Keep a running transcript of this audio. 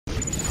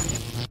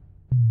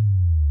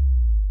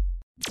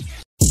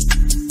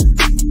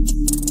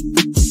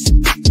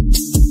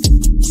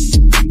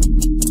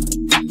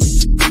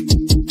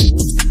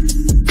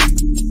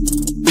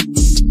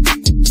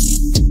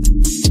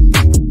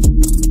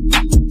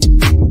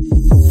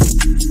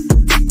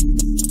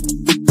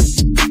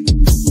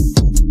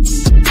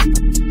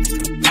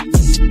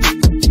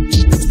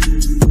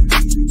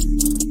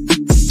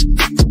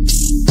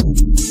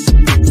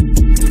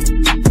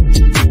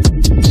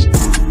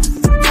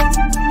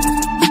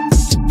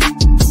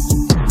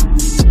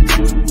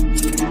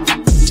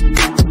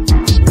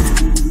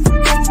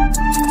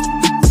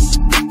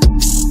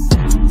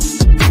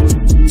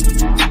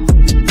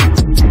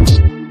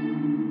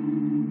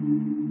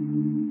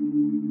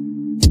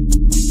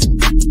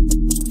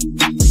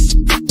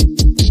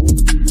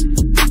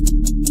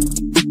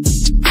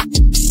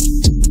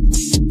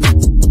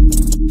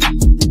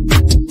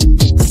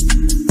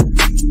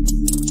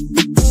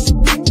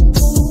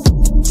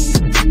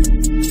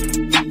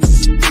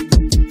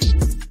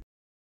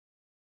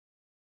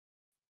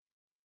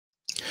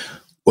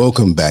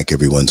Welcome back,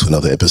 everyone, to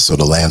another episode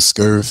of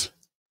Lancescurv.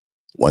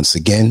 Once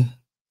again,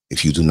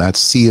 if you do not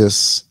see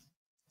us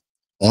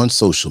on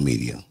social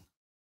media,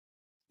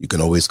 you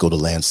can always go to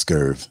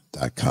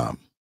Lancescurv.com.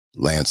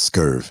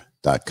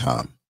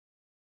 Lancescurv.com.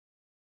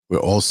 We're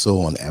also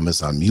on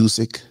Amazon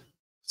Music,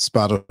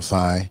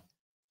 Spotify,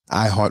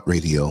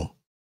 iHeartRadio,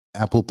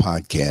 Apple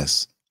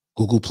Podcasts,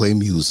 Google Play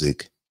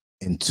Music,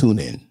 and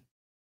TuneIn.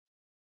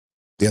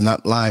 They're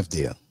not live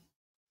there,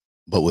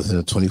 but within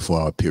a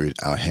 24-hour period,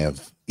 I'll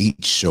have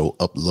each show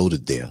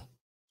uploaded there.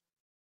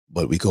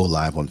 But we go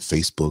live on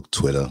Facebook,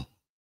 Twitter,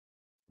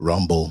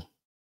 Rumble.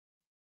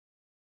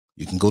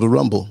 You can go to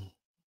Rumble.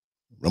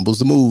 Rumble's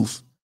the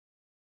move.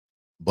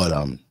 But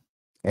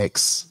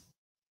X,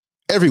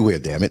 everywhere,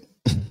 damn it.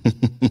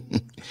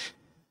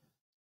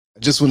 I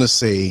just want to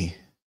say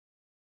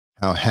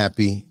how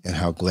happy and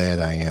how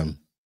glad I am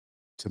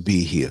to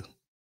be here.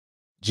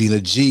 Gina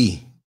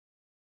G,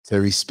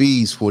 Terry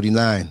Speeds,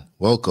 49,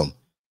 welcome.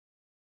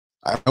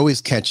 I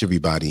always catch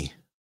everybody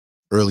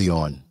early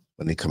on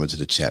when they come into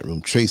the chat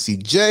room. Tracy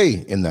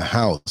J in the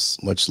house,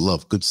 much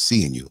love, good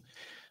seeing you.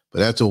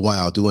 But after a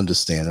while, I do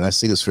understand, and I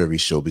say this for every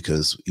show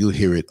because you'll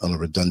hear it on a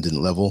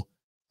redundant level.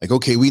 Like,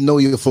 okay, we know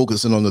you're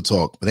focusing on the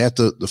talk, but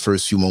after the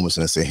first few moments,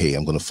 and I say, hey,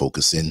 I'm going to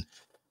focus in.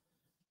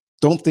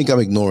 Don't think I'm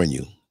ignoring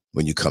you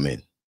when you come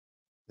in.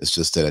 It's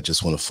just that I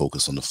just want to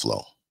focus on the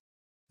flow.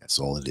 That's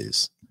all it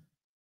is.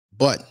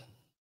 But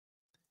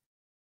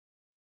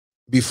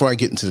before I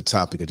get into the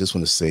topic, I just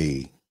want to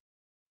say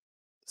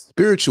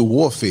spiritual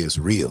warfare is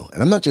real.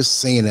 And I'm not just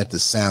saying that to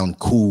sound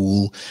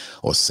cool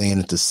or saying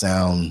it to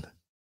sound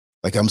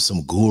like I'm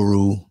some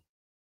guru,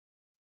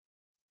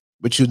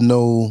 but you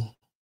know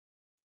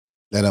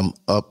that I'm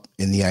up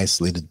in the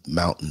isolated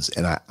mountains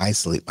and I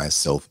isolate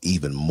myself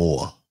even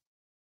more.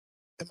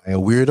 Am I a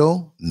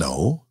weirdo?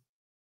 No.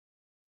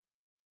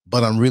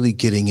 But I'm really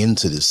getting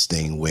into this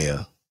thing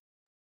where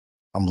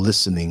I'm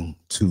listening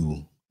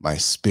to my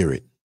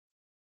spirit.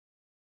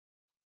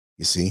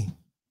 You see,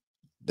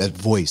 that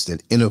voice,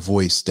 that inner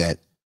voice that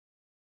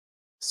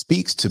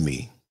speaks to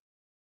me.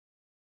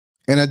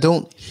 And I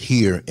don't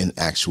hear an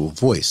actual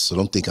voice, so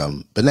don't think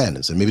I'm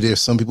bananas. And maybe there are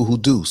some people who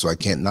do, so I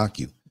can't knock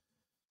you.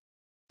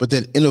 But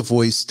that inner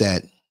voice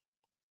that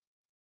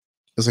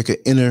is like an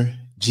inner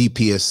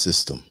GPS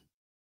system.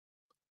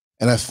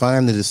 And I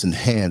find that it's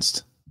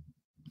enhanced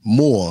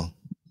more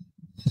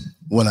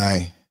when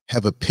I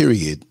have a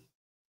period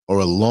or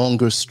a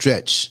longer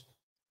stretch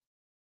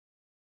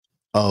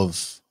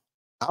of,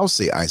 I'll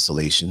say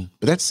isolation,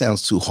 but that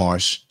sounds too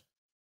harsh,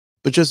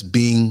 but just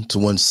being to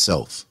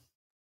oneself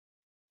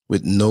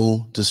with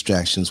no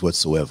distractions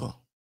whatsoever.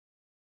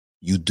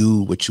 You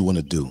do what you want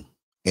to do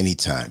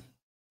anytime.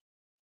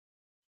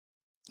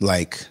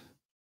 Like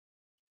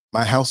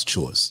my house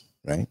chores,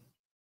 right?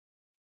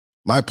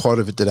 My part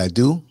of it that I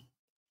do,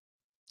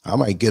 I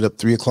might get up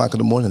 3 o'clock in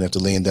the morning after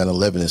laying down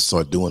 11 and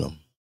start doing them.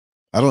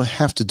 I don't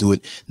have to do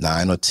it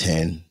 9 or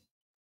 10.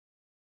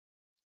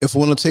 If I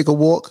want to take a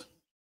walk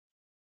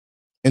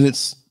and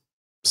it's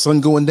sun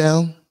going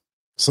down,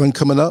 sun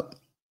coming up,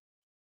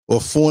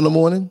 or 4 in the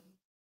morning,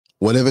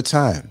 whatever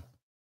time,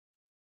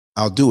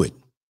 I'll do it.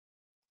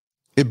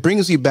 It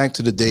brings me back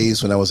to the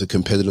days when I was a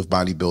competitive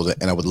bodybuilder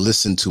and I would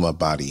listen to my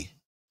body.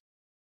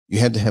 You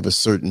had to have a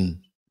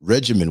certain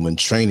regimen when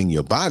training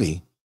your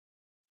body,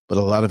 but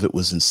a lot of it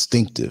was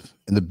instinctive.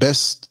 And the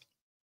best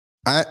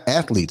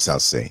athletes, I'll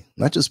say,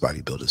 not just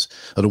bodybuilders,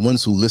 are the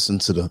ones who listen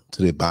to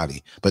their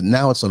body. But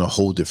now it's on a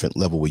whole different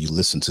level where you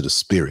listen to the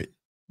spirit.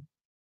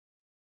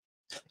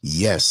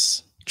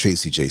 Yes,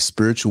 Tracy J,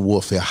 spiritual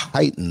warfare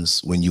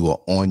heightens when you are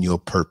on your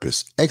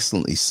purpose.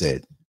 Excellently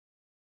said.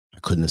 I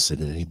couldn't have said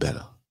it any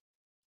better.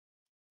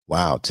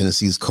 Wow,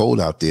 Tennessee's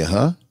cold out there,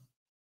 huh?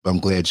 But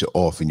I'm glad you're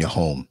off and you're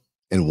home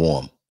and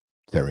warm,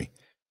 Terry.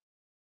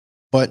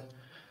 But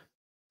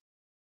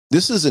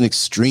this is an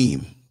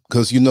extreme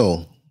because, you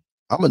know,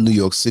 I'm a New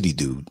York City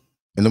dude.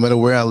 And no matter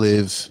where I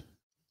live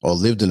or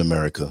lived in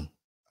America,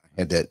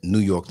 I had that New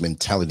York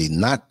mentality,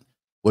 not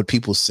what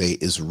people say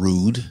is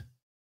rude,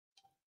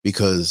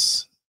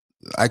 because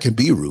I can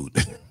be rude.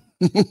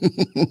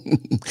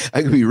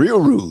 I can be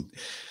real rude.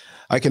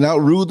 I can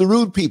out-rude the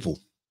rude people.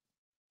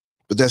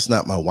 But that's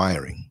not my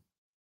wiring.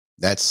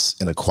 That's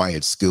an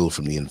acquired skill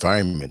from the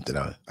environment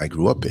that I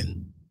grew up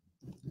in.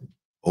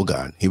 Oh,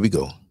 God, here we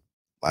go.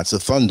 Lots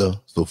of thunder.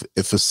 So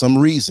if for some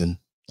reason,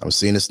 I'm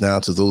saying this now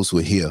to those who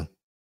are here,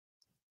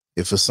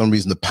 if for some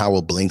reason the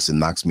power blinks and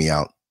knocks me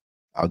out,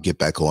 I'll get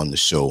back on the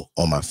show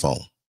on my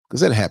phone.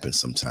 Because that happens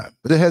sometime.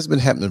 But it has been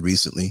happening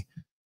recently.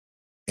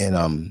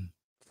 And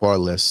far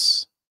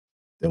less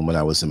than when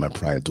I was in my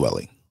prior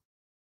dwelling.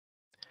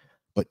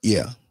 But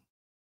yeah,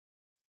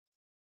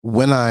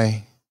 when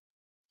I,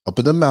 up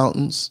in the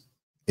mountains,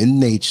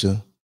 in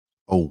nature,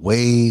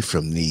 away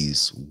from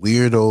these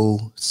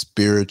weirdo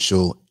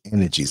spiritual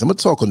energies. I'm going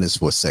to talk on this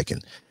for a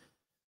second.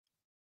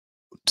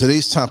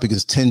 Today's topic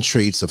is 10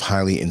 traits of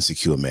highly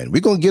insecure men. We're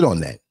going to get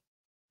on that.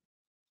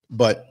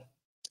 But,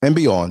 and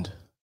beyond.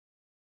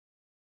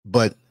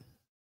 But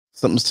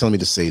something's telling me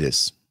to say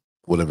this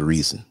for whatever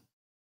reason.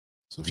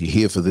 So if you're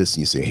here for this and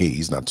you say, hey,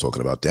 he's not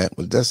talking about that,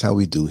 well, that's how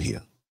we do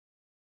here.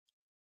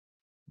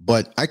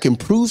 But I can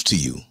prove to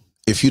you,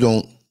 if you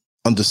don't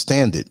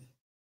understand it,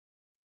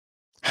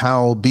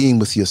 how being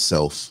with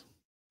yourself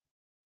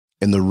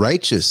in the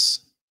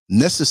righteous,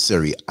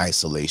 necessary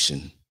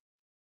isolation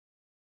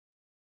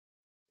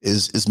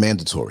is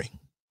mandatory,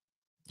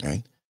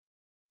 right?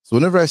 So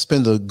whenever I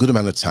spend a good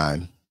amount of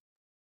time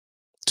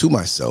to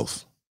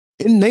myself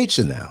in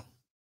nature now,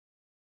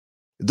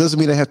 it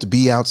doesn't mean I have to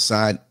be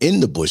outside in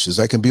the bushes.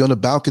 I can be on the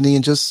balcony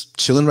and just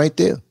chilling right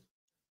there.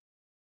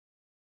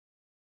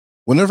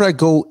 Whenever I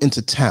go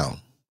into town,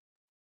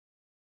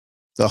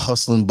 the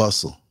hustle and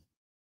bustle,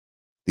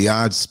 the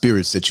odd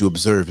spirits that you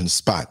observe and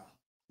spot,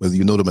 whether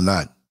you know them or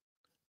not,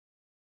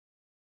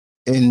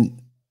 and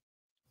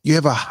you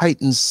have a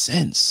heightened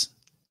sense.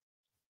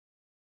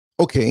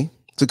 Okay,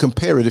 to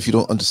compare it, if you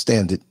don't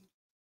understand it,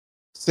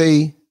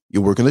 say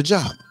you're working a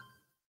job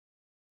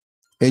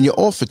and you're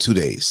off for 2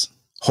 days.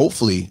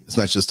 Hopefully, it's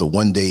not just a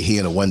 1 day here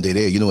and a 1 day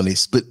there. You know, when they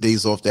split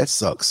days off, that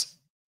sucks.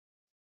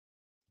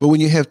 But when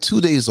you have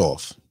 2 days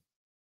off,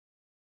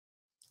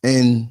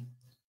 and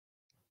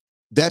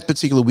that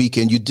particular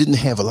weekend, you didn't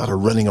have a lot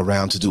of running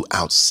around to do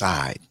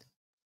outside.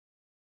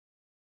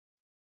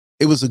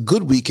 It was a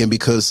good weekend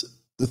because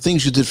the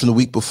things you did from the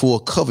week before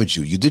covered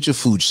you. You did your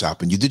food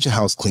shopping, you did your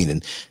house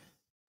cleaning,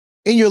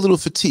 and you're a little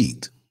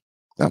fatigued.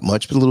 Not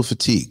much, but a little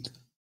fatigued.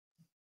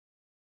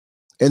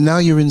 And now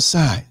you're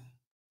inside.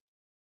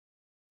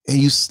 And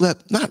you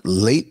slept, not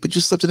late, but you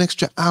slept an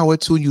extra hour or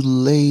two and you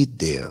laid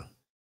there.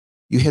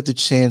 You had the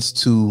chance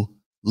to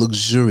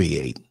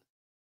luxuriate.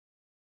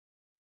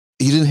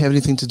 You didn't have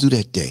anything to do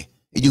that day.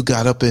 And you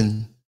got up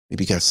and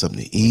maybe got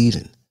something to eat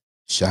and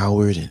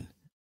showered and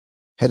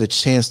had a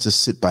chance to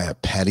sit by a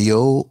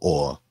patio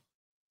or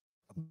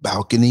a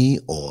balcony,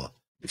 or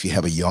if you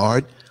have a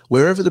yard,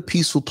 wherever the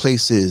peaceful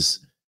place is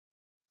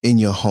in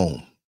your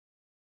home.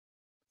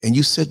 And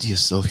you said to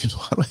yourself, you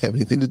know, I don't have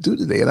anything to do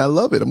today and I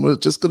love it. I'm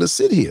just going to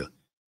sit here.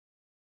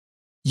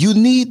 You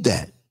need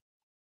that.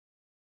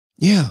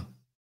 Yeah.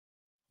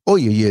 Oh,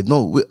 yeah.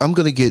 No, I'm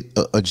going to get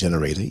a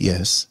generator.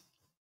 Yes.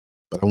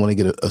 But I want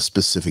to get a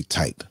specific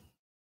type.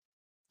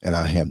 And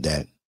I have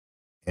that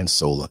and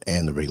solar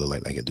and the regular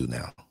light like I do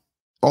now.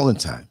 All in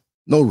time.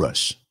 No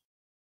rush.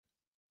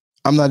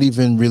 I'm not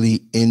even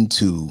really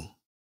into,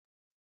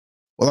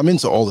 well, I'm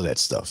into all of that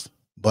stuff.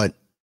 But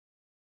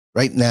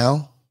right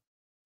now,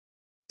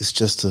 it's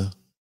just a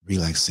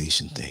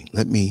relaxation thing.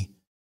 Let me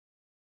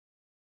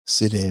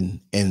sit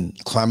in and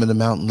climb in the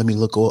mountain. Let me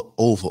look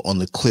over on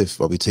the cliff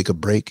while we take a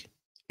break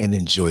and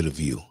enjoy the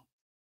view.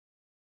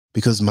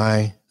 Because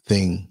my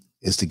thing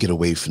is to get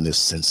away from this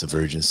sense of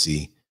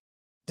urgency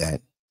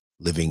that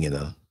living in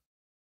a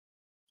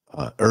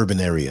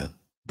urban area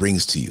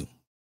brings to you.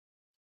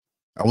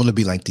 I want to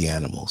be like the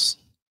animals.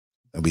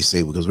 And we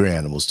say, because we're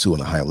animals too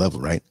on a higher level,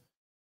 right?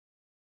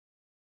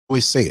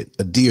 Always say it.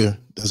 A deer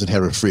doesn't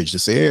have a fridge. They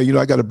say, hey, you know,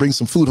 I got to bring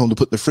some food home to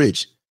put in the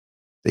fridge.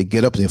 They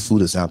get up and their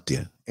food is out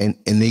there. And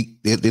they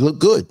look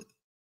good.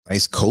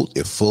 Nice coat.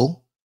 They're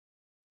full.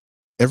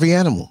 Every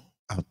animal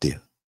out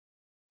there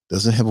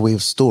doesn't have a way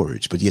of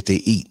storage, but yet they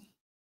eat.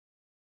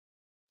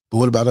 But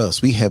what about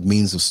us? We have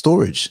means of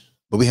storage,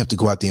 but we have to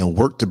go out there and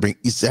work to bring.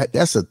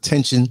 That's a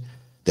tension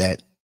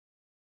that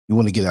you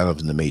want to get out of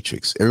in the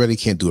matrix. Everybody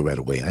can't do it right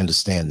away. I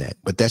understand that.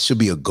 But that should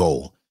be a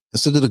goal.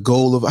 Instead of the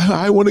goal of,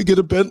 I want to get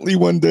a Bentley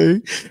one day,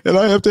 and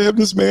I have to have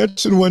this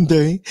mansion one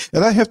day,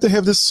 and I have to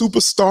have this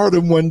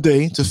superstardom one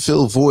day to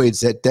fill voids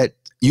that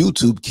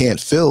YouTube can't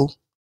fill.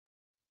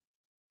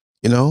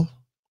 You know?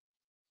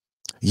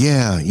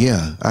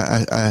 Yeah.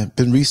 I've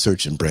been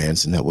researching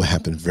brands, and that will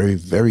happen very,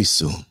 very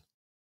soon.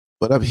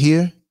 But up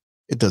here,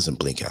 it doesn't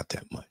blink out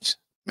that much.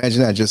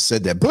 Imagine I just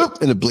said that, boop,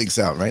 and it blinks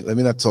out, right? Let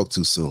me not talk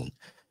too soon.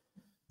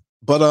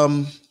 But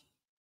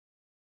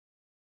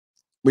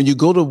when you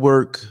go to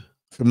work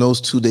from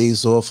those 2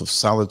 days off of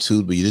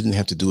solitude where you didn't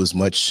have to do as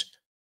much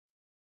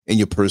in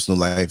your personal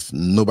life,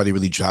 nobody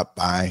really dropped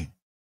by,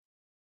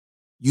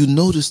 you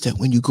notice that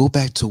when you go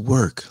back to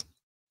work,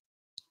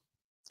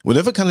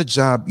 whatever kind of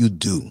job you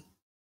do,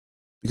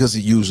 because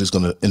it usually is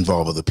going to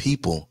involve other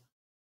people,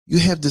 you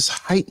have this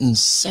heightened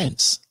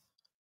sense.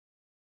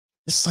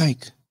 It's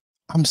like,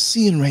 I'm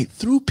seeing right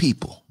through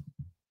people.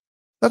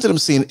 Not that I'm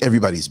saying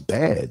everybody's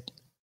bad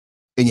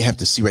and you have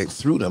to see right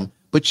through them,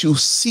 but you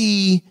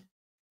see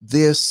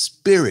their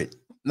spirit,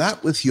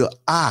 not with your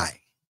eye,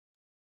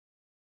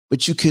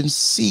 but you can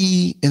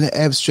see in an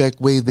abstract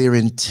way their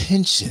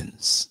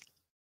intentions.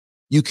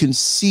 You can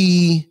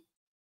see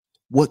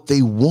what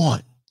they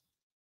want.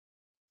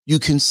 You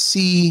can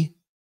see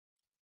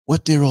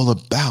what they're all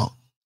about.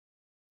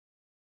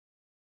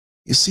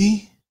 You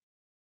see?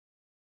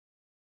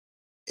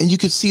 And you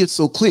can see it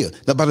so clear.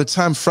 Now, by the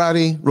time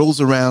Friday rolls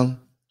around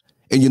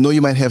and you know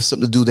you might have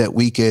something to do that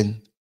weekend,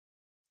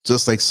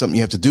 just like something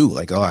you have to do,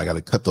 like, oh, I got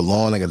to cut the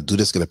lawn, I got to do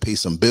this, got to pay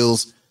some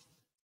bills.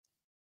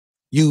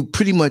 You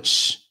pretty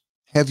much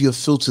have your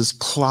filters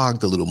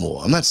clogged a little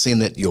more. I'm not saying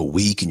that you're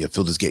weak and your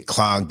filters get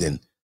clogged. And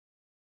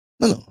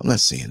no, I'm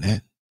not saying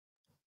that.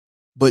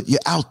 But you're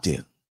out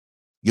there.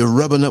 You're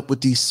rubbing up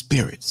with these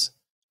spirits.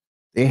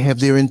 They have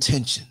their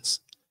intentions.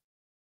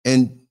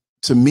 And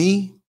to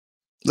me,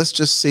 let's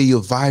just say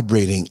you're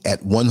vibrating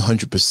at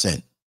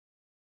 100%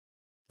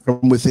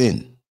 from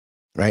within,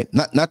 right?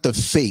 Not the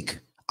fake.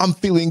 I'm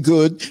feeling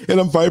good and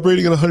I'm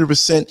vibrating at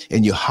 100%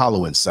 and you're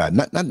hollow inside.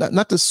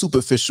 Not the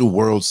superficial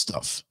world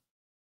stuff.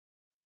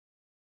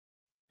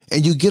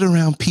 And you get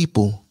around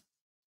people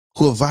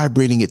who are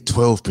vibrating at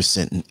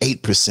 12% and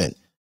 8%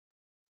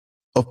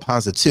 of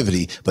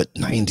positivity, but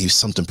 90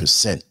 something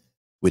percent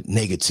with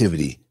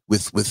negativity,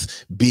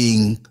 with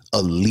being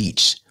a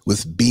leech,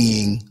 with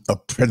being a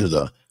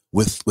predator,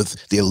 with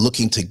they're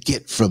looking to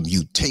get from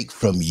you, take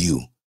from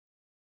you,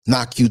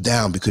 knock you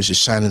down because you're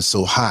shining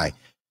so high.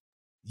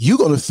 You're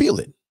going to feel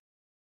it.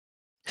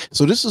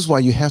 So this is why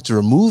you have to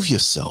remove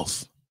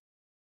yourself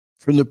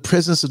from the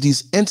presence of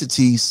these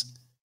entities,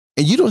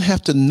 and you don't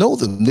have to know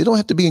them. They don't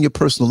have to be in your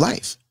personal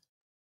life.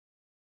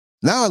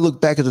 Now I look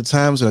back at the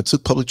times when I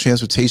took public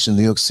transportation in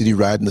New York City,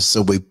 riding the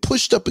subway,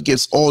 pushed up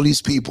against all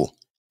these people.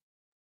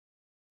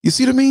 You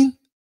see what I mean?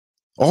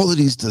 All of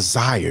these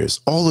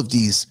desires, all of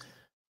these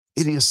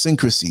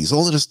idiosyncrasies,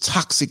 all of this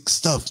toxic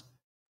stuff,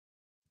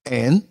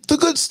 and the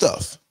good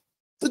stuff,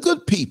 the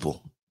good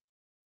people.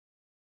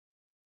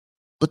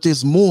 But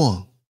there's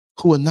more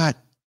who are not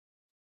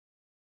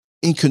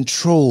in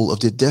control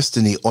of their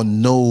destiny or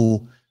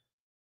know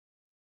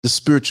the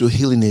spiritual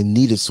healing they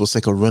needed. So it's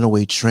like a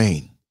runaway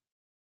train.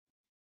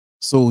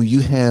 So you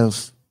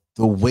have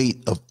the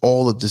weight of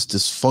all of this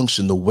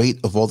dysfunction, the weight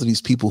of all of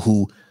these people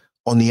who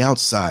on the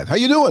outside, how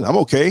you doing? I'm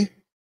okay.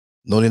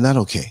 No, they're not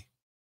okay.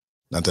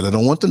 Not that I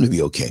don't want them to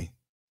be okay.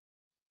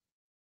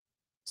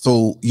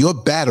 So your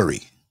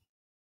battery,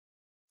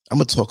 I'm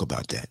going to talk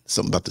about that.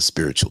 Something about the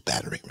spiritual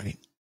battery, right?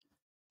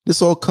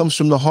 This all comes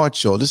from the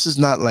heart, y'all. This is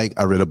not like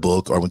I read a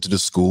book or I went to the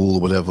school or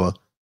whatever.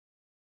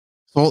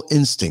 It's all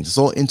instinct. It's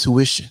all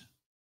intuition.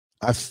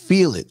 I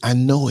feel it. I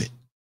know it.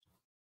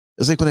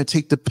 It's like when I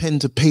take the pen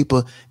to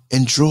paper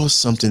and draw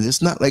something.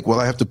 It's not like, well,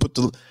 I have to put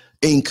the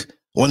ink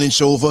 1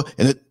 inch over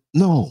and it.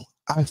 No,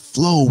 I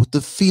flow with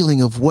the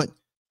feeling of what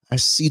I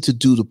see to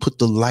do to put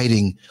the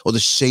lighting or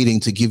the shading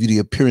to give you the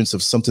appearance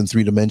of something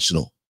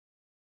three-dimensional.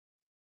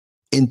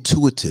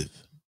 Intuitive.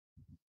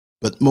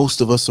 But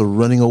most of us are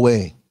running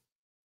away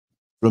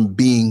from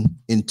being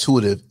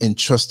intuitive and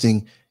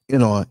trusting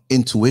in our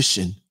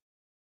intuition.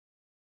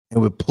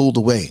 And we're pulled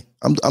away.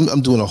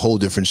 I'm doing a whole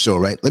different show,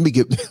 right? Let me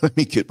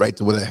get right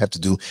to what I have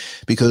to do,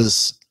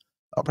 because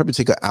I'll probably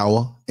take an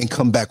hour and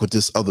come back with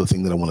this other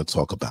thing that I want to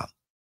talk about.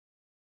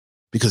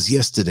 Because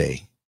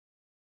yesterday,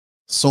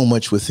 so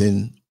much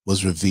within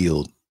was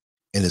revealed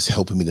and is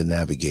helping me to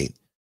navigate.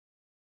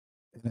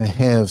 And I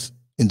have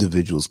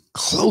individuals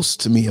close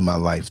to me in my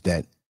life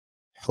that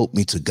help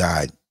me to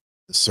guide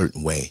a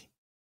certain way.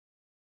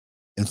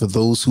 And for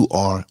those who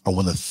are, I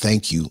want to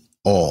thank you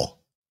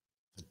all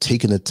for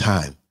taking the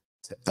time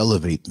to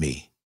elevate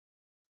me,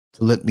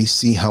 to let me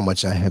see how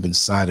much I have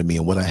inside of me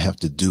and what I have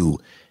to do,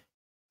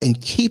 and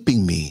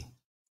keeping me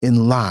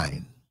in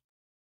line.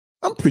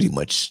 I'm pretty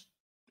much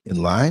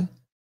in line,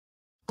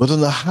 but on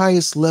the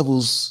highest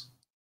levels,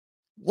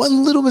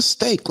 one little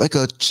mistake, like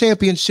a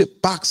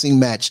championship boxing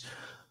match,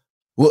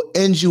 will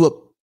end you up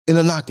in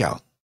a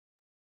knockout.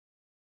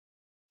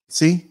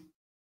 See?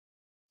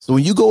 So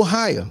when you go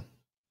higher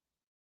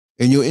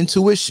in your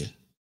intuition,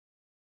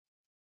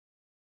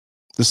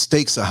 the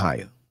stakes are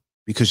higher,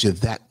 because you're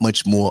that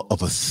much more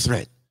of a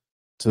threat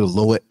to the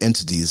lower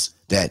entities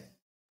that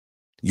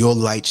your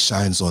light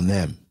shines on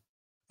them.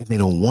 And they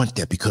don't want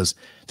that because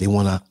they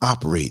want to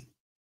operate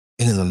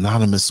in an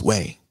anonymous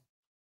way.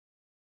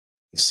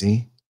 You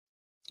see?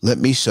 Let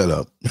me shut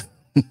up.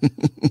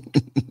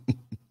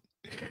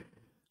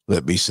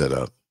 Let me shut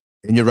up.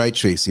 And you're right,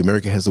 Tracy.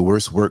 America has the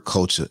worst work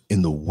culture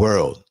in the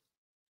world.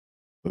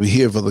 We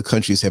hear of other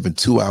countries having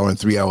 2-hour and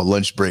 3-hour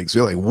lunch breaks.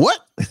 We're like, what?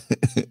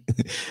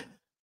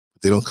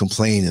 They don't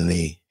complain and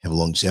they have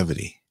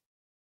longevity.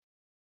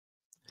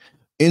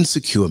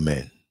 Insecure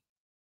men.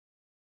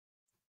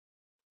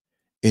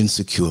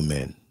 Insecure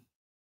men.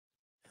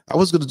 I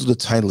was going to do the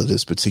title of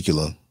this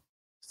particular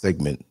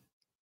segment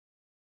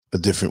a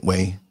different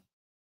way,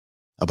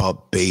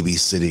 about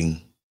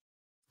babysitting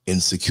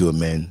insecure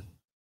men,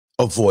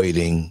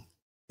 avoiding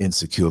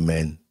insecure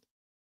men.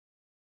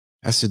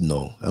 I said,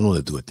 no, I don't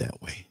want to do it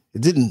that way.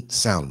 It didn't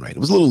sound right. It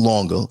was a little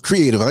longer,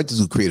 creative. I like to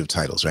do creative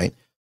titles, right?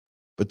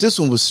 But this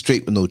one was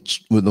straight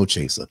with no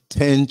chaser.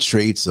 10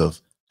 traits of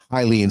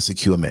highly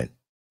insecure men.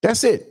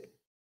 That's it.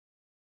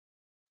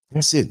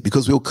 That's it,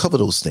 because we'll cover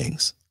those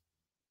things.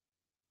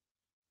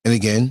 And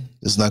again,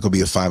 it's not going to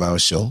be a 5-hour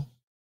show.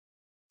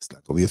 It's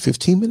not going to be a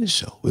 15-minute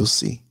show. We'll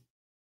see.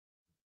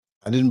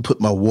 I didn't put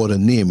my water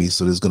near me,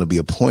 so there's going to be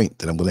a point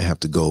that I'm going to have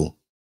to go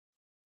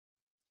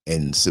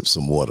and sip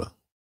some water.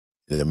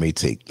 And it may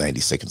take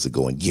 90 seconds to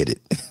go and get it.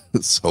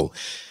 So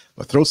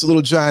my throat's a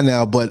little dry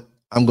now, but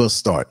I'm going to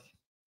start.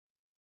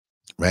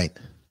 Right?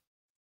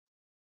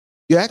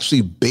 You're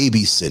actually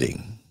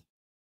babysitting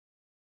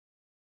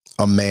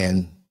a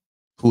man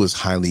who is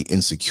highly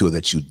insecure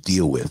that you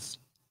deal with.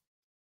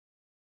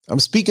 I'm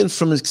speaking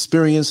from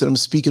experience and I'm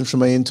speaking from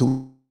my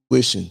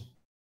intuition.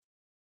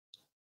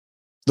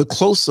 The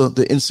closer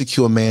the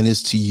insecure man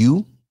is to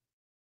you,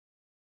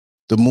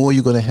 the more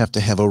you're going to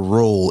have a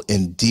role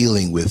in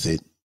dealing with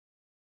it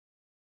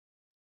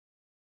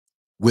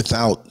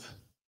without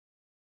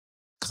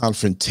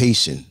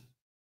confrontation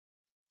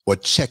or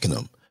checking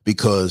them,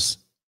 because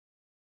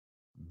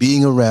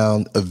being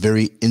around a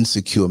very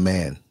insecure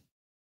man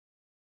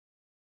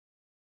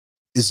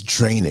is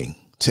draining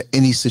to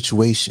any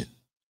situation.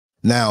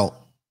 Now,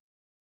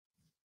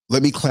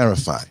 let me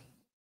clarify.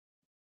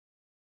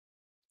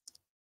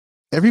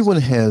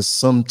 Everyone has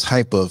some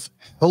type of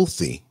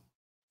healthy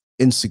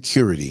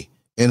insecurity,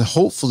 and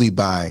hopefully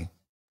by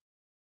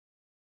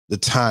the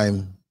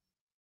time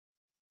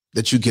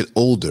that you get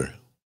older,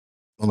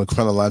 on a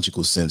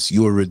chronological sense,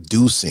 you are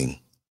reducing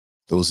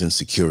those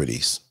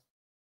insecurities.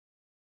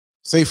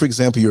 Say, for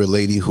example, you're a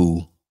lady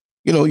who,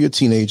 you're a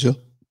teenager,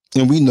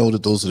 and we know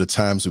that those are the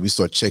times where we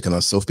start checking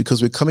ourselves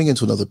because we're coming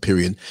into another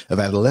period of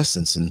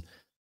adolescence, and,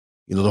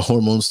 the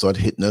hormones start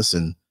hitting us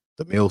and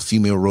the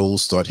male-female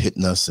roles start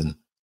hitting us, and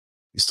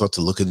we start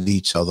to look at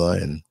each other,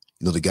 and,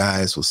 the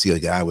guys will see a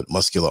guy with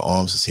muscular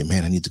arms and say,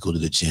 man, I need to go to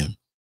the gym.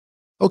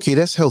 Okay,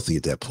 that's healthy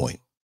at that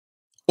point.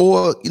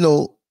 Or,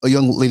 a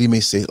young lady may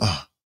say,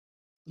 oh,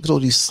 look at all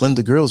these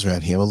slender girls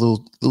around here. I'm a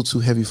little too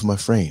heavy for my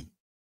frame.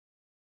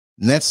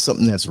 And that's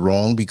something that's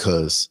wrong,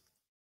 because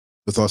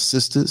with our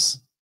sisters,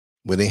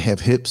 where they have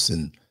hips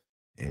and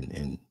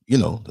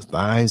the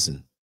thighs,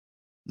 and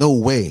no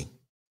way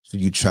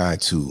should you try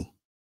to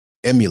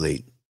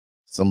emulate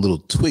some little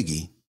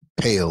twiggy,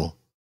 pale,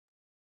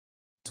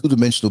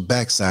 two-dimensional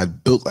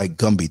backside built like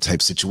Gumby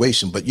type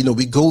situation. But,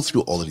 we go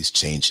through all of these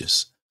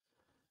changes.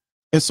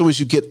 And so as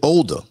you get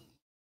older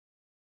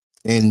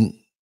and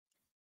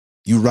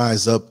you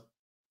rise up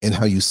in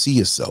how you see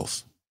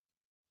yourself,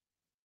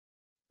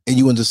 and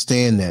you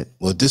understand that,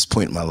 well, at this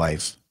point in my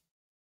life,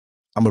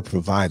 I'm a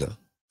provider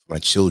for my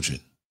children,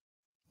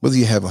 whether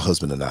you have a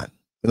husband or not.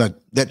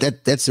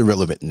 That's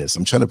irrelevant in this.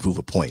 I'm trying to prove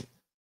a point.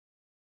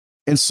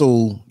 And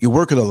so you're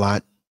working a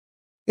lot.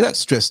 You're not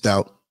stressed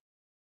out,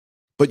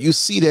 but you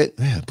see that,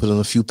 man, put on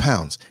a few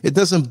pounds. It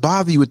doesn't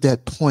bother you at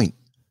that point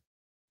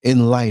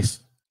in life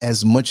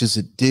as much as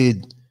it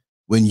did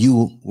when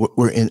you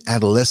were in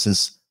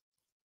adolescence,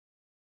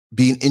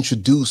 being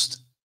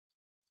introduced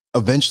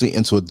eventually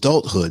into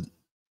adulthood,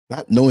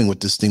 not knowing what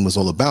this thing was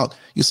all about.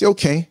 You say,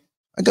 okay,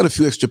 I got a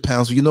few extra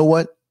pounds, but you know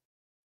what?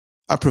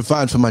 I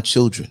provide for my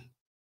children.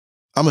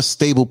 I'm a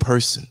stable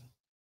person.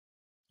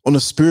 On a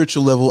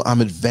spiritual level,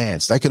 I'm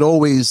advanced. I could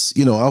always,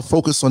 I'll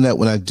focus on that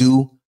when I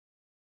do,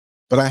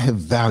 but I have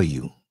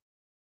value.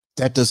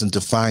 That doesn't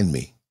define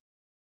me.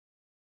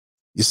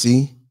 You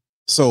see?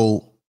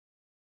 So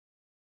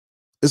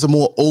there's a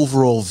more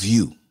overall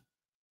view.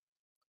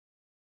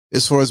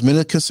 As far as men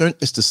are concerned,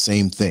 it's the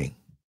same thing.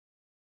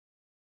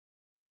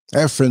 I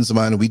have friends of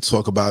mine, and we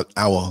talk about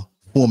our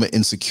former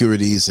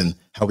insecurities and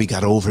how we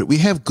got over it. We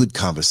have good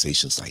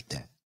conversations like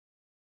that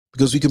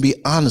because we can be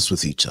honest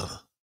with each other.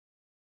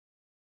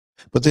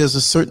 But there's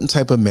a certain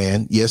type of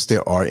man. Yes,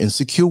 there are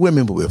insecure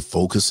women, but we're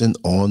focusing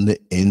on the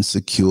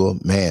insecure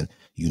man.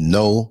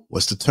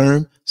 What's the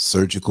term?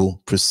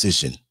 Surgical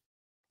precision.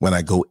 When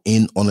I go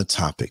in on a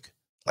topic,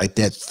 like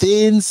that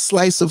thin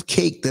slice of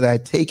cake that I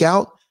take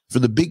out for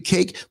the big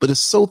cake, but it's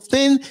so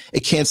thin,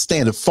 it can't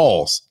stand, it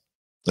falls.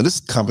 Now, this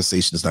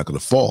conversation is not going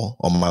to fall,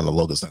 or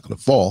monologue is not going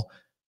to fall,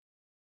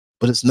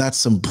 but it's not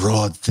some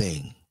broad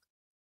thing.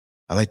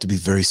 I like to be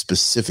very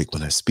specific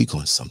when I speak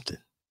on something,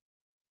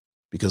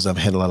 because I've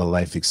had a lot of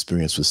life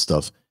experience with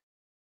stuff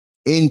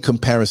in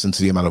comparison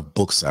to the amount of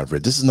books I've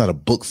read. This is not a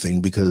book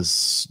thing,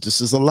 because this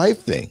is a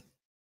life thing.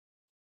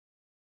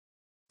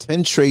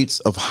 10 traits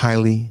of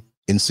highly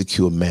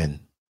insecure men.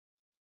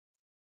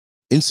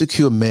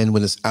 Insecure men,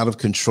 when it's out of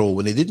control,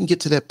 when they didn't get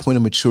to that point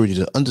of maturity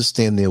to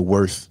understand their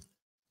worth.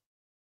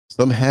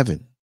 Some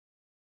haven't.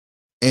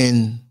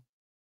 And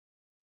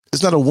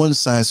it's not a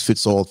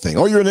one-size-fits-all thing.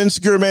 Oh, you're an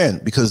insecure man,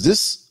 because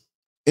this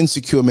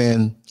insecure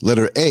man,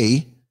 letter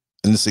A,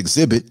 in this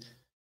exhibit,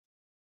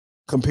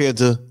 compared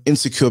to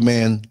insecure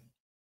man,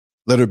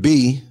 letter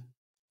B,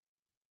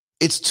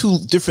 it's two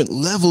different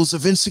levels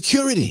of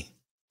insecurity.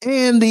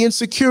 And the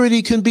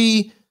insecurity can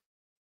be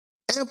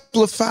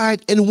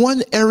amplified in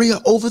one area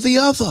over the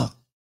other.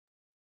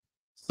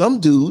 Some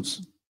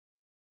dudes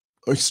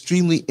are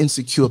extremely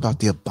insecure about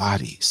their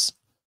bodies.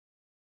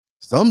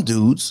 Some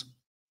dudes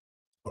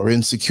are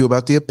insecure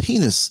about their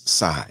penis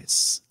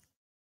size.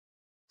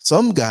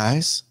 Some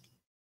guys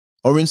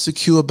are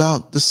insecure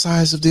about the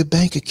size of their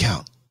bank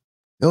account.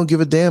 They don't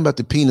give a damn about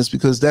the penis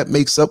because that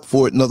makes up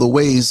for it in other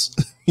ways.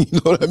 You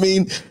know what I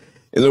mean?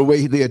 In a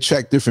way they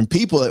attract different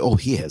people. Like, oh,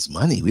 he has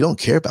money. We don't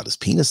care about his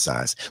penis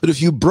size. But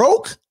if you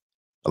broke,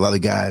 a lot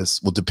of guys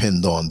will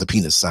depend on the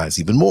penis size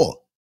even more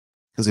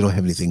because they don't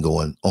have anything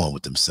going on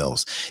with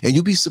themselves. And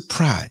you'll be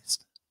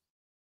surprised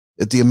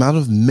at the amount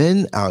of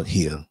men out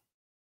here,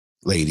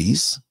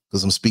 ladies,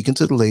 because I'm speaking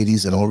to the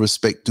ladies and all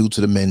respect due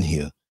to the men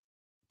here,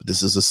 but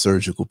this is a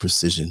surgical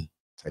precision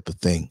type of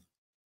thing.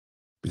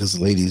 because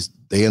ladies,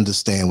 they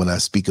understand when I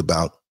speak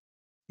about,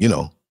 you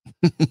know,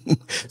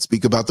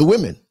 speak about the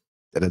women,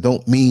 that I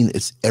don't mean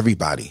it's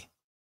everybody,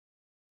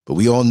 but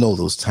we all know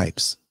those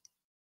types.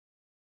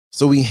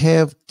 So we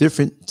have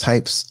different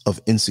types of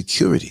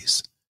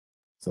insecurities.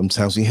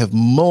 Sometimes we have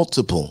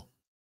multiple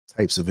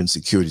types of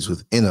insecurities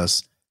within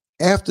us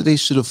after they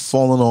should have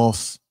fallen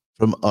off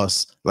from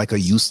us like a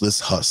useless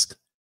husk.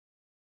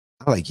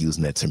 I like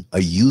using that term, a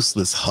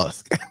useless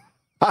husk.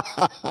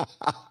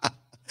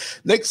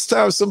 Next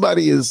time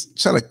somebody is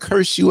trying to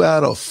curse you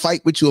out or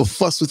fight with you or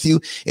fuss with you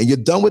and you're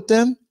done with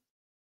them,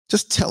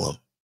 just tell them,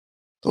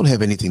 don't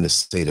have anything to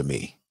say to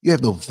me. You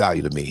have no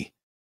value to me.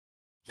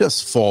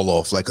 Just fall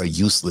off like a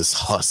useless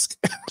husk.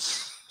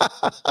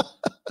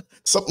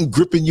 Something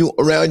gripping you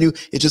around you,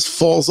 it just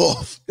falls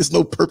off. There's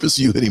no purpose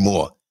to you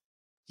anymore.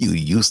 You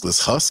useless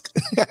husk.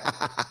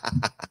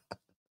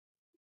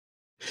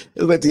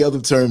 It's like the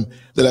other term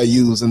that I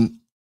use, and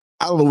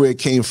I don't know where it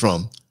came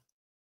from.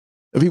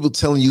 Are people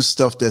telling you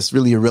stuff that's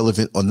really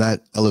irrelevant or not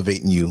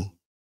elevating you,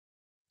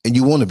 and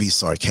you want to be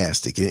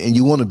sarcastic and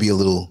you want to be a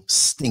little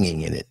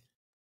stinging in it.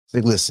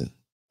 Say, listen,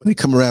 when they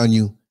come around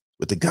you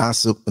with the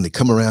gossip, when they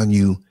come around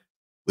you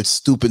with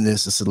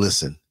stupidness, I said,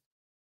 listen,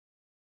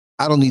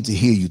 I don't need to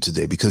hear you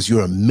today because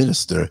you're a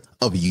minister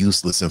of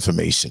useless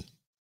information.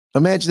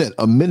 Imagine that,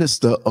 a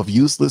minister of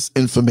useless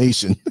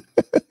information.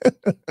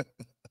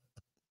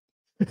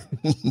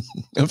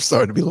 I'm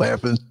sorry to be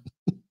laughing.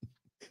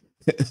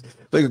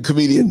 Like a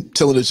comedian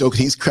telling a joke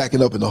and he's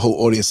cracking up and the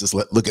whole audience is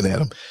looking at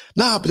him.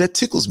 Nah, but that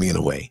tickles me in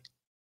a way.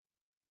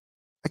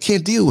 I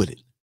can't deal with it.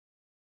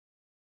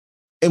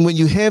 And when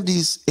you have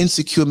these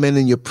insecure men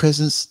in your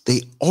presence,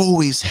 they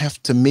always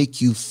have to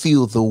make you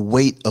feel the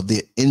weight of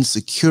their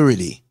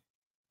insecurity.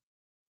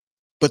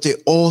 But they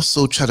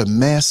also try to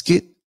mask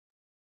it,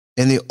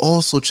 and they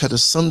also try to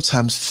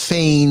sometimes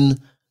feign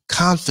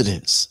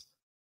confidence.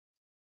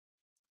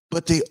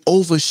 But they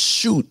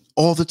overshoot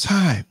all the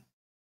time.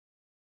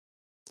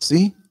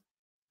 See?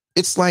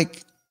 It's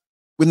like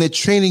when they're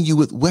training you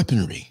with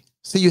weaponry.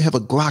 Say you have a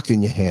Glock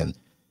in your hand,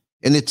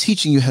 and they're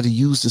teaching you how to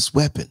use this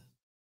weapon.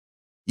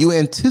 You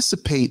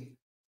anticipate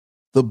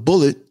the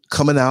bullet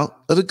coming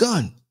out of the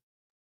gun.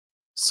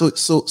 So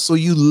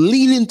you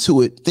lean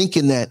into it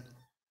thinking that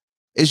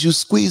as you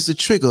squeeze the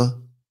trigger,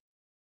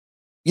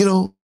 you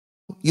know,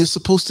 you're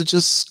supposed to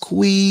just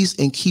squeeze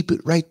and keep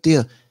it right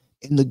there.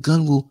 And the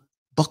gun will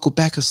buckle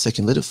back a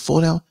second, let it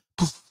fall down.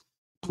 Poof,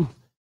 poof.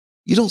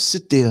 You don't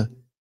sit there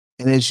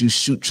and as you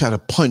shoot, try to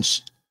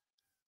punch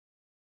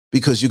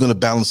because you're going to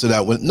balance it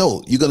out.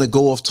 No, you're going to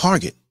go off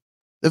target.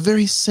 The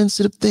very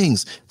sensitive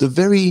things, the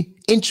very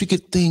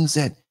intricate things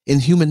that in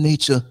human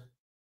nature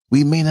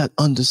we may not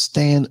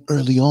understand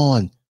early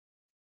on.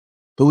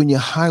 But when you're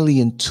highly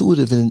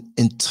intuitive and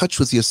in touch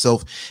with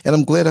yourself, and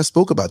I'm glad I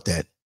spoke about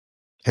that,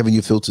 having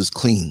your filters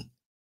clean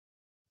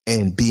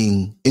and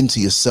being into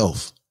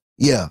yourself.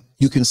 Yeah,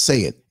 you can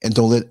say it and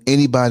don't let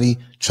anybody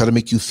try to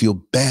make you feel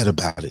bad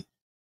about it.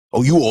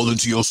 Oh, you all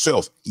into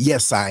yourself.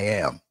 Yes, I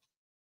am.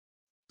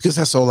 Because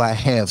that's all I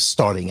have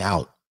starting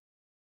out.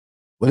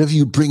 Whatever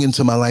you bring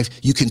into my life,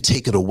 you can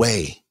take it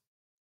away.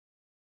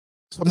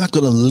 So I'm not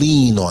going to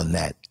lean on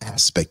that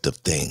aspect of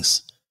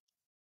things.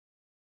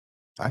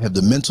 I have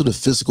the mental, the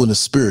physical, and the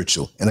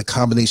spiritual, and a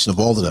combination of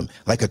all of them,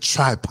 like a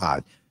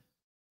tripod.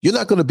 You're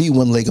not going to be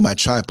one leg of my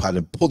tripod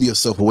and pull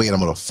yourself away and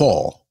I'm going to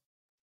fall.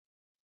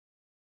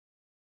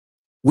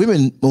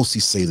 Women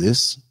mostly say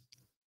this,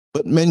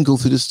 but men go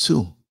through this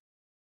too.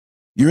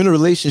 You're in a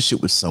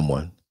relationship with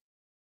someone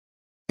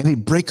and they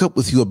break up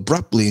with you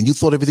abruptly and you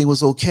thought everything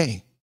was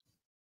okay.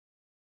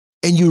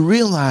 And you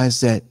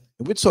realize that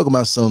we're talking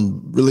about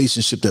some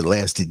relationship that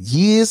lasted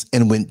years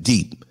and went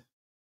deep.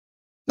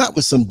 Not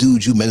with some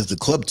dude you met at the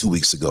club 2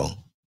 weeks ago.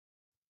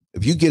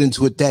 If you get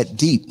into it that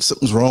deep,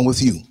 something's wrong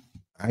with you.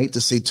 I hate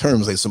to say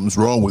terms like something's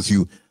wrong with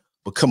you,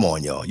 but come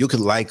on, y'all. You could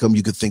like them,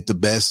 you could think the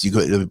best,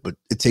 but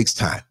it takes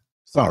time.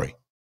 Sorry.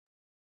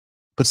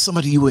 But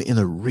somebody you were in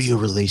a real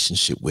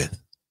relationship with,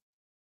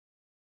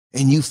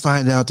 and you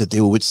find out that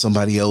they were with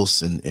somebody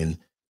else and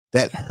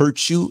that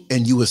hurts you,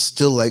 and you were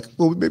still like,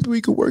 well, maybe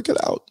we could work it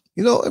out.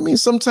 You know, I mean,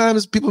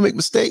 sometimes people make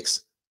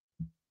mistakes.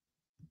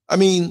 I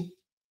mean,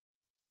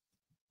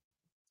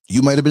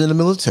 you might have been in the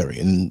military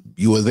and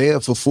you were there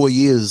for 4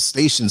 years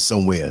stationed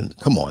somewhere. And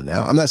come on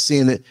now. I'm not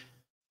saying that.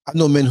 I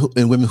know men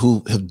and women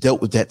who have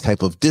dealt with that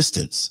type of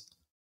distance.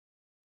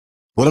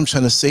 What I'm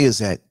trying to say is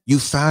that you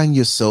find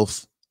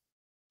yourself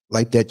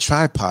like that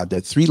tripod,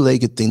 that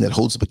three-legged thing that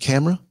holds up a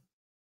camera,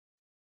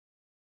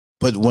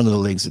 but one of the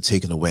legs are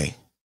taken away.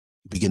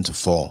 You begin to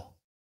fall.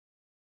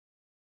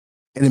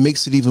 And it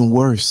makes it even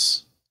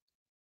worse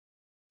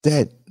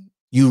that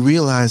you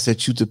realize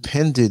that you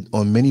depended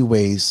on many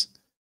ways,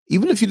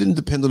 even if you didn't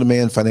depend on a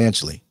man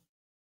financially,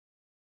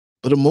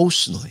 but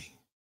emotionally.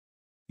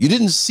 You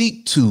didn't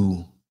seek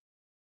to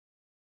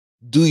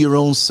do your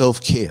own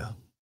self-care,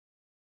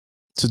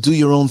 to do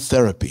your own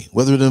therapy,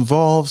 whether it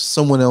involves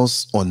someone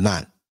else or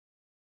not.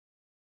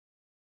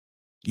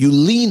 You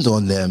leaned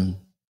on them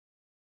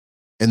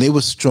and they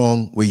were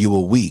strong where you were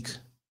weak.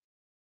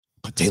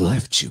 but they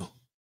left you.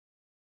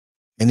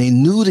 And they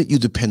knew that you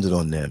depended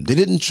on them. They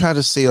didn't try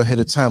to say ahead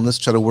of time, let's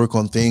try to work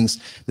on things.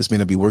 This may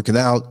not be working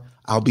out.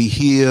 I'll be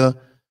here,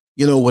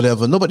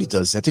 whatever. Nobody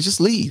does that. They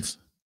just leave.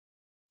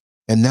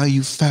 And now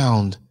you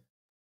found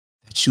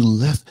that you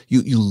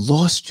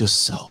lost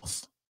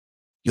yourself,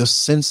 your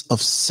sense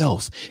of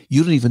self.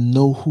 You don't even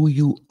know who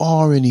you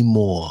are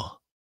anymore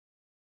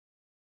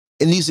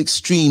in these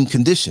extreme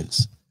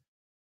conditions.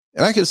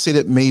 And I can say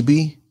that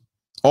maybe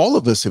all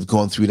of us have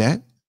gone through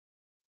that.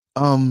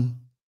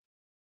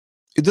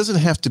 It doesn't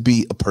have to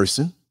be a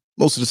person.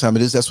 Most of the time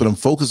it is. That's what I'm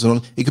focusing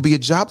on. It could be a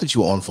job that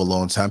you were on for a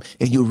long time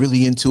and you were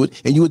really into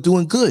it and you were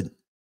doing good.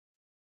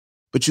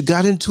 But you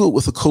got into it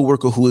with a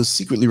coworker who is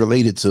secretly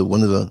related to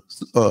one of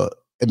the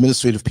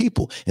administrative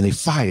people and they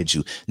fired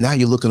you. Now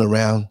you're looking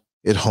around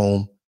at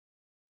home.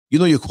 You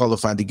know you're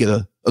qualified to get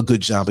a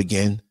good job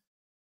again.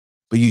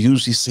 But you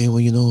usually say, well,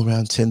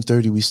 around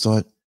 10:30 we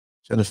start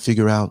trying to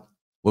figure out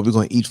what we're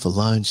going to eat for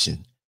lunch.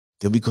 And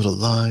then we go to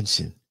lunch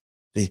and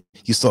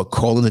you start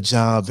calling a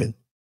job and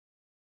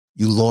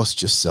you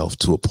lost yourself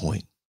to a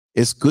point.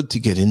 It's good to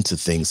get into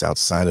things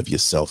outside of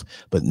yourself,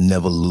 but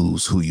never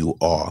lose who you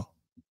are.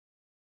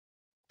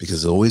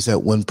 Because there's always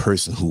that one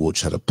person who will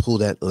try to pull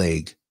that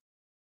leg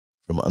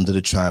from under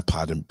the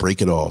tripod and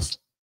break it off,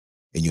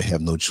 and you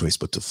have no choice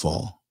but to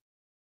fall.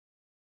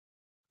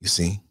 You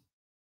see?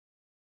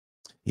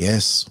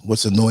 Yes,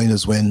 what's annoying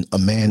is when a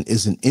man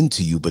isn't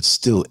into you, but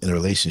still in a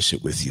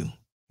relationship with you.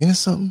 You know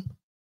something?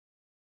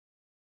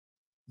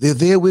 They're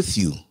there with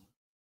you,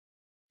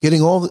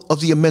 getting all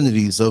of the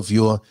amenities of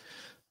your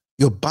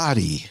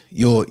body,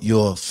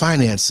 your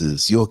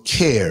finances, your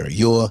care,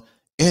 your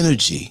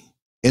energy,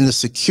 and the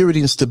security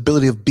and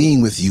stability of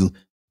being with you,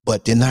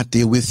 but they're not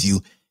there with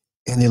you,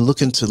 and they're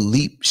looking to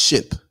leap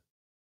ship,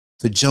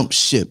 to jump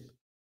ship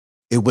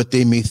at what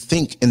they may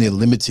think in their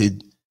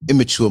limited,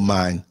 immature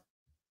mind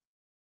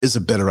is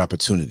a better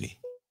opportunity.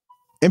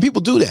 And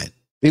people do that.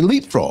 They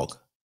leapfrog.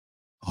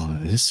 Oh,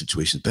 this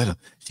situation's better.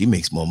 She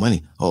makes more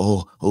money.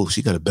 Oh,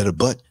 she got a better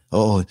butt.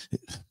 Oh,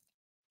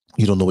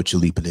 you don't know what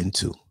you're leaping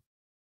into.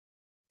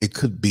 It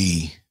could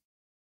be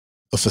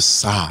a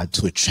facade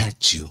to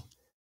attract you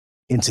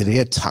into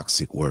their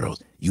toxic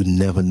world. You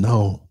never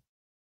know.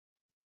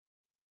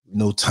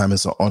 No, time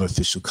is an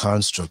artificial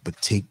construct,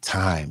 but take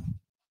time.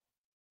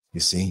 You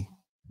see?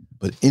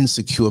 But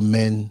insecure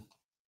men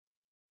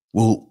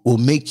will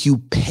make you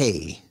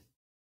pay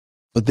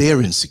for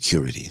their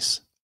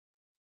insecurities.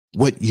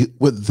 What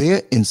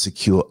they're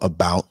insecure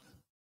about,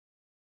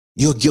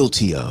 you're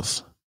guilty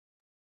of.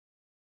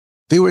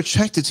 They were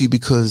attracted to you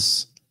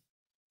because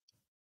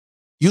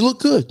you look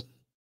good.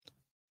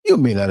 You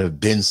may not have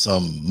been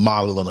some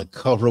model on a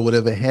cover or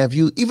whatever have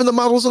you. Even the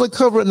models on the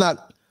cover are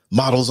not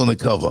models on the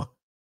cover.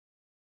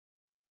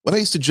 When I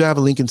used to drive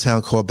a Lincoln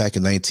Town car back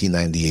in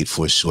 1998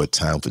 for a short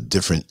time for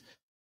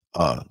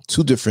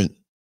two different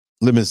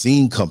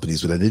limousine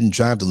companies, but I didn't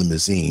drive the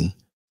limousine.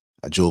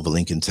 I drove a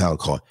Lincoln Town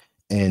car.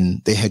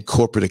 And they had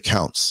corporate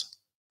accounts.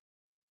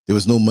 There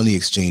was no money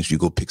exchange. You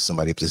go pick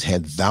somebody up. They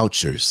had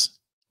vouchers.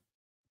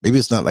 Maybe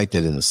it's not like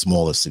that in the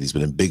smaller cities,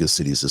 but in bigger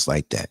cities, it's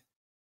like that.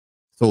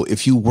 So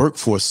if you work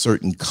for a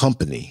certain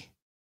company,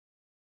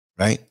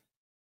 right,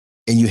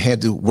 and you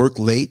had to work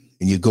late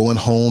and you're going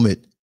home at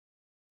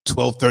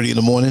 12:30 in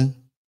the morning,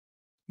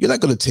 you're not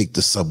going to take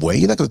the subway.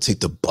 You're not going to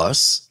take the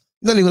bus.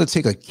 You're not even going to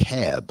take a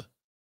cab.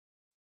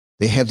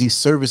 They have these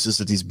services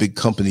that these big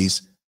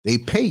companies, they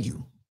pay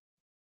you,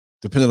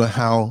 depending on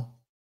how,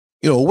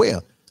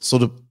 where. So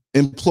the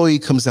employee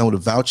comes down with a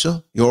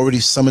voucher. You're already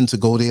summoned to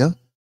go there.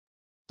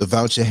 The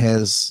voucher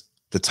has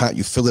the time,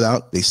 you fill it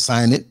out, they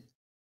sign it.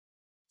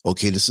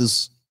 Okay, this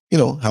is,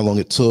 how long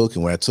it took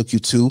and where I took you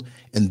to.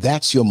 And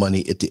that's your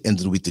money at the end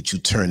of the week that you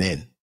turn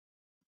in.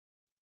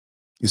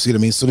 You see what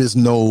I mean? So there's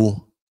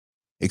no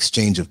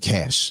exchange of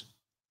cash.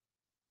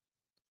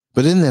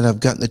 But in that,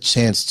 I've gotten a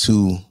chance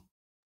to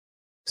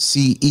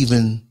see,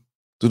 even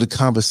through the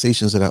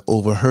conversations that I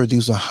overheard,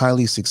 these are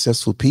highly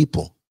successful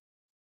people.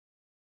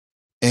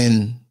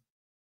 And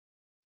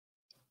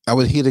I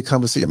would hear the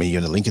conversation. I mean,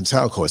 you're in a Lincoln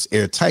Town car, it's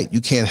airtight.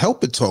 You can't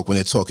help but talk when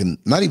they're talking,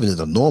 not even at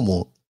a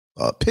normal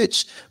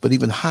pitch, but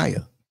even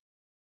higher.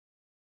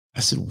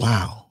 I said,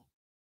 wow,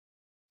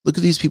 look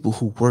at these people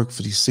who work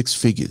for these six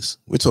figures.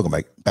 We're talking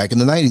about back in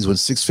the 90s when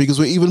six figures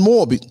were even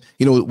more,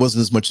 it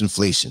wasn't as much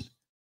inflation.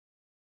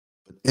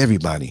 But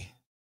everybody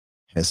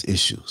has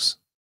issues.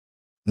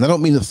 And I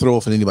don't mean to throw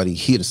off on anybody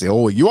here to say,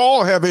 oh, you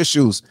all have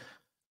issues.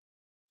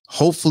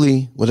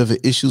 Hopefully, whatever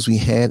issues we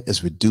had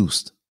is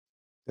reduced.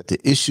 That the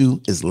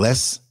issue is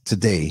less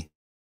today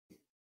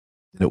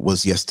than it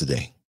was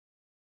yesterday,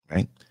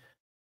 right?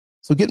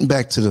 So getting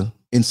back to the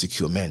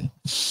insecure men,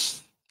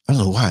 I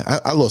don't know why.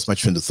 I lost my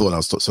train of thought. I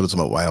was sort of talking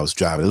about why I was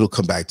driving. It'll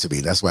come back to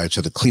me. That's why I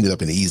try to clean it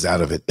up and ease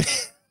out of it.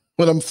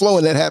 When I'm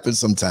flowing, that happens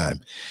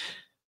sometime.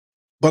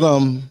 But,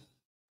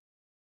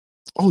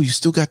 oh, you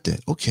still got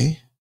that. Okay.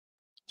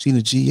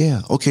 Gina G,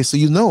 yeah. Okay, so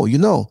you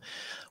know.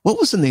 What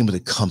was the name of the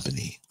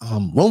company?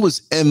 One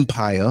was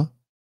Empire.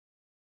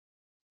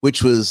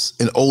 which was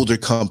an older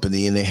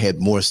company and they had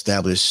more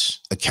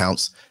established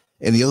accounts.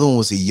 And the other one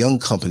was a young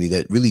company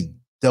that really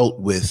dealt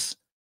with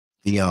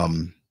the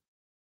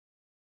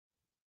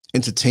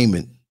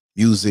entertainment,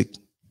 music,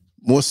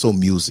 more so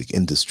music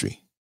industry.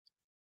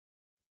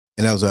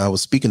 And I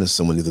was speaking to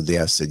someone the other day.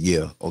 I said,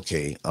 yeah,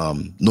 okay.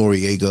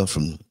 Noriega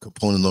from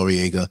Capone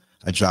Noriega.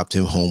 I dropped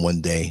him home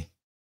one day.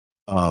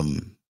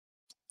 Earl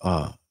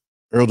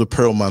to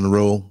Pearl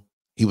Monroe.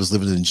 He was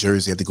living in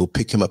Jersey. I had to go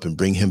pick him up and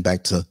bring him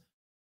back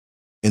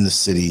in the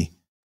city.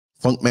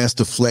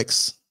 Funkmaster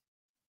Flex.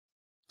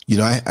 You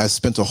know, I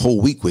spent a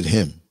whole week with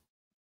him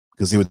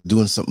because they were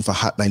doing something for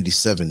Hot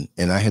 97.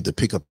 And I had to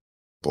pick up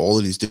all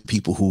of these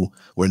people who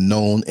were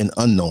known and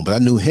unknown, but I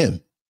knew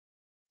him,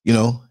 you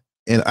know,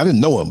 and I didn't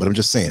know him, but I'm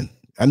just saying,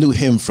 I knew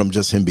him from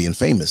just him being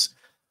famous.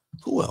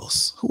 Who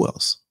else?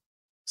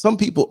 Some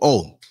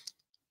people,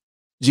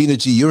 Gina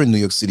G, you're in New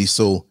York City,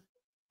 so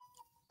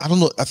I don't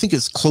know. I think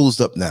it's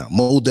closed up now.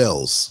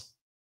 Models.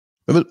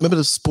 Remember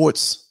the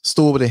sports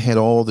store where they had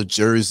all the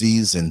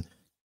jerseys and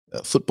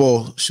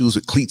football shoes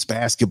with cleats,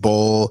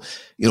 basketball,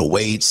 you know,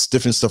 weights,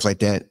 different stuff like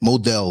that.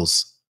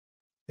 Models.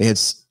 They had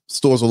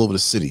stores all over the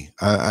city.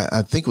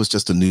 I think it was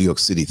just a New York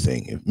City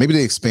thing. Maybe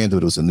they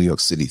expanded. It was a New York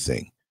City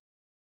thing.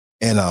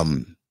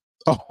 And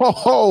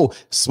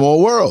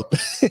small world.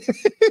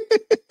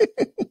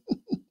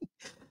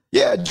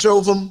 Yeah, I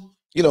drove them.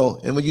 You know,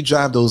 and when you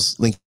drive those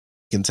Lincoln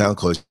Town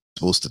cars, you're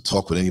supposed to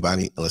talk with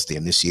anybody unless they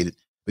initiated.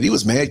 But he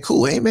was mad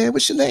cool. Hey man,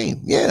 what's your name?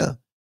 Yeah.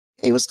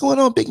 Hey, what's going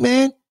on, big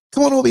man?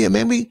 Come on over here,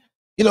 man.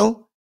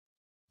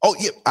 Oh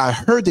yeah, I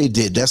heard they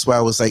did. That's why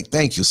I was like,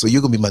 thank you. So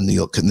you're gonna be my New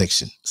York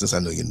connection since I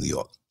know you're in New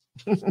York.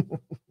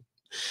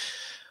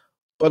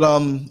 But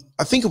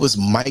I think it was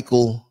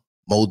Michael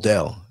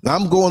Modell. Now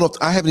I'm going off.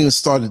 I haven't even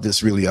started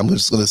this really. I'm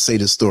just gonna say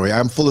this story.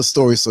 I'm full of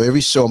stories, so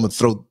every show I'm gonna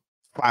throw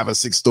 5 or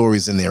 6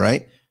 stories in there,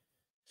 right?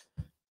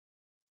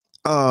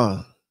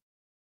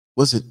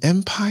 Was it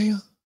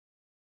Empire?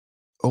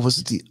 Or was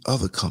it the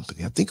other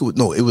company? I think it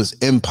was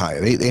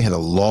Empire. They had a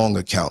long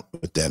account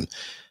with them.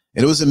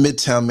 And it was in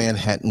Midtown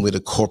Manhattan where the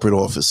corporate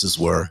offices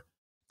were.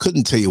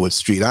 Couldn't tell you what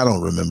street. I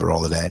don't remember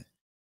all of that.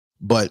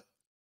 But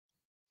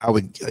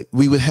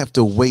we would have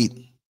to wait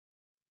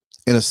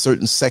in a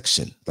certain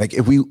section. Like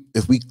if we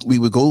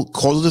would go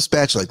call the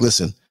dispatcher, like,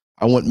 listen,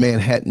 I want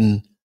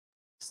Manhattan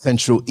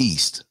Central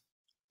East.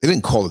 They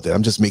didn't call it that.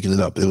 I'm just making it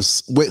up.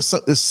 It's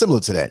similar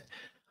to that.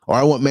 Or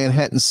I want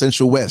Manhattan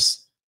Central West.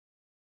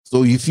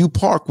 So if you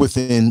park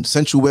within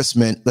Central West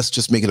meant, let's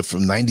just make it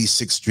from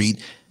 96th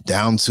Street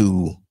down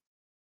to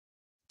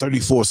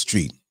 34th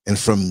Street, and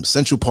from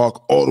Central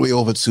Park all the way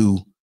over to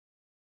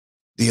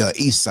the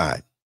east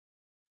side.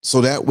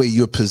 So that way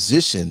you're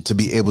positioned to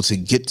be able to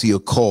get to your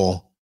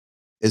call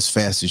as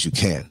fast as you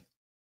can.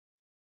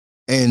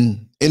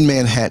 And in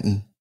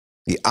Manhattan,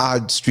 the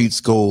odd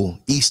streets go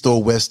east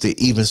or west, the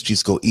even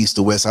streets go east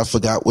or west. I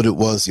forgot what it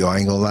was, y'all, I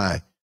ain't gonna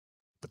lie.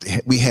 But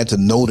we had to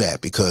know that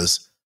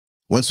because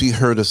once we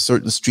heard a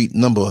certain street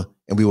number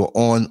and we were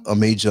on a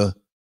major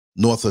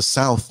north or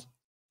south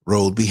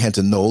road, we had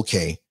to know,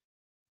 okay,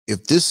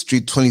 if this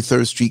street,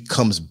 23rd Street,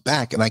 comes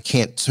back and I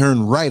can't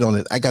turn right on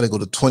it, I got to go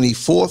to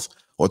 24th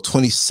or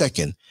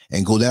 22nd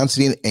and go down to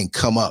the end and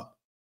come up.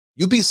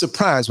 You'd be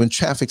surprised when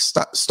traffic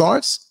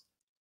starts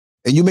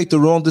and you make the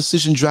wrong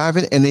decision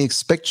driving and they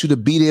expect you to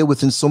be there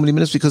within so many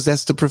minutes because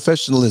that's the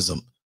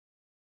professionalism.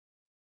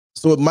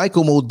 So at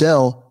Michael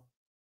Modell,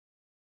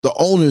 the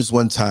owners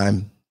one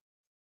time,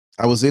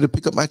 I was there to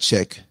pick up my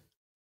check.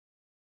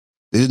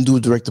 They didn't do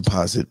a direct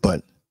deposit,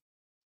 but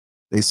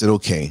they said,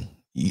 okay,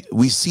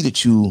 we see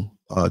that you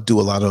do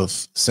a lot of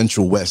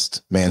Central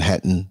West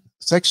Manhattan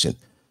section.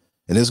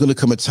 And there's going to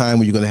come a time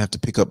when you're going to have to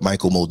pick up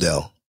Michael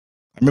Modell.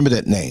 I remember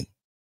that name.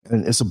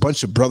 And it's a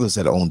bunch of brothers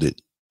that owned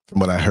it, from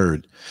what I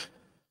heard.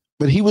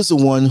 But he was the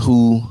one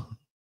who,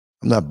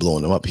 I'm not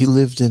blowing him up. He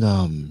lived in,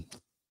 it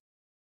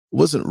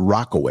wasn't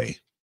Rockaway,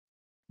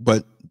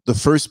 but the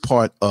first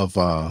part of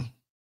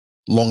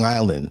Long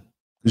Island,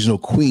 because, you know,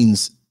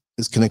 Queens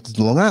is connected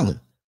to Long Island.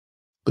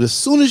 But as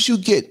soon as you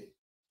get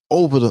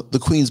over the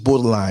Queens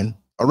borderline,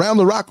 around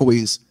the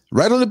Rockaways,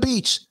 right on the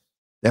beach,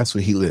 that's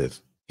where he lived.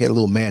 He had a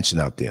little mansion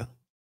out there.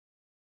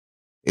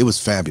 It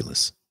was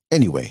fabulous.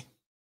 Anyway,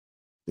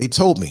 they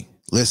told me,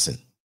 listen,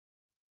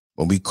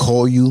 when we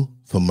call you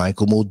for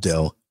Michael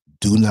Modell,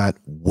 do not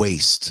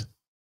waste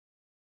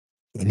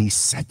any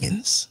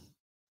seconds.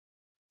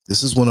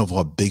 This is one of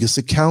our biggest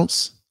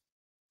accounts.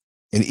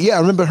 And yeah, I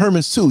remember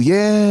Herman's too.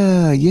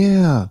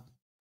 Yeah.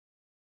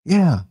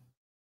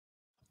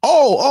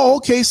 Oh,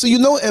 okay. So you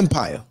know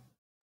Empire.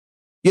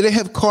 Yeah, they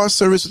have car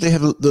service. They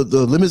have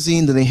the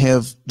limousine, then they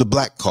have the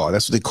black car.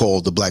 That's what they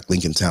call the black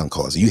Lincoln Town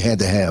cars. You had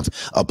to have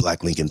a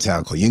black Lincoln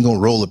Town car. You ain't gonna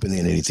roll up in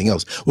there and anything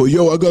else. Well,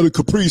 yo, I got a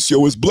Caprice,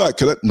 yo, it's black.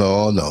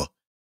 No.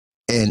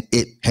 And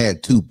it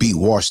had to be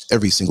washed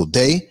every single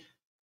day.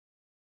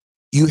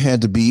 You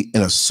had to be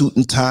in a suit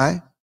and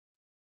tie.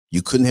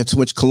 You couldn't have too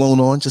much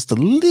cologne on, just a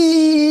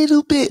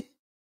little bit.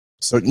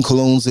 Certain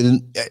colognes,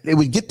 they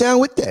would get down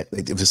with that.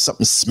 Like if it's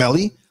something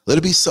smelly, let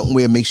it be something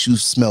where it makes you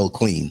smell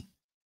clean.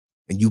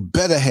 And you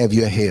better have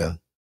your hair.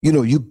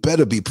 You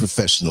better be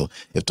professional.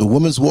 If the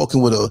woman's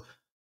walking with a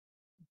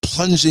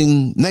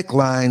plunging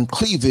neckline,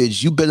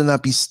 cleavage, you better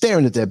not be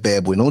staring at that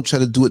bad boy. Don't try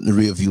to do it in the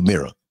rearview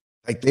mirror.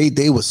 Like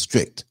they were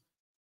strict.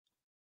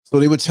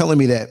 So they were telling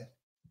me that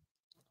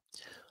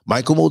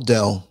Michael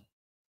Modell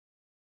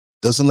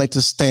doesn't like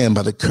to stand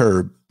by the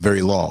curb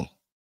very long.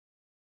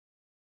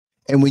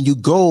 And when you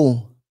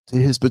go to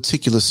his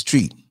particular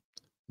street,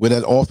 where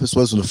that office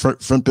was in the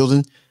front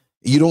building,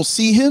 you don't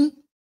see him,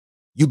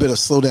 you better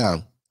slow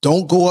down.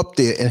 Don't go up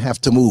there and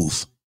have to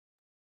move.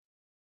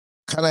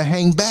 Kind of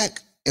hang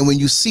back. And when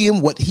you see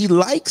him, what he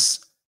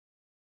likes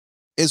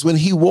is when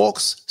he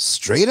walks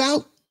straight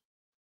out,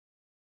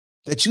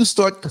 that you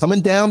start coming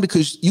down,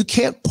 because you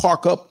can't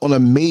park up on a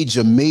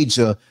major,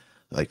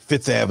 like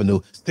 5th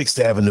Avenue, 6th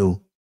Avenue.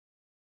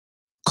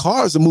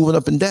 Cars are moving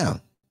up and down.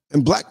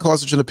 And black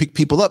cars are trying to pick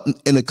people up.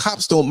 And the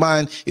cops don't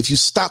mind if you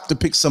stop to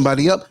pick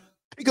somebody up.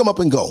 Pick them up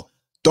and go.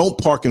 Don't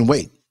park and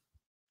wait.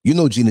 You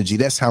know, Gina G,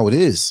 that's how it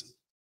is.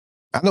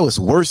 I know it's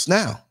worse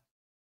now,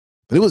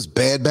 but it was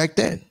bad back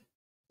then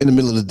in the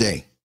middle of the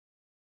day.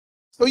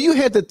 So you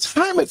had to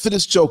time it for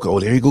this joker. Oh,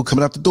 there you go,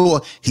 coming out the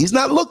door. He's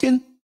not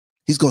looking.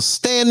 He's going to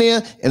stand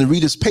there and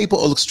read his paper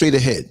or look straight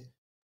ahead.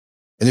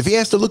 And if he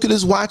has to look at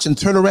his watch and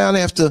turn around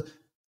after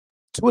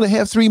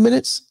 2.5, 3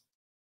 minutes,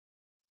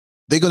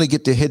 they're going to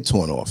get their head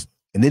torn off.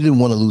 And they didn't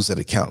want to lose that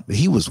account. But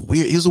he was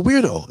weird. He was a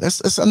weirdo.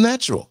 That's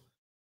unnatural.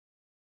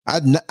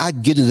 I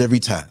get it every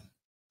time.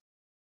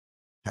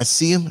 I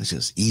see him, I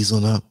just ease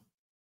on up.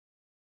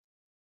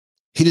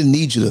 He didn't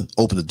need you to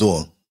open the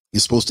door.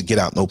 You're supposed to get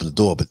out and open the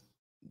door, but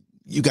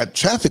you got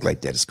traffic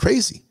like that. It's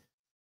crazy.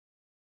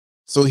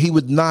 So he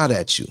would nod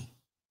at you.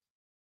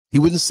 He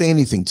wouldn't say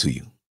anything to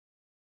you.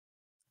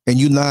 And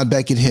you nod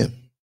back at him.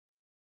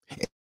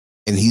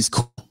 And he's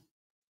cool.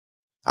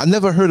 I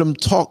never heard him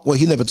talk. Well,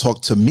 he never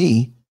talked to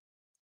me,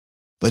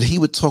 but he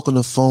would talk on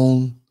the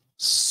phone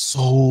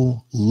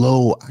so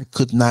low. I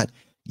could not.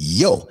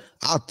 Yo,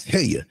 I'll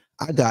tell you,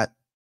 I got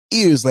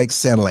ears like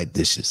satellite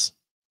dishes.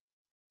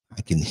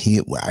 I can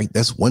hear.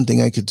 That's one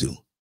thing I could do.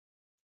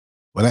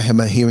 When I had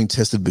my hearing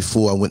tested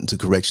before I went into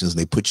corrections, and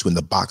they put you in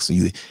the box and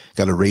you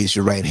got to raise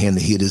your right hand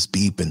to hear this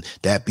beep and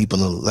that beep on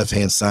the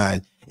left-hand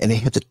side. And they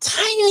had the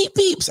tiny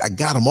beeps. I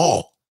got them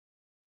all.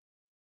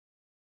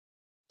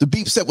 The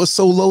beep set was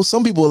so low,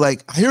 some people were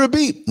like, I hear a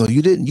beep. No,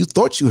 you didn't. You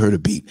thought you heard a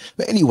beep.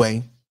 But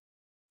anyway,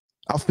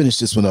 I'll finish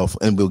this one off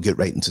and we'll get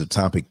right into the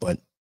topic. But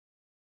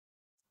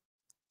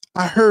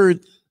I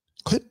heard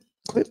clip,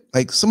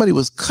 like somebody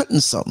was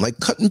cutting something,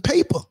 like cutting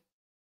paper.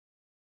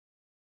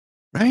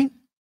 Right?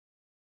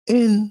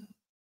 And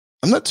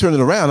I'm not turning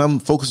around. I'm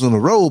focused on the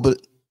road,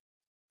 but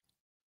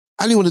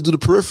I didn't want to do the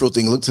peripheral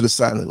thing, look to the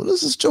side. Like, what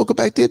is this joker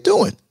back there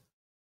doing?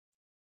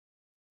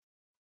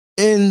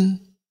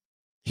 And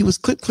he was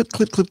clip.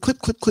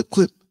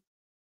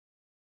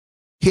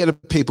 He had a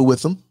paper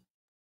with him.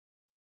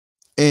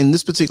 And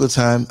this particular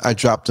time, I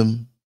dropped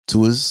him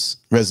to his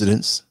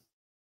residence.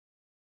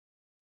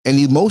 And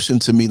he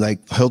motioned to me,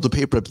 like, held the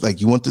paper up,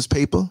 like, you want this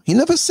paper? He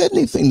never said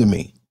anything to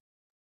me.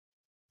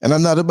 And I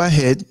nodded my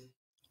head.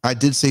 I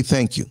did say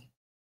thank you.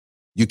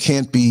 You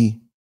can't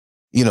be,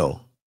 you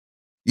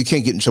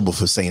can't get in trouble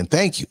for saying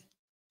thank you.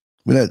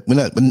 We're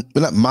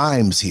not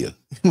mimes here.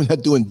 We're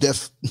not doing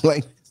deaf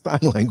sign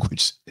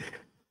language.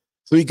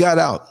 So he got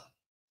out.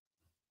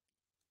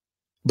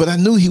 But I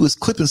knew he was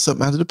clipping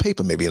something out of the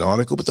paper, maybe an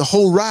article, but the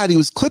whole ride he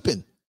was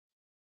clipping.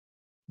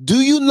 Do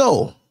you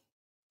know,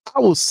 I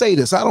will say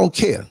this, I don't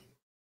care.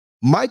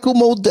 Michael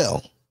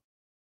Modell,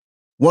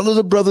 one of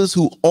the brothers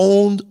who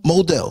owned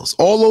Modell's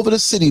all over the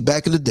city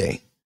back in the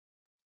day,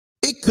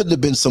 it couldn't have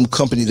been some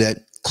company that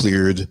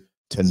cleared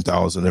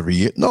 10,000 every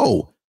year.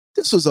 No,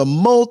 this was a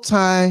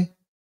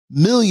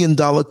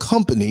multi-million-dollar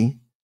company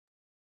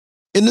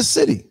in the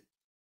city.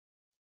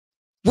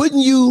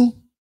 Wouldn't you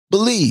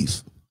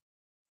believe?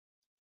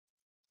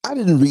 I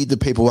didn't read the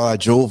paper while I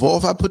drove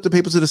off. I put the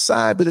paper to the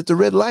side, but at the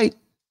red light,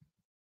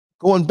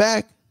 going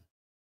back,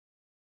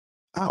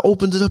 I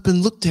opened it up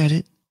and looked at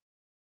it.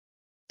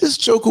 This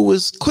joker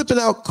was clipping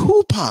out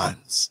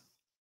coupons.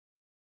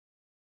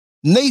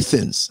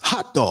 Nathan's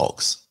hot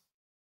dogs.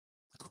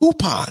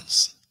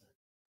 Coupons.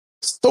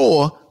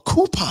 Store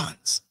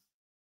coupons.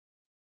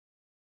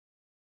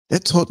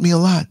 That taught me a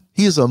lot.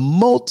 He is a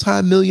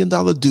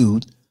multi-million-dollar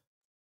dude.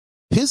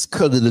 His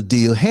cut of the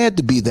deal had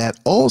to be that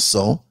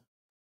also,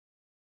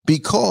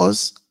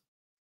 because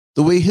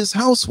the way his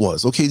house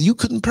was. Okay, you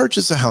couldn't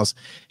purchase a house.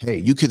 Hey,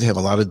 you could have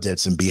a lot of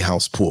debts and be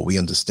house poor. We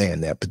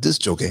understand that. But this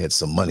joker had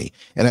some money.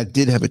 And I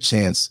did have a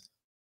chance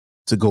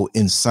to go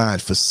inside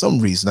for some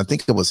reason. I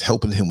think I was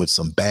helping him with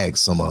some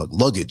bags, some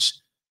luggage.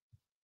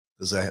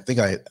 Because I think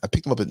I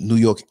picked him up at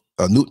Newark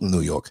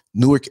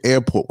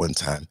Airport one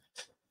time.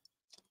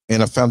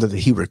 And I found out that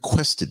he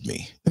requested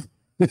me.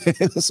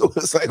 So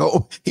it's like,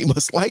 oh, he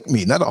must like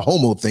me. Not a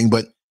homo thing,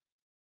 but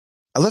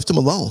I left him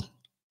alone.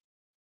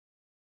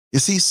 You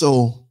see,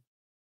 so,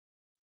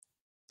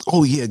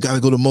 oh yeah, gotta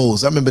go to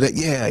Moe's. I remember that.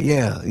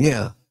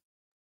 Yeah.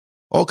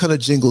 All kind of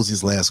jingles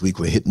these last week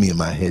were hitting me in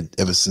my head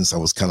ever since I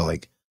was kind of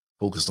like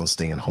focused on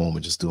staying home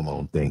and just doing my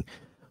own thing.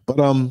 But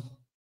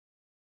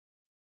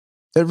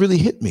that really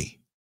hit me.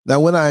 Now,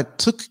 when I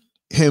took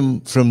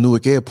him from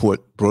Newark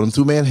Airport, brought him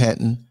through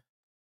Manhattan,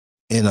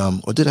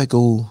 and or did I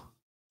go?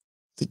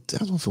 I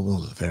don't know if it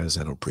was the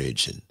Verrazano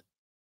Bridge and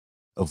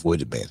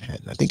avoided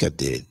Manhattan. I think I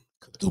did.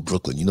 Through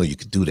Brooklyn, you know, you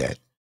could do that.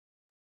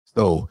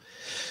 So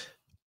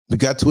we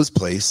got to his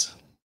place,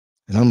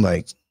 and I'm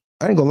like,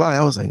 I ain't gonna lie,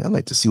 I was like, I'd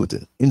like to see what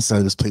the inside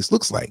of this place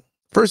looks like.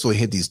 First of all, he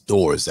had these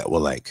doors that were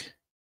like,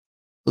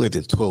 look like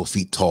they're 12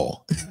 feet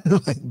tall,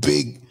 like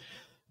big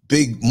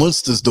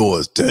monsters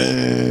doors.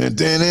 Dun,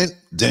 dun,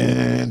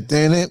 dun, dun,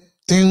 dun,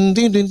 dun,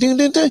 dun, dun, dun,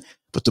 dun, dun.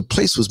 But the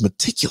place was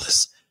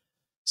meticulous.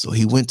 So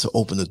he went to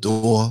open the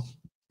door.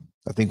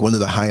 I think one of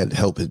the hired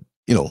help had,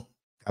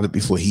 got it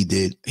before he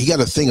did. He got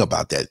a thing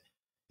about that.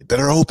 You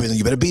better open.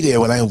 You better be there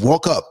when I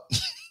walk up.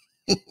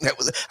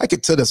 I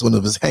could tell that's one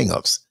of his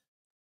hangups.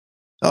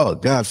 Oh,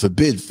 God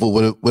forbid for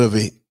whatever.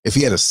 If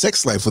he had a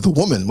sex life with a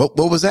woman, what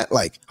was that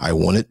like? I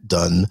want it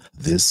done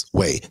this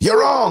way.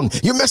 You're wrong.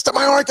 You messed up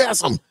my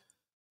orgasm.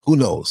 Who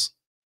knows?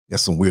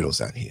 There's some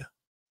weirdos out here.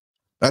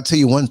 I'll tell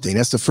you one thing.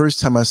 That's the first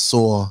time I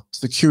saw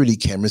security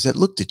cameras that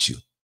looked at you.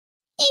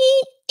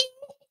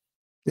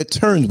 That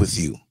turned with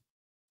you.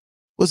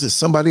 Was it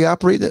somebody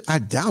operated? I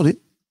doubt it.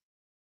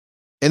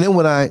 And then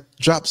when I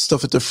dropped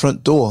stuff at the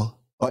front door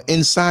or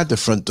inside the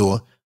front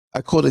door,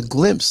 I caught a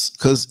glimpse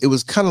because it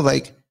was kind of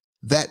like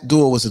that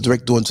door was a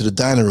direct door into the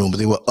dining room, but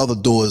there were other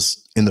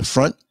doors in the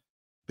front.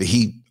 But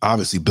he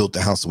obviously built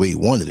the house the way he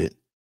wanted it.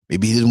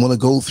 Maybe he didn't want to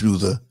go through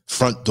the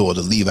front door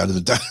to leave out of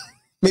the dining room.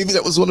 Maybe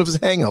that was one of his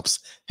hangups.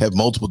 Have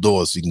multiple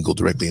doors so you can go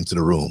directly into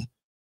the room.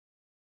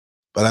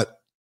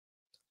 But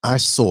I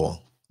saw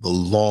the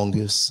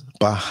longest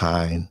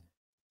behind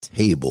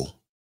table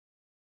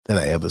that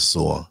I ever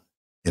saw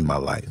in my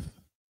life.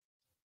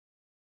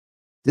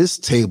 This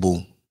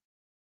table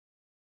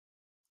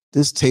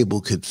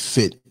could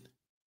fit,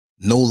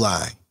 no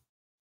lie,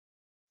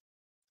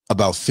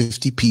 about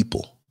 50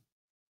 people.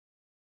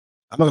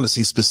 I'm not going to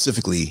say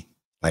specifically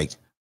like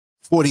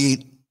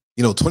 48,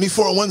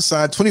 24 on one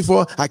side,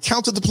 24. I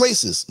counted the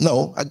places.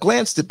 No, I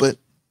glanced it, but I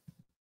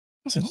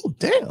was like, oh,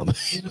 damn.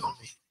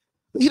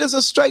 He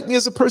doesn't strike me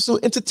as a person who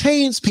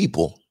entertains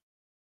people.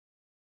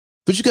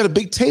 But you got a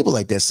big table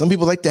like that. Some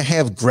people like to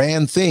have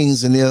grand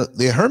things and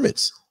they're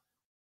hermits.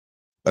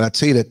 But I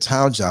tell you, that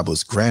tile job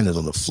was granite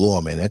on the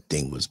floor, man. That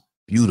thing was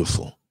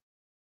beautiful.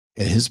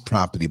 And his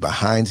property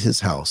behind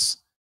his house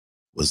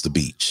was the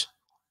beach.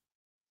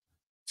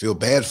 Feel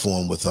bad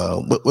for him with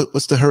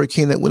what's the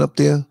hurricane that went up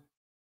there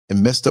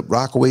and messed up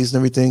Rockaways and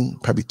everything?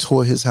 Probably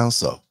tore his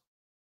house up.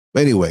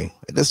 But anyway,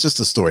 that's just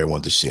a story I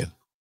wanted to share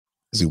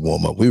as we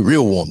warm up. We're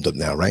real warmed up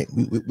now, right?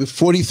 We're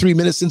 43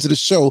 minutes into the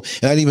show,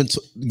 and I didn't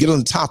even get on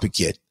the topic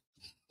yet.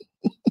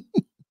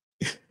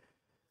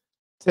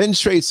 10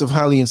 traits of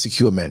highly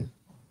insecure men.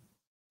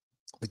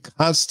 The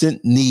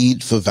constant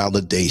need for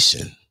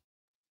validation.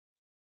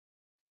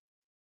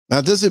 Now,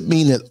 it doesn't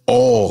mean that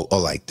all are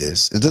like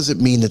this. It doesn't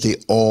mean that they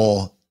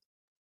all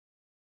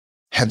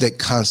have that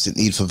constant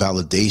need for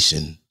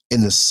validation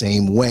in the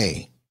same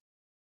way.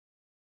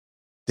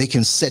 They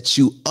can set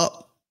you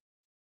up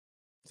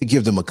to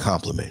give them a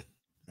compliment,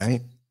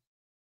 right?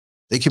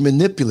 They can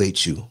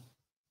manipulate you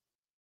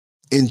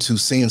into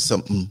saying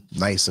something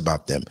nice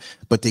about them,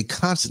 but they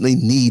constantly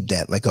need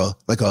that, like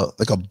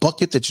a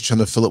bucket that you're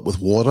trying to fill up with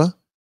water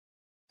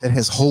that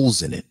has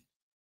holes in it,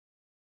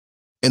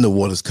 and the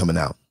water's coming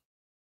out.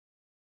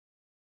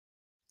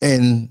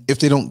 And if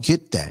they don't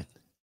get that,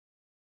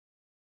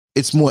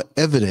 it's more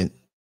evident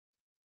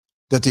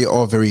that they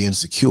are very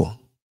insecure.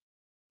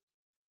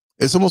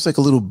 It's almost like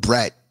a little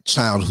brat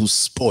child who's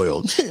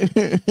spoiled.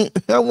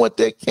 I want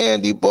that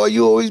candy bar.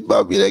 You always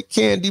bought me that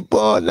candy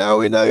bar. Now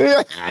we're not.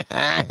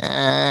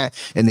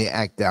 And they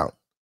act out.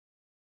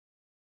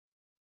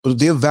 But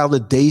their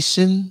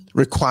validation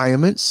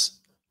requirements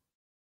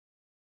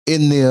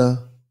in their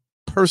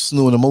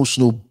personal and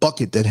emotional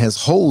bucket that has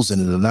holes in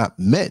it are not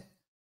met,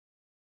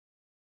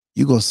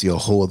 you're going to see a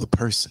whole other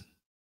person.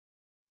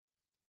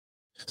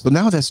 So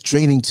now that's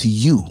draining to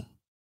you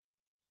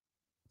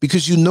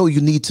because you know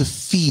you need to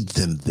feed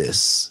them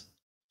this.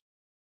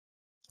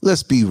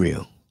 Let's be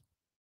real.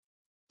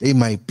 They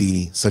might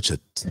be such a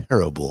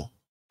terrible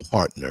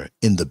partner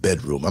in the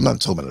bedroom. I'm not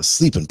talking about a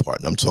sleeping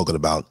partner. I'm talking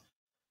about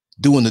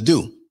doing the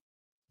do.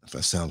 If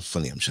I sound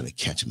funny, I'm trying to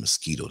catch a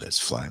mosquito that's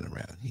flying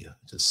around here.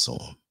 Just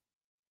saw him.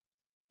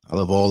 I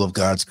love all of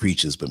God's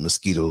creatures, but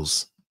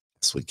mosquitoes,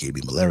 that's what gave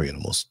me malaria and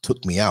almost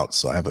took me out.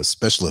 So I have a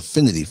special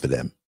affinity for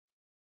them.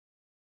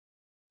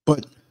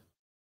 But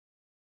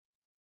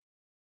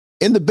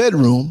in the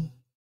bedroom,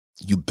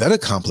 you better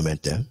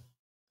compliment them.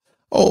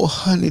 Oh,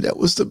 honey, that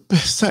was the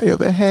best I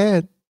ever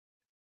had.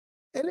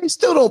 And they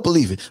still don't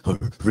believe it. Oh,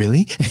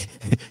 really?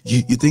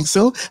 you think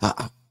so?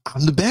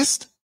 I'm the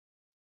best?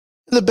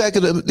 In the back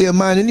of their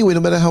mind anyway, no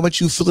matter how much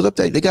you fill it up,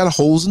 they got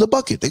holes in the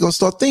bucket. They're going to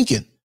start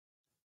thinking,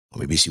 well,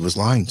 maybe she was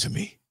lying to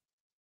me.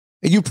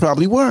 And you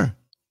probably were.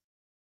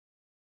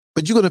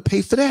 But you're going to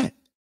pay for that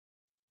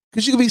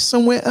because you could be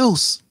somewhere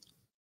else.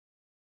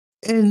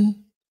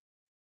 And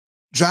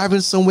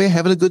driving somewhere,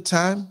 having a good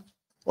time,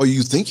 or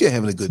you think you're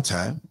having a good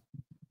time,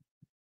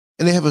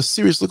 and they have a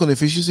serious look on their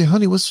face. You say,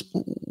 "Honey,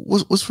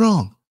 what's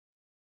wrong?"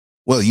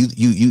 Well,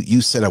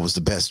 you said I was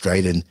the best,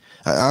 right? And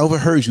I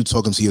overheard you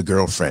talking to your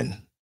girlfriend.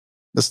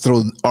 Let's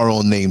throw our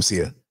own names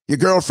here. Your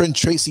girlfriend,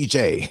 Tracy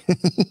J.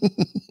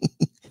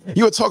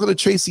 You were talking to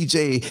Tracy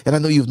J, and I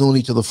know you've known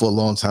each other for a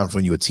long time from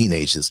when you were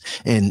teenagers,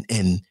 and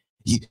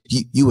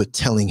you were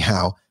telling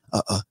how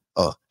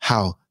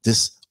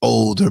this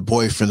older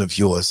boyfriend of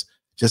yours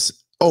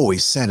just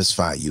always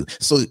satisfied you.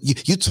 So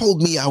you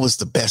told me I was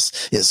the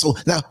best. Yeah, so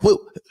now, well,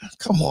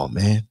 come on,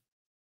 man.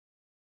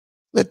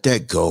 Let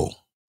that go.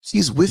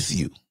 She's with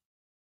you.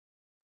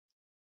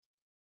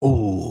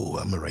 Oh,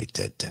 I'm going to write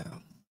that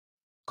down.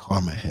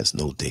 Karma has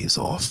no days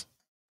off.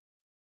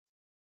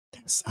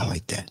 I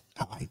like that.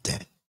 I like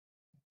that.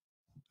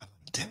 I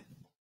like that.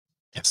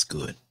 That's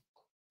good.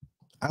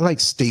 I like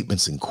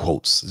statements and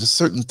quotes. There's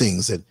certain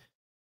things that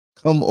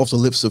come off the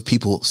lips of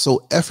people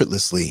so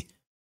effortlessly,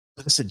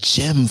 but it's a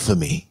gem for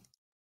me.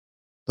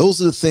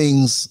 Those are the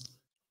things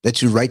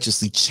that you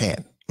righteously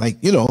chant. Like,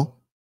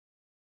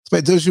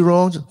 somebody does you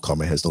wrong,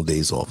 karma has no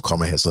days off.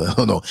 Karma has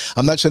no.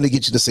 I'm not trying to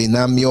get you to say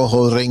Nam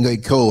Myoho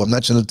Renge Ko. I'm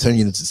not trying to turn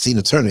you into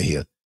Tina Turner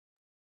here.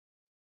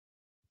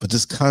 But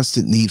this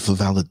constant need for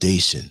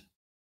validation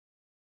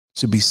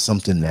should be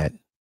something that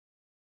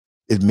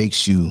it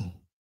makes you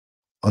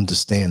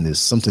understand there's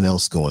something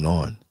else going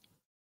on.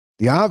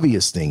 The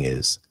obvious thing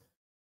is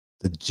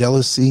the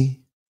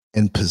jealousy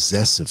and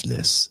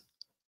possessiveness.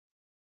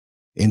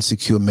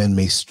 Insecure men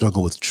may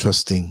struggle with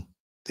trusting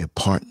their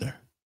partner.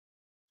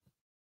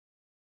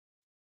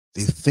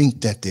 They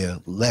think that they're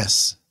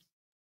less.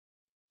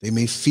 They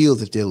may feel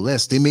that they're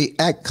less. They may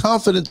act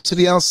confident to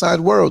the outside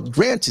world.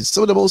 Granted,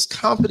 some of the most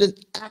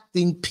confident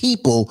acting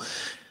people,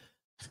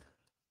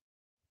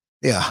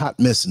 they're a hot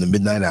mess in the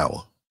midnight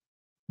hour.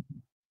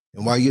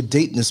 And while you're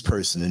dating this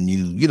person and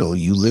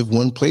you live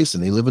one place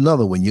and they live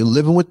another, when you're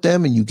living with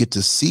them and you get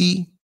to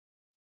see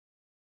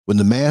when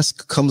the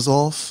mask comes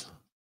off,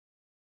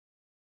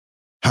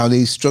 how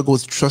they struggle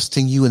with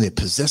trusting you and they're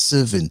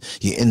possessive and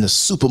you're in the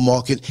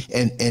supermarket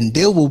and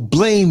they will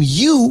blame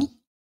you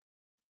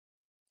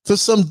for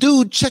some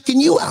dude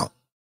checking you out.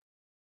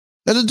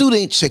 Now, the dude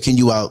ain't checking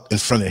you out in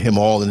front of him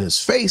all in his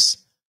face.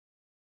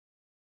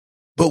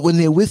 But when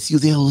they're with you,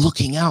 they're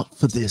looking out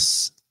for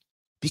this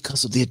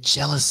because of their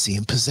jealousy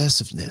and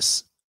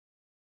possessiveness.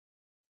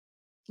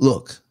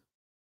 Look,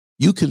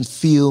 you can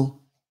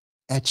feel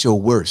at your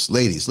worst.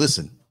 Ladies,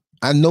 listen,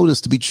 I know this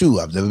to be true.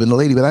 I've never been a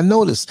lady, but I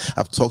know this.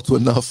 I've talked to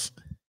enough.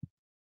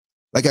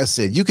 Like I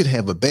said, you could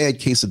have a bad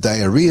case of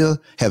diarrhea,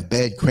 have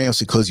bad cramps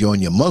because you're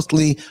on your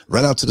monthly,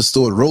 run out to the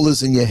store,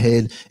 rollers in your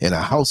head, and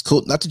a house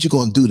coat. Not that you're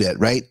going to do that,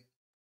 right?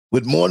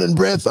 With morning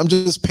breath, I'm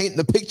just painting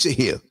a picture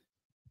here.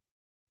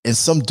 And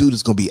some dude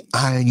is going to be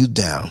eyeing you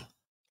down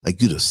like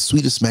you're the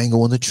sweetest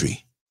mango on the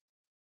tree.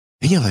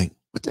 And you're like,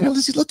 what the hell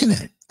is he looking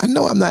at? I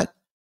know I'm not.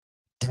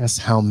 That's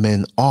how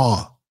men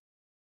are,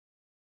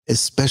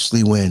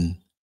 especially when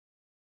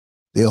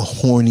they're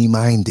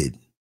horny-minded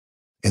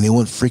and they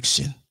want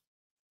friction.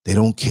 They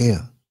don't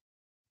care.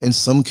 And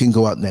some can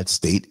go out in that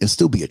state and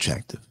still be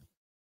attractive.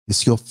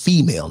 It's your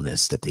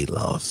femaleness that they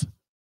love.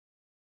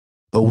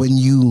 But when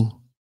you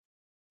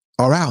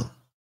are out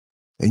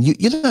and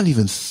you're not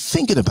even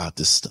thinking about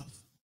this stuff,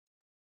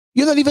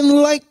 you're not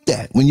even like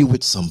that when you're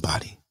with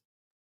somebody.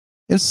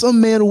 And some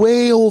man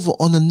way over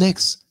on the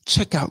next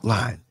checkout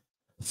line,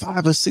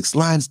 5 or 6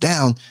 lines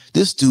down,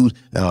 this dude,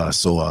 you know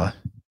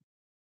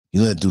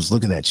that dude's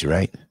looking at you,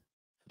 right?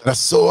 But I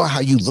saw how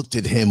you looked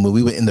at him when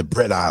we were in the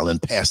bread aisle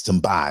and passed him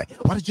by.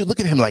 Why did you look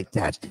at him like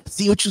that?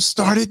 See what you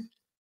started?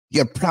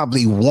 You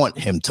probably want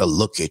him to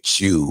look at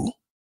you.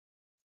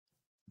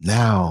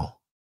 Now,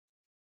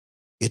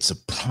 it's a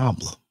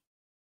problem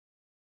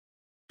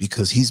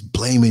because he's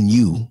blaming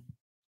you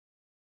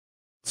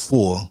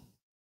for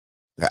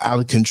the out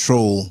of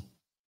control.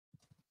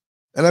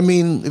 And I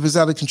mean, if it's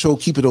out of control,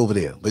 keep it over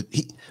there. But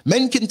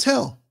men can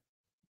tell.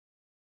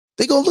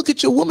 They gonna look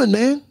at your woman,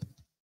 man.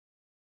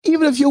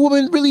 Even if your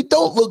woman really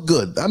don't look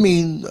good. I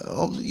mean,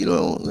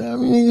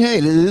 hey,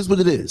 it is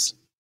what it is.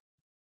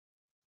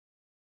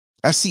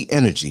 I see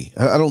energy.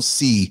 I don't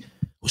see,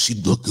 well, she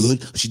look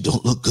good, she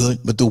don't look good.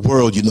 But the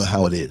world, you know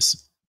how it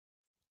is.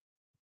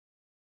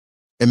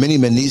 And many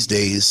men these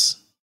days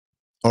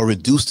are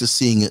reduced to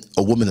seeing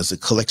a woman as a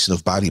collection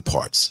of body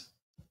parts.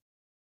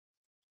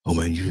 Oh,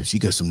 man, she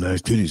got some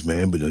nice titties,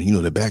 man, but,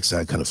 the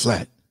backside kind of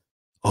flat.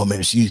 Oh,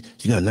 man, she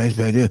got a nice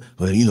back there,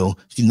 but,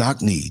 she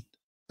knock-kneed.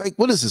 Like,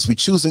 what is this?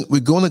 We're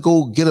going to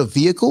go get a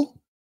vehicle?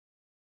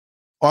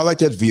 Oh, I like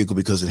that vehicle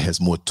because it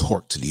has more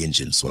torque to the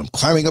engine. So I'm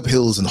climbing up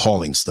hills and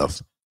hauling stuff.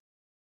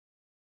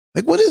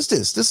 Like, what is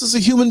this? This is a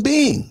human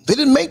being. They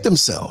didn't make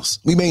themselves.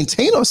 We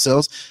maintain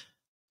ourselves,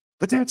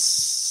 but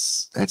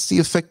that's the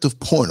effect of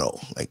porno.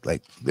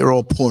 Like they're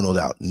all pornoed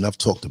out, and I've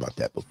talked about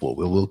that before.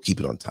 We'll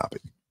keep it on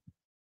topic.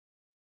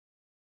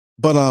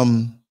 But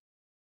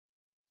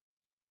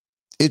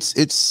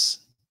it's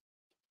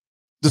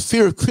the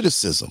fear of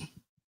criticism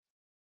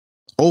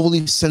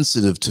overly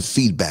sensitive to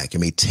feedback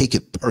and may take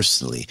it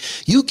personally.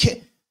 You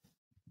can't,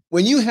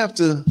 when you have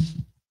to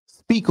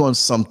speak on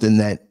something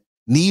that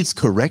needs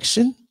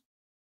correction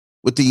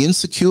with the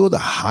insecure, the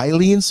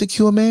highly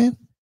insecure man,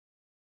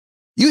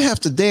 you have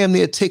to damn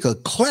near take a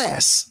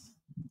class.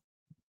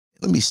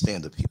 Let me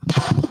stand up here.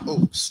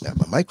 Oh, snap,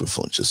 my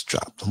microphone just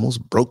dropped.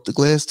 Almost broke the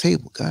glass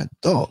table. God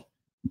dog.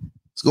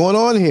 What's going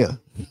on here?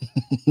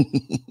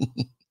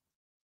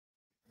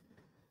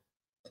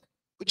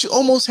 But you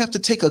almost have to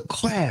take a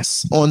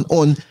class on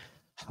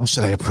how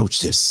should I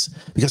approach this?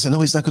 Because I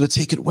know he's not going to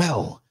take it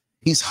well.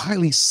 He's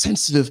highly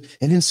sensitive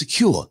and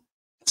insecure.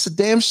 It's a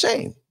damn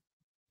shame.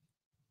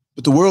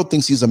 But the world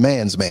thinks he's a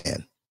man's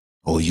man.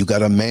 Oh, you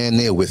got a man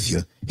there with you.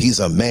 He's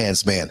a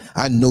man's man.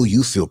 I know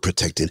you feel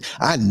protected.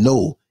 I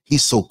know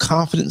he's so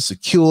confident and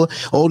secure.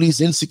 All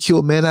these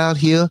insecure men out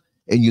here.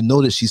 And you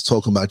know that she's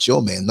talking about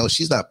your man. No,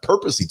 she's not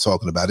purposely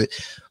talking about it,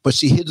 but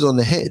she hit it on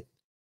the head.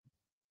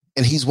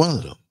 And he's one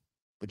of them.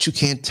 But you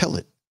can't tell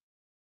it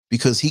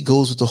because he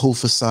goes with the whole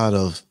facade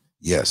of,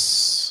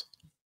 yes,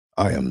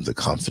 I am the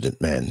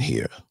confident man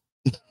here.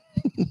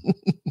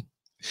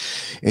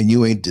 And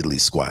you ain't diddly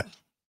squat.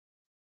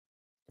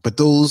 But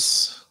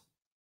those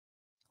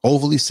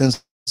overly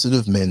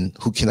sensitive men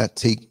who cannot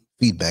take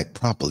feedback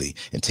properly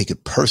and take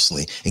it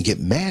personally and get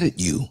mad at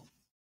you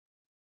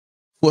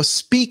for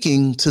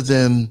speaking to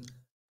them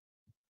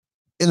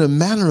in a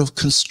manner of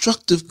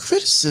constructive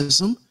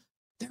criticism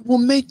that will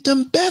make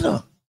them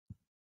better.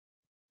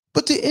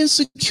 But they're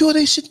insecure.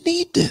 They should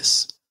need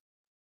this.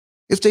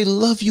 If they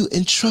love you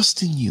and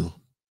trust in you,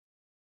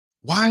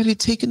 why are they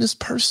taking this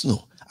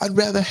personal? I'd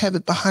rather have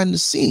it behind the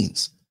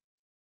scenes.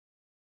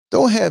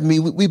 Don't have me,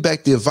 we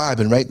back there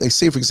vibing, right? Like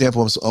say, for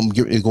example, I'm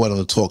getting ready to go out on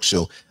a talk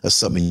show or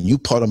something, and you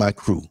part of my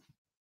crew.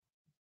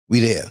 We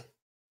there.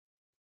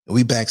 And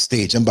we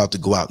backstage. I'm about to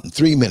go out in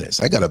 3 minutes.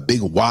 I got a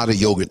big wad of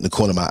yogurt in the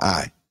corner of my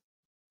eye.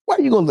 Why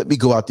are you going to let me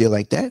go out there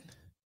like that?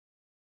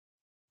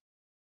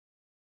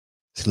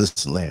 Say,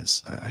 listen,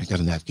 Lance, I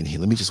got a napkin here.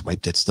 Let me just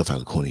wipe that stuff out of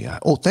the corner of your eye.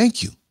 Oh,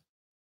 thank you.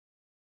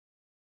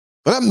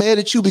 But I'm mad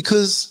at you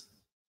because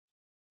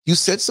you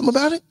said something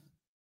about it?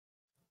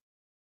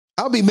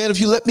 I'll be mad if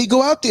you let me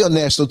go out there on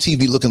national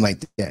TV looking like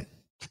that.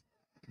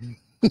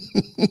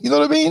 You know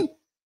what I mean?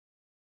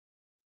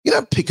 You're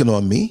not picking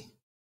on me.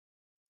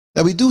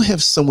 Now, we do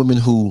have some women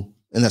who,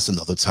 and that's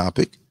another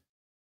topic,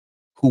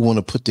 who want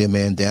to put their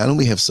man down. And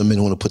we have some men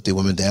who want to put their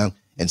women down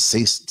and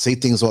say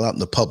things all out in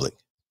the public.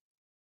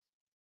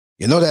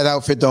 You know that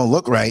outfit don't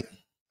look right.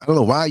 I don't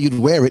know why you'd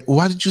wear it.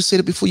 Why did you say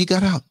that before you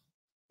got out?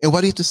 And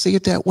why do you have to say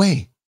it that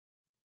way?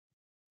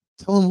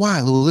 Tell them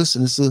why. Well,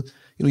 listen, it's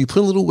you put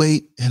a little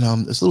weight and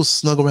it's a little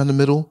snug around the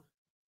middle.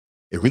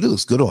 It really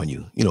looks good on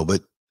you,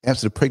 but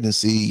after the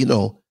pregnancy,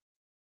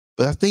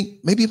 but I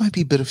think maybe it might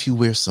be better if you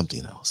wear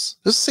something else.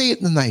 Just say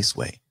it in a nice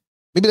way.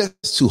 Maybe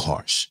that's too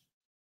harsh.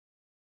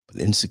 But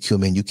insecure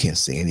men, you can't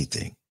say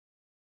anything.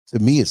 To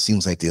me, it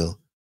seems like they'll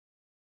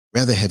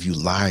rather have you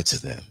lie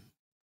to them.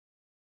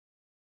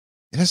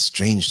 And that's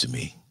strange to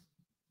me.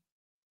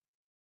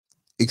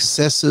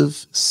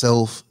 Excessive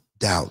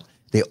self-doubt.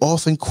 They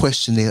often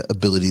question their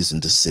abilities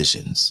and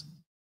decisions.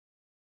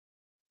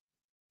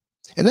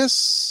 And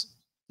that's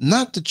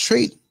not the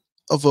trait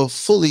of a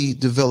fully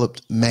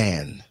developed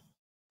man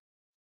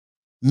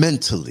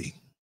mentally.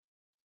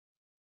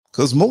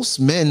 Because most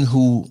men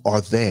who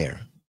are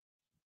there,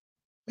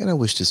 man, I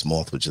wish this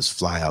moth would just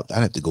fly out.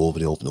 I'd have to go over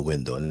there, open the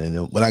window. And then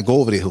when I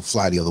go over there, he'll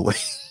fly the other way.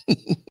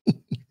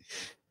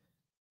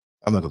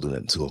 I'm not going to do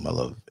that to him. I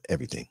love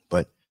everything.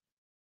 But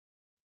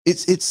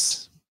it's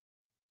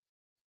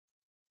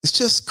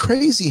just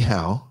crazy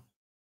how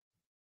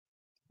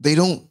they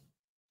don't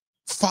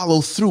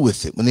follow through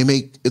with it when they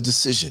make a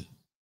decision.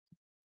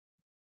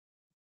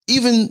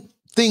 Even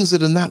things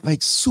that are not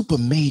like super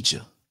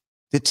major,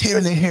 they're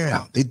tearing their hair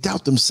out. They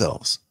doubt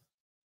themselves.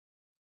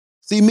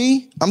 See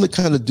me, I'm the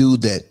kind of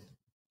dude that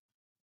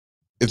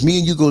if me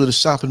and you go to the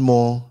shopping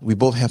mall, we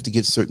both have to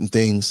get certain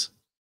things.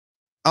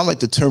 I'm like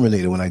the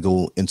Terminator when I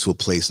go into a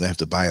place and I have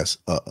to buy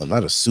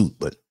not a suit,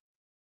 but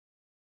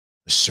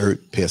a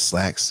shirt, pair of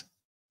slacks.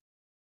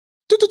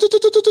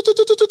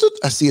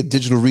 I see a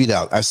digital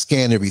readout. I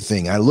scan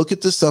everything. I look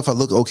at this stuff. I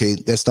look, okay,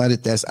 that's not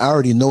it. I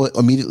already know it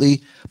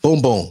immediately.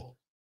 Boom, boom.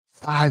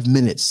 5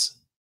 minutes.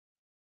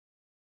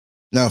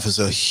 Now, if it's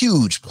a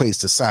huge place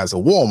the size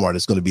of Walmart,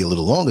 it's going to be a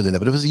little longer than that.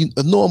 But if it's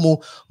a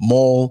normal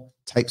mall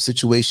type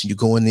situation, you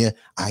go in there,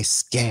 I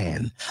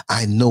scan.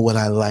 I know what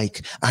I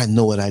like. I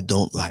know what I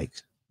don't like.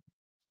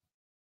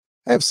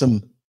 I have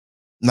some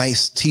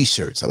nice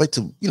t-shirts. I like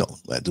to,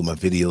 I do my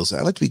videos.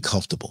 I like to be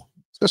comfortable,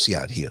 especially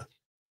out here.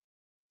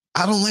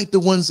 I don't like the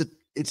ones that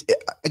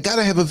I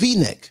gotta have a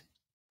V-neck.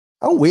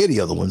 I don't wear the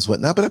other ones,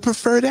 whatnot, but I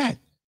prefer that.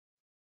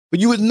 But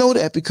you would know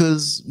that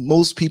because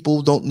most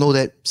people don't know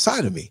that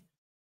side of me.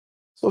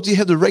 So if you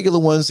have the regular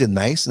ones, they're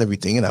nice and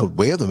everything, and I would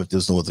wear them if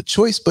there's no other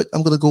choice, but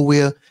I'm gonna go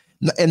wear,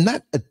 and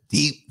not a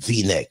deep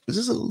V-neck, but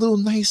just a little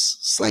nice,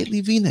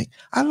 slightly V-neck.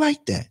 I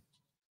like that.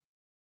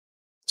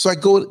 So I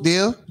go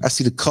there, I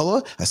see the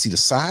color, I see the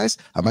size,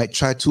 I might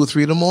try 2 or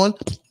 3 of them on,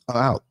 I'm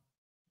out.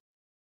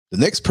 The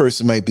next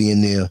person might be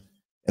in there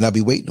and I'll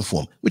be waiting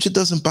for him, which it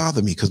doesn't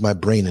bother me because my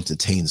brain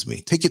entertains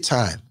me. Take your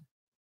time.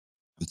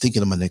 I'm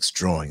thinking of my next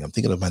drawing. I'm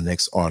thinking of my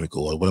next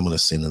article or what I'm going to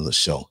send in the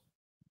show.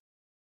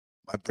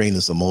 My brain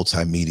is a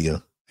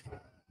multimedia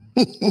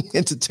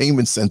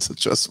entertainment center,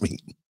 trust me.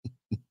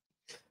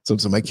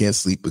 Sometimes I can't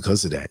sleep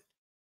because of that.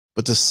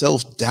 But the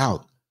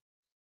self-doubt,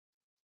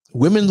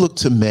 women look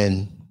to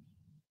men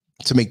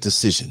to make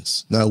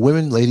decisions. Now,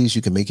 women, ladies,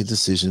 you can make your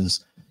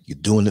decisions. You're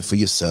doing it for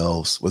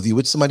yourselves. Whether you're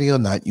with somebody or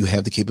not, you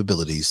have the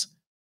capabilities.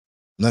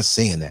 I'm not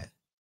saying that.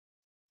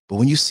 But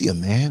when you see a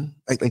man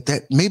like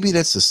that, maybe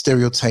that's a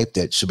stereotype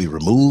that should be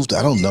removed.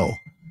 I don't know.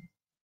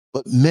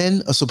 But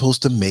men are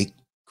supposed to make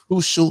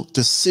crucial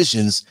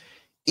decisions.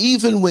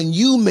 Even when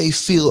you may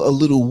feel a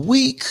little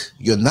weak,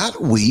 you're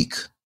not weak,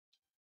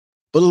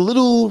 but a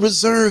little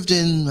reserved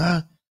in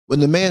when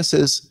the man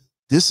says,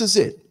 this is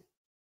it.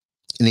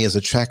 And he has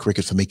a track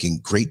record for making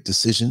great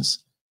decisions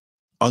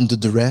under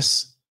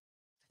duress.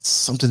 It's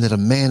something that a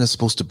man is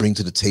supposed to bring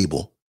to the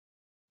table.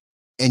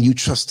 And you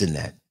trust in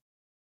that.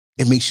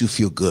 It makes you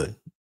feel good.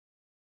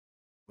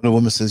 When a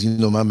woman says, you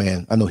know, my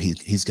man, I know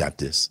he's got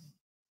this.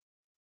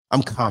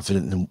 I'm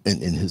confident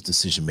in his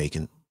decision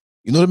making.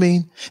 You know what I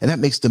mean? And that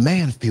makes the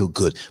man feel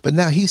good. But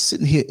now he's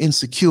sitting here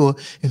insecure.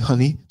 And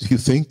honey, do you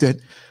think that,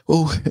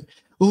 what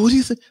do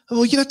you think?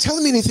 Oh, you're not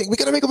telling me anything. We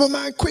got to make up our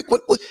mind quick.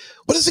 What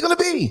is it going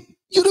to be?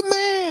 You're the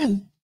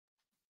man.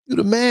 You're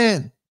the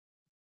man.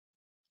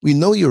 We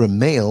know you're a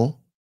male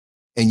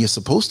and you're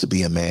supposed to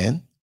be a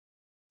man.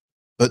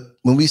 But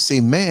when we say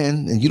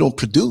man and you don't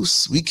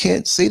produce, we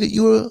can't say that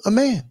you're a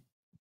man.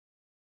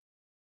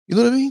 You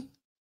know what I mean?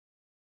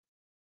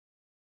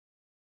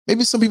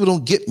 Maybe some people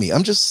don't get me.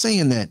 I'm just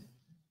saying that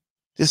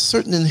there's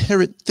certain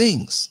inherent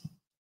things.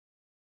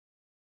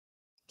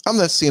 I'm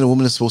not saying a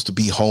woman is supposed to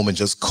be home and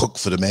just cook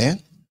for the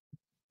man.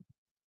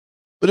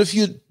 But if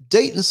you're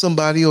dating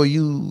somebody or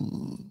you're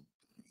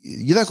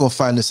not going to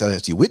find this out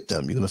after you're with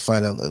them. You're going to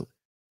find out,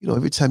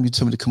 every time you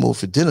tell me to come over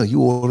for dinner,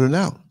 you ordering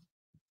out.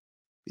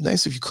 Be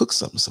nice if you cook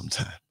something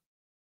sometime.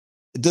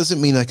 It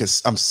doesn't mean like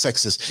I'm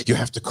sexist. You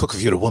have to cook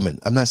if you're the woman.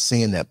 I'm not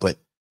saying that, but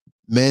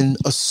men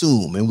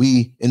assume, and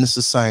we in the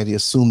society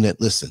assume that,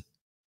 listen,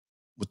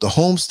 with the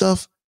home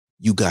stuff,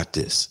 you got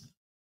this.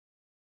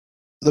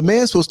 The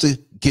man's supposed to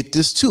get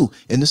this too.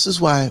 And this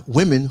is why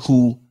women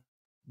who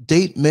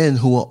date men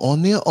who are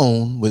on their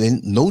own, with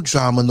no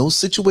drama, no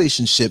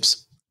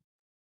situationships,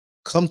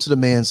 come to the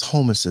man's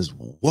home and says,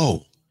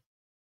 whoa,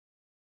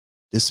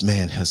 this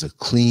man has a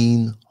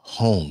clean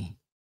home.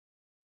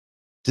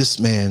 This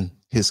man,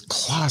 his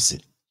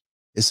closet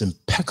is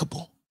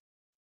impeccable.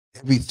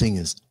 Everything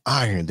is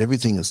ironed.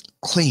 Everything is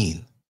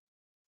clean.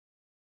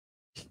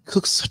 He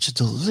cooked such a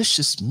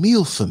delicious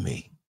meal for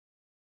me.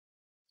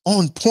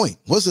 On point.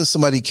 Wasn't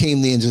somebody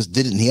came there and just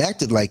did it and he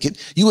acted like it.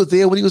 You were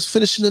there when he was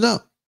finishing it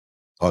up.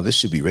 Oh, this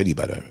should be ready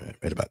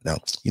right about now.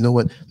 You know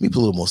what? Let me put a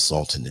little more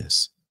salt in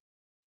this.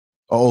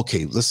 Oh,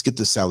 okay, let's get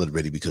the salad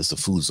ready because the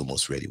food's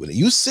almost ready. When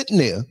you sitting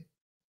there,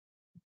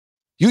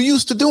 you're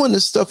used to doing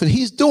this stuff and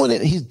he's doing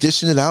it and he's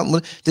dishing it out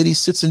and then he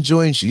sits and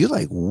joins you. You're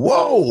like,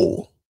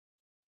 whoa.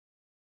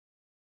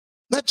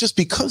 Not just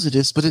because of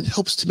this, but it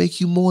helps to make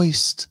you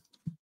moist.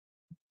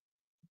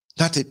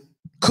 Not that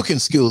cooking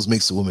skills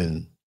makes a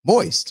woman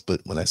moist,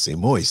 but when I say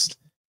moist,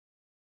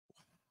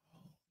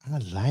 I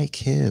like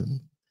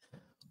him.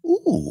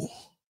 Ooh,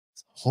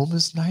 his home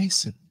is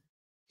nice and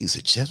he's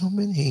a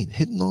gentleman. He ain't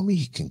hitting on me.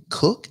 He can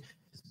cook.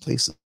 His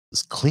place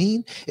is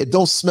clean. It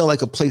don't smell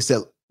like a place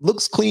that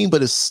looks clean,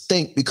 but it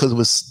stink because it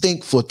was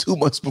stink for 2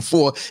 months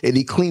before and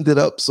he cleaned it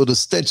up, so the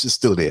stench is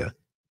still there.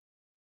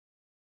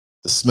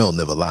 The smell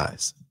never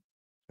lies,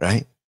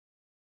 right?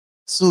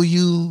 So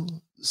you,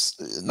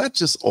 not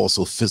just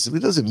also physically,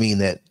 doesn't mean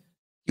that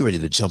you're ready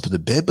to jump in the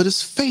bed, but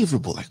it's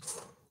favorable. Like,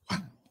 wow,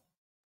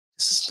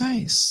 this is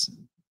nice.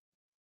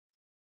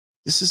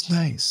 This is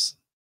nice.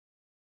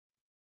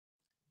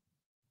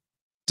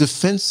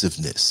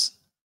 Defensiveness,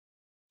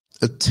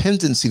 a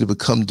tendency to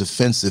become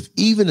defensive,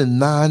 even in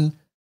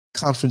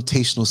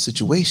non-confrontational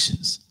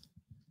situations.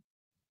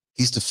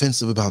 He's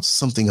defensive about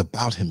something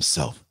about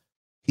himself.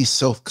 He's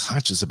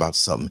self-conscious about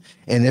something.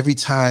 And every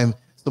time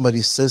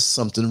somebody says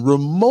something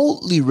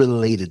remotely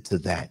related to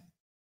that,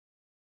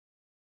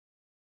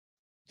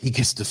 he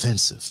gets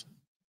defensive.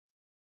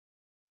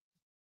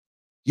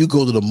 You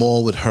go to the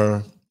mall with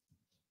her,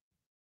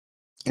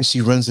 and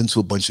she runs into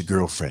a bunch of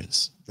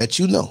girlfriends that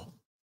you know.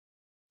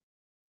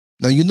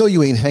 Now, you know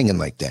you ain't hanging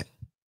like that.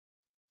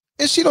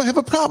 And she don't have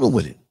a problem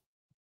with it.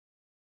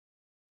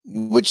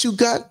 What you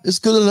got is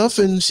good enough,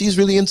 and she's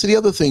really into the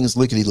other things,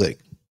 lickety-lick.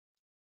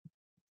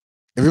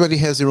 Everybody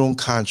has their own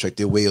contract,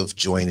 their way of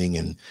joining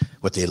and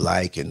what they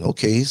like. And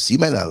okay, so he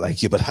might not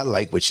like you, but I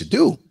like what you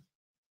do.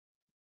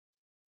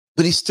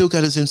 But he's still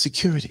got his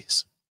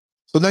insecurities.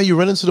 So now you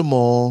run into the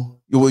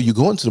mall. You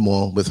go into the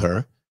mall with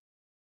her.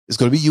 It's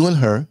going to be you and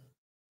her.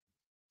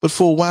 But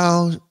for a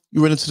while,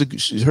 you run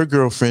into her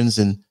girlfriends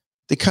and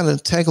they kind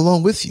of tag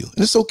along with you.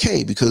 And it's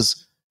okay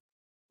because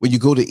when you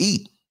go to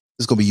eat,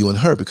 it's going to be you and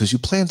her because you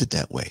planned it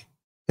that way.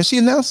 And she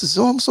announces,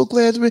 oh, I'm so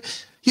glad.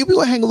 here we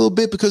gonna hang a little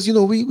bit because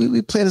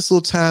we plan this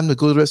little time to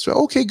go to the restaurant.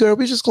 Okay, girl,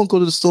 we're just gonna go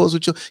to the stores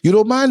with you. You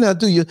don't mind now,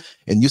 do you?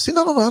 And you say,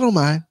 no, I don't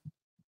mind.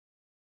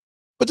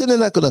 But then they're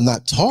not gonna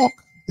not talk.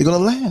 They're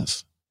gonna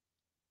laugh.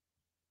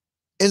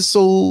 And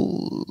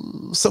so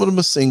some of them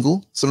are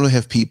single, some of them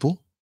have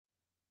people.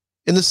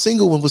 And the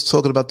single one was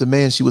talking about the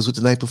man she was with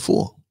the night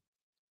before.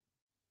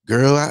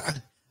 Girl,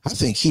 I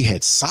think he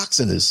had socks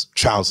in his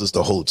trousers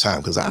the whole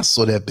time because I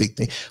saw that big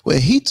thing. When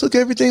he took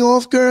everything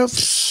off, girl,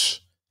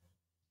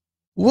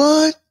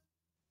 what?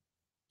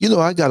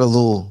 I got a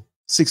little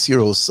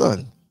 6-year-old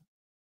son,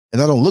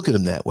 and I don't look at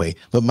him that way,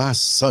 but my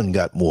son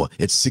got more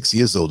at 6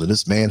 years old, and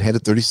this man had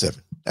at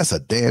 37. That's a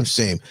damn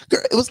shame.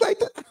 Girl, it was like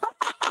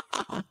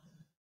that.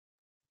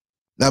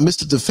 Now,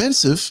 Mr.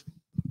 Defensive,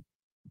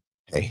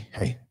 hey,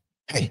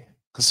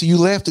 because see, you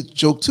laughed at the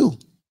joke too.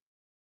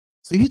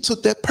 So he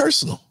took that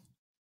personal.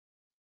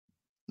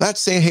 Not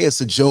saying, hey,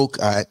 it's a joke.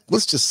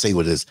 Let's just say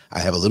what it is. I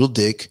have a little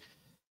dick.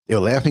 They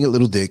were laughing at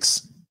little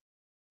dicks.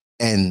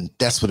 And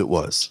that's what it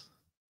was.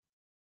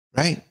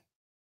 Right?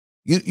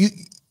 You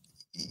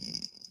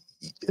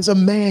as a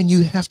man,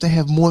 you have to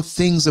have more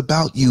things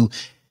about you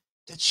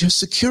that you're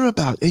secure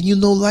about. And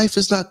life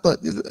is not, but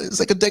it's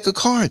like a deck of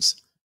cards.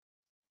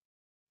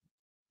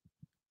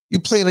 You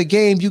play in a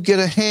game, you get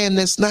a hand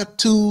that's not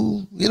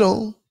too,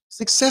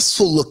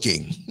 successful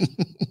looking.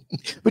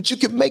 But you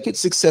can make it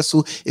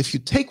successful if you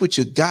take what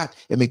you got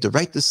and make the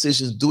right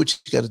decisions, do what you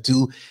got to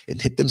do,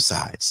 and hit them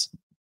sides.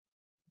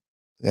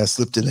 I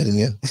slipped in that in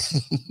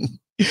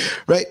there.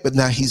 Right? But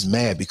now he's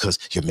mad because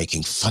you're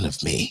making fun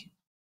of me.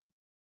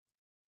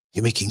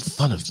 You're making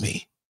fun of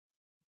me.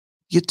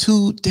 You're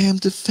too damn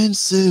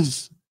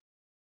defensive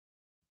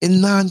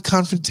in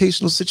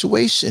non-confrontational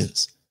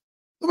situations.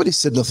 Nobody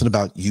said nothing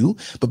about you,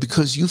 but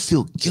because you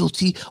feel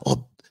guilty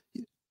or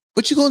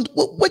what you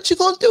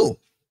gonna do?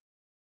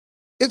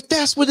 If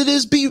that's what it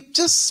is,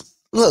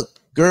 look,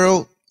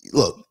 girl,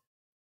 look,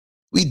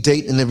 we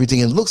date and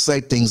everything, and it looks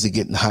like things are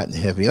getting hot and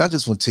heavy. And I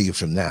just want to tell you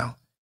from now,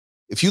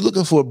 if you're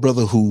looking for a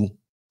brother who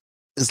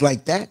is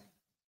like that,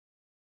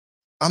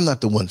 I'm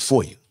not the one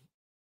for you.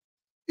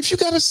 If you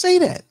got to say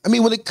that. I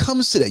mean, when it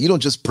comes to that, you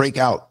don't just break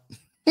out.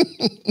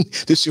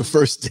 This is your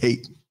first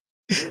date.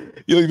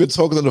 You've been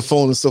talking on the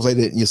phone and stuff like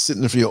that, and you're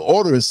sitting there for your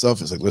order and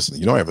stuff. It's like, listen,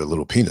 you don't have a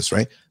little penis,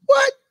 right?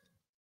 What?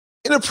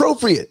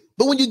 Inappropriate.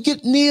 But when you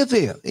get near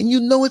there and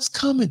it's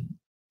coming,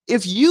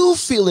 if you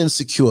feel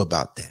insecure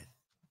about that,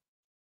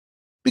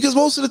 because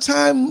most of the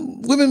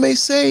time women may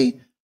say,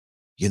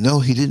 he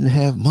didn't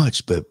have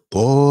much, but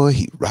boy,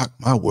 he rocked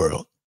my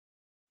world.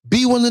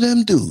 Be one of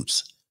them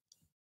dudes.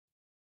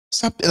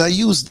 Stop. And I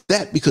use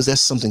that because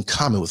that's something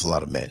common with a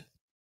lot of men.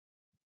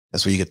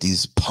 That's where you get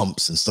these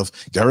pumps and stuff,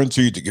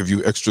 guaranteed to give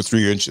you extra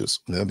 3 inches.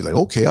 And they'll be like,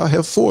 okay, I'll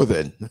have 4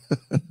 then.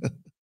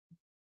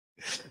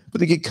 But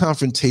they get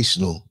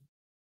confrontational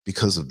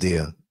because of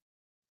their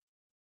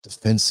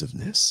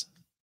defensiveness.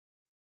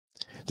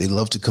 They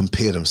love to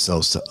compare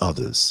themselves to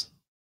others.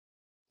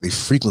 They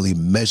frequently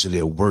measure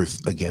their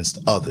worth against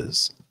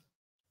others.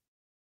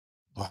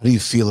 Well, how do you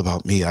feel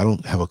about me? I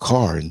don't have a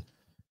car, and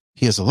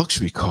he has a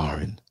luxury car.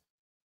 And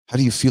how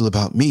do you feel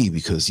about me?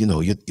 Because,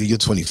 you're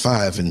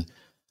 25 and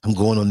I'm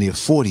going on near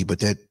 40, but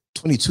that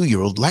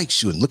 22-year-old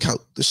likes you, and look how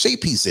the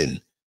shape he's in.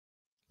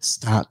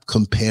 Stop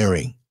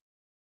comparing.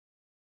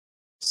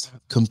 Stop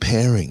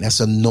comparing. That's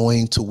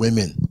annoying to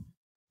women.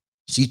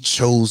 She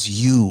chose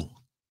you.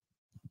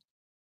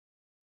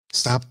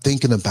 Stop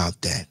thinking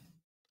about that.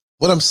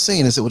 What I'm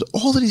saying is that with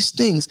all of these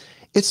things,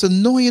 it's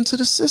annoying to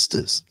the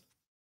sisters.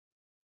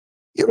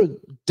 You're a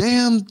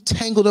damn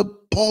tangled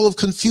up ball of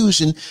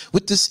confusion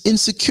with this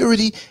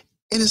insecurity,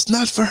 and it's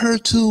not for her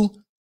to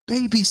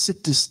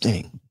babysit this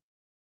thing.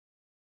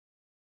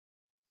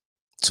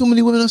 Too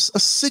many women are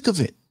sick of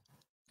it.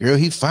 Girl,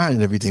 he's fine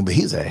and everything, but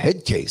he's a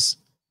head case.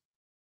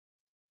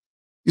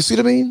 You see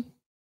what I mean?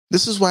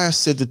 This is why I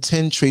said the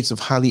 10 traits of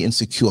highly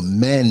insecure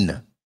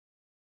men,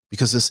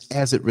 because it's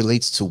as it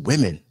relates to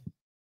women.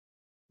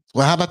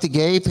 Well, how about the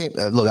gay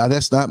paper? Look,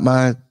 that's not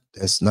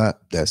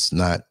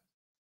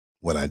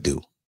what I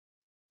do.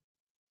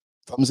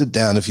 Thumbs it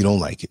down if you don't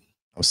like it.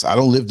 I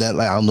don't live that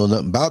life. I don't know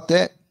nothing about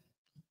that.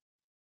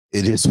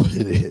 It is what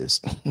it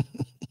is.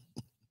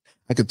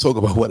 I can talk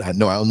about what I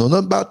know. I don't know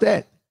nothing about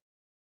that.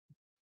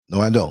 No,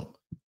 I don't.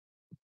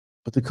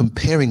 But they're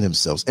comparing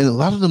themselves. And a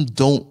lot of them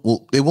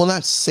they will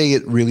not say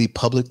it really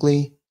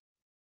publicly.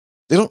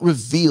 They don't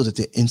reveal that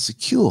they're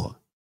insecure.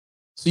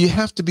 So you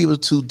have to be able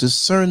to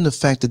discern the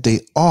fact that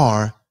they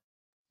are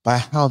by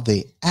how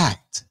they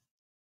act.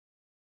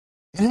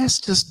 And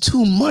that's just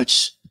too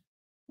much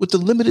with the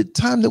limited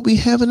time that we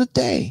have in a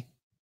day.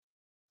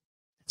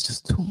 It's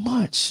just too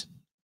much.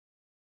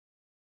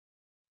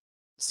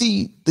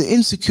 See, the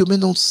insecure men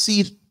don't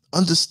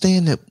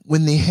understand that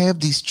when they have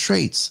these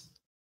traits,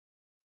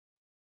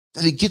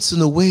 that it gets in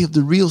the way of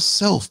the real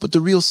self, but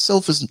the real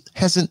self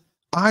hasn't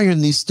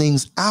ironed these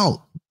things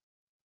out.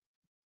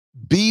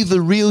 Be the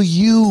real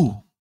you.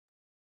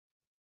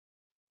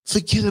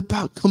 Forget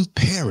about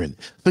comparing.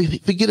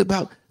 Forget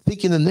about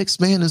thinking the next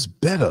man is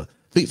better.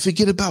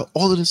 Forget about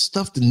all of this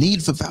stuff, the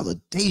need for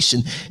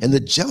validation and the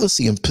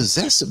jealousy and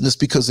possessiveness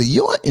because of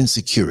your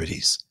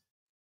insecurities.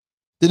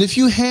 Then if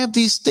you have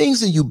these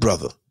things in you,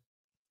 brother,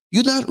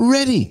 you're not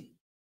ready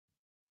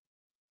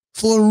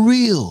for a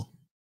real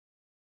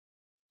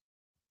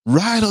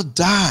ride or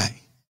die,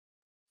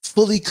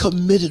 fully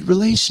committed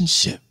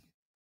relationship.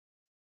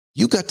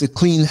 You got to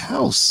clean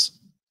house.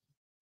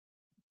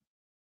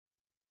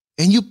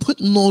 And you're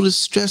putting all this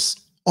stress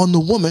on the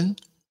woman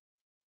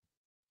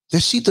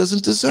that she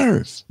doesn't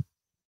deserve.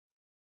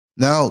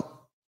 Now,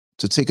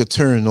 to take a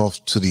turn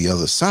off to the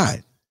other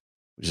side,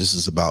 which this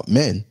is about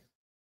men,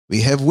 we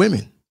have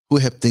women who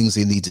have things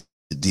they need to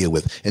deal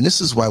with. And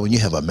this is why when you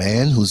have a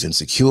man who's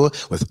insecure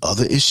with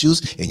other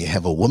issues and you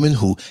have a woman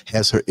who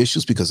has her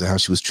issues because of how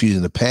she was treated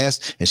in the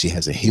past and she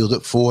hasn't healed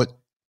up for it,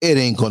 it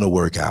ain't going to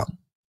work out.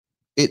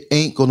 It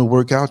ain't going to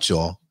work out,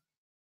 y'all.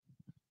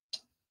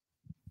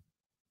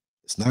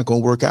 It's not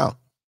going to work out.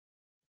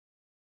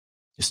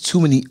 There's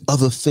too many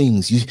other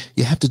things.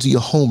 You have to do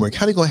your homework.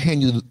 How are they going to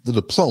hand you the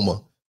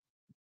diploma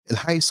in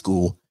high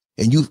school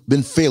and you've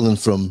been failing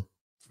from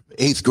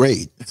 8th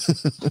grade?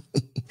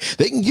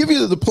 They can give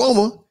you the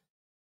diploma.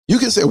 You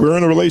can say, we're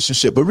in a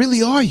relationship, but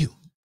really are you?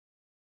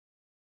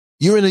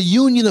 You're in a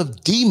union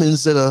of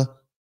demons that are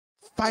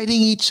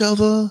fighting each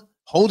other,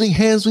 holding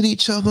hands with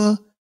each other.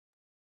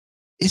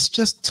 It's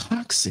just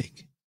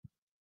toxic.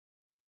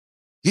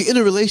 You're in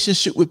a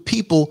relationship with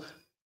people,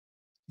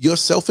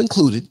 yourself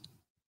included,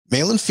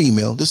 male and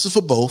female. This is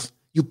for both.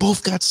 You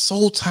both got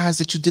soul ties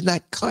that you did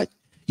not cut.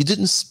 You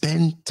didn't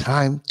spend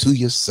time to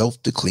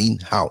yourself to clean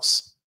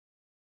house.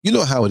 You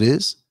know how it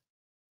is.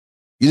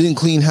 You didn't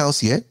clean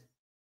house yet.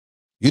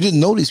 You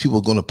didn't know these people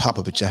were going to pop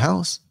up at your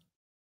house.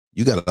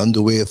 You got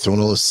underwear, throwing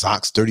all the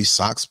socks, dirty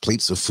socks,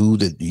 plates of food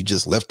that you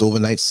just left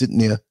overnight sitting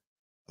there.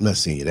 I'm not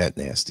saying you're that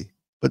nasty,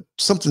 but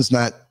something's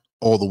not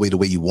all the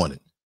way you want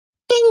it.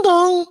 Ding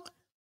dong.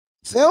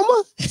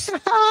 Thelma,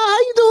 how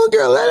you doing,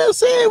 girl? Let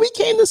us in. We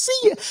came to see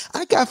you.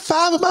 I got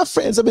 5 of my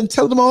friends. I've been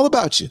telling them all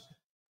about you.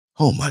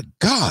 Oh, my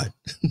God.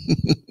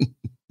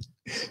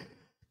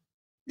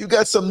 You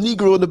got some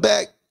Negro in the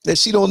back that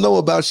she don't know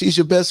about. She's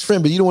your best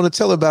friend, but you don't want to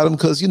tell her about him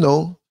because, you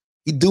know,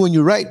 he's doing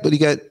you right, but he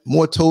got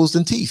more toes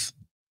than teeth.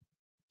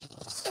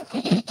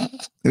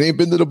 It ain't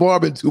been to the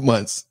barber in 2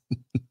 months.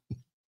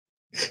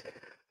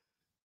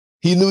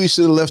 He knew he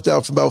should have left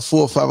out for about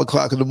 4 or 5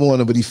 o'clock in the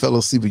morning, but he fell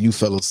asleep and you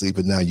fell asleep.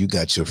 And now you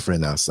got your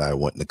friend outside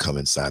wanting to come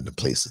inside. The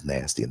place is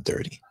nasty and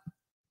dirty.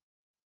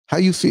 How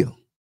you feel?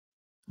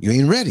 You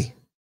ain't ready.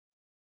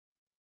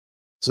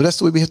 So that's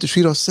the way we have to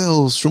treat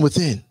ourselves from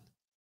within.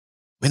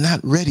 We're not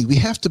ready. We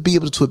have to be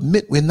able to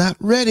admit we're not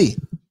ready.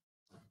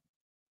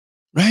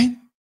 Right?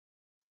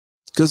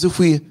 Because if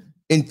we're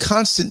in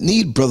constant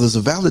need, brothers,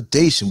 of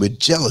validation, we're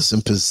jealous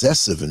and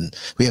possessive, and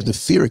we have the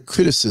fear of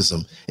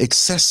criticism,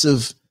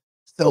 excessive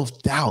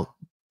self-doubt,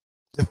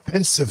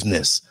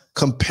 defensiveness,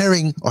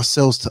 comparing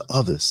ourselves to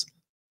others.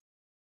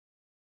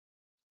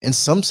 And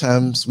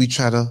sometimes we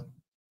try to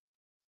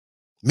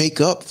make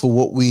up for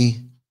what we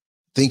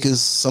think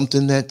is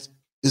something that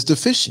is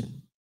deficient.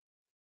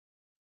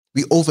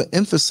 We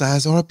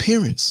overemphasize our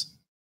appearance.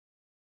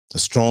 A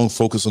strong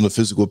focus on the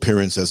physical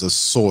appearance as a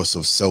source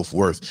of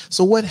self-worth.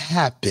 So what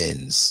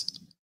happens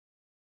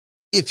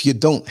if you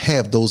don't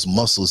have those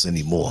muscles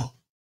anymore?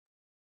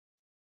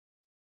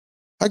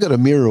 I got a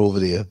mirror over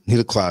there near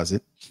the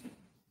closet.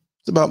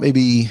 It's about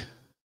maybe,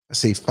 I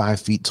say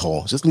 5 feet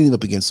tall, just leaning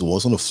up against the wall.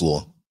 It's on the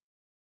floor.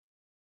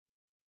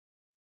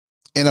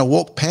 And I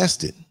walked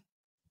past it.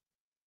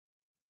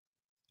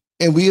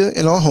 And we are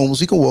in our homes,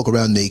 we can walk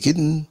around naked,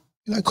 and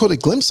I caught a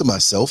glimpse of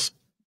myself.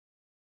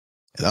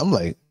 And I'm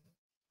like,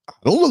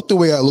 I don't look the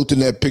way I looked in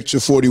that picture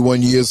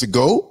 41 years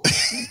ago.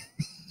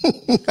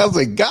 I was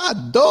like,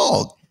 God,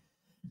 dog,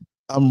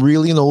 I'm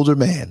really an older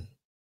man.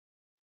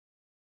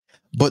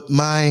 But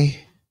my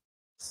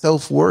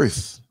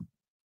self-worth,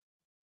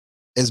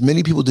 as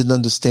many people didn't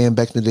understand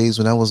back in the days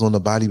when I was on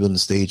the bodybuilding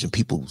stage and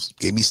people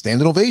gave me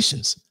standing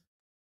ovations,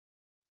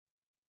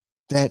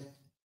 that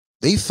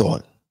they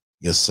thought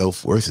your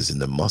self-worth is in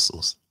the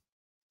muscles.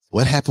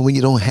 What happened when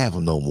you don't have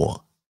them no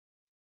more?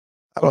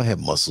 I don't have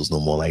muscles no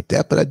more like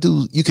that, but I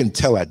do. You can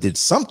tell I did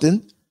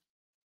something,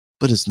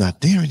 but it's not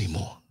there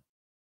anymore.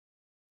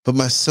 But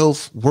my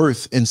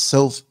self-worth and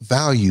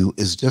self-value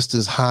is just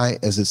as high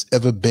as it's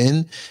ever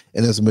been.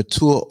 And as a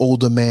mature,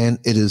 older man,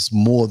 it is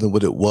more than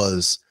what it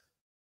was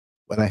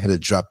when I had a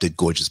drop-dead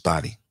gorgeous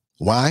body.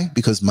 Why?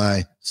 Because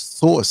my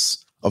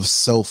source of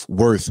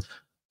self-worth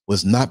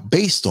was not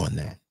based on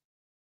that.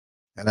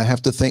 And I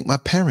have to thank my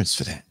parents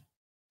for that.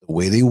 The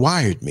way they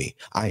wired me.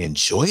 I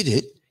enjoyed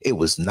it. It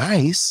was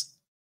nice.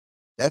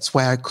 That's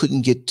why I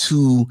couldn't get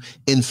too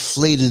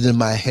inflated in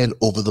my head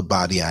over the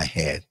body I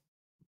had.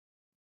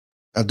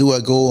 Now, do I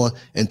go on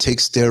and take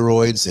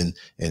steroids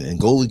and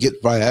go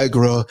get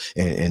Viagra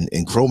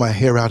and grow my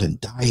hair out and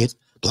dye it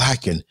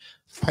black and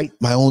fight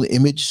my own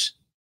image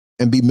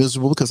and be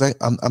miserable? Because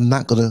I'm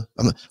not going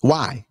to.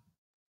 Why?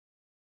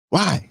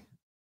 Why?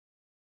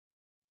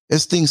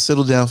 As things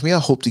settle down for me, I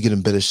hope to get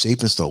in better shape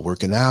and start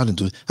working out and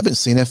do. I've been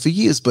saying that for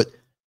years, but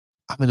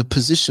I'm in a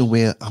position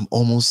where I'm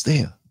almost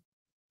there.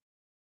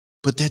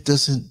 But that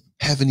doesn't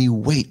have any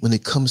weight when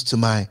it comes to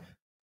my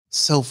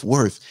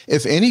self-worth.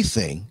 If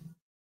anything,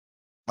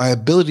 my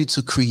ability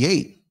to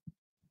create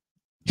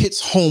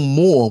hits home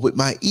more with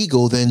my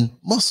ego than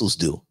muscles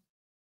do,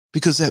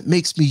 because that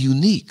makes me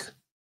unique.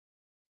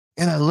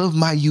 And I love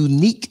my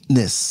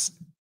uniqueness.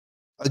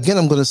 Again,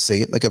 I'm going to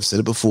say it like I've said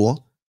it before.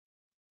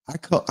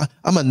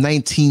 I'm a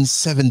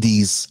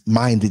 1970s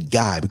minded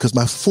guy because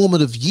my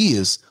formative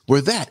years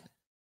were that.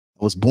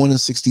 I was born in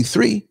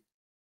 63,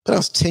 but I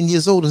was 10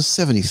 years old in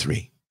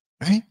 73,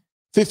 right?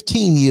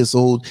 15 years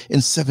old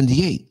in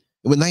 78.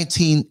 And when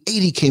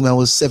 1980 came, I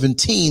was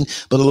 17,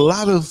 but a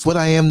lot of what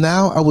I am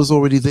now, I was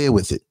already there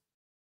with it.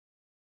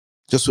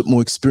 Just with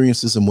more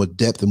experiences and more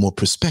depth and more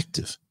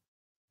perspective.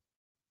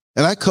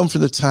 And I come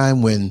from the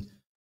time when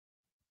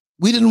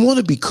we didn't want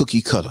to be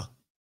cookie cutter.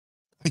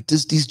 Like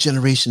these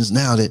generations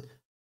now that,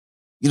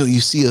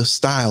 you see a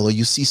style or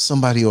you see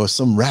somebody or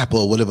some rapper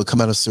or whatever come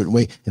out a certain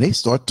way and they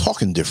start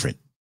talking different.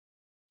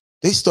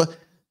 They start,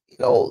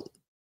 I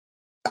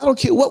don't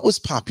care what was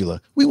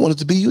popular. We wanted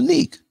to be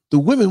unique. The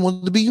women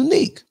wanted to be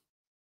unique.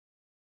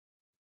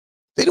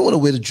 They didn't want to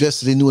wear the dress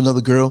that they knew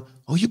another girl.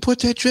 Oh, you bought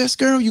that dress,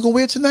 girl? You gonna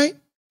wear it tonight?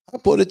 I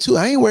bought it too.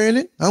 I ain't wearing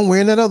it. I'm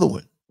wearing that other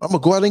one. I'm gonna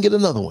go out and get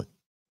another one.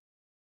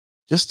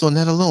 Just on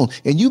that alone.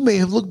 And you may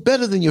have looked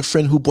better than your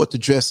friend who bought the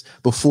dress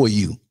before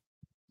you.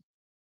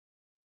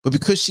 But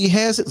because she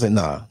has it, it's like,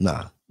 nah.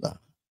 I'm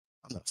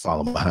not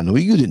following behind her.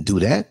 You didn't do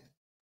that.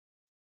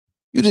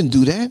 You didn't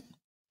do that.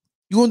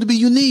 You wanted to be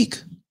unique.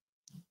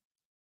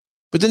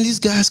 But then these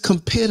guys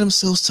compare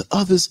themselves to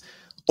others,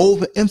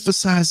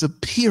 overemphasize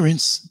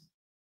appearance.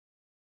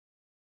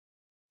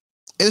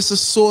 And it's a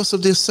source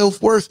of their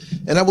self-worth.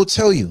 And I will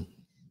tell you,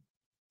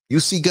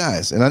 you see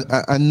guys, and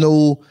I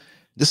know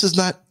this is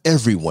not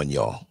everyone,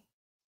 y'all.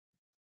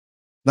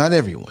 Not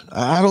everyone.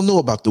 I don't know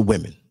about the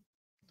women,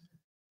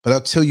 but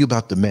I'll tell you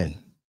about the men.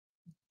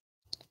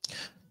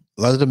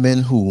 A lot of the men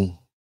who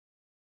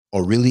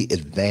are really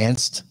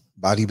advanced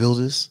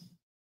bodybuilders,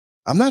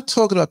 I'm not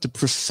talking about the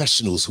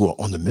professionals who are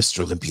on the Mr.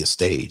 Olympia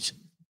stage.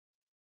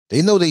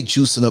 They know they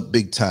juicing up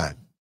big time,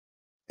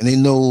 and they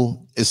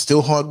know it's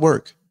still hard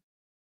work.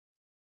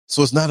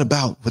 So it's not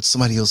about what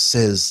somebody else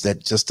says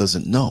that just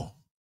doesn't know.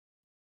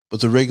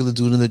 But the regular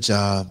dude in the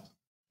job,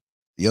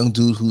 the young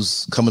dude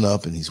who's coming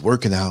up and he's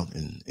working out,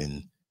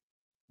 and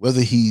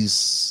whether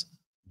he's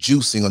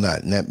juicing or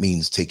not, and that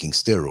means taking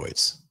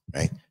steroids,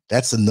 right?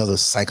 That's another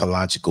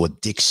psychological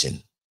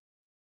addiction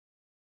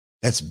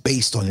that's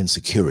based on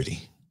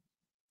insecurity.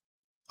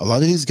 A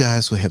lot of these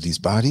guys who have these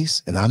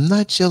bodies, and I'm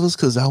not jealous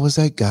because I was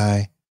that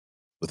guy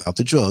without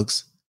the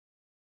drugs.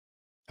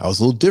 I was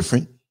a little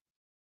different,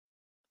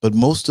 but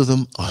most of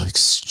them are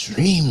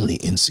extremely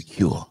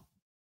insecure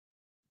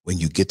when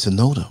you get to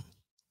know them.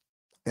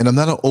 And I'm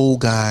not an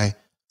old guy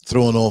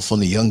throwing off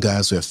on the young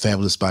guys who have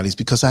fabulous bodies,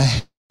 because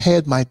I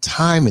had my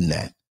time in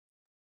that.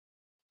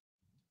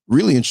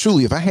 Really and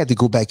truly, if I had to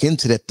go back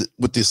into that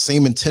with the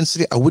same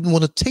intensity, I wouldn't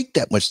want to take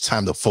that much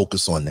time to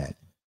focus on that.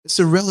 It's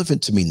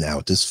irrelevant to me now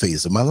at this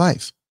phase of my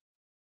life.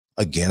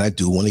 Again, I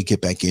do want to get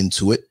back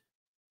into it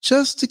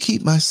just to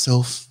keep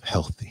myself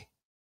healthy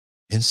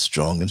and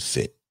strong and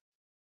fit.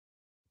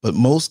 But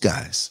most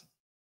guys,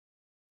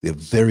 they're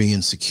very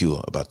insecure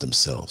about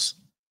themselves.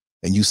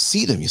 And you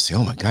see them, you say,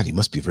 oh my God, he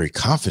must be very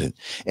confident.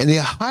 And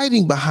they're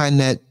hiding behind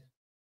that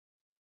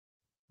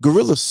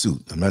gorilla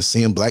suit. I'm not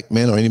saying black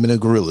men or any men are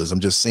gorillas. I'm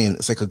just saying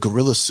it's like a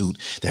gorilla suit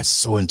that's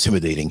so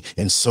intimidating.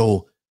 And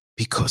so,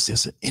 because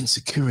there's an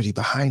insecurity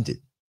behind it.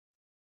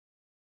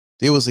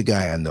 There was a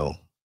guy I know,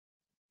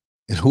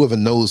 and whoever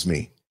knows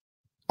me,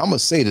 I'm going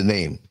to say the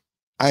name.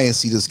 I ain't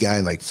see this guy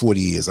in like 40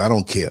 years. I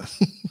don't care.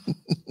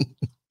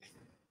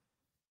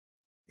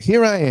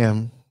 Here I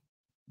am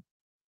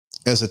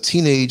as a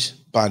teenage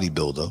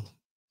bodybuilder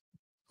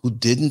who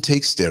didn't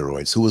take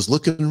steroids, who was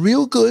looking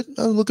real good.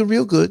 I was looking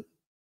real good.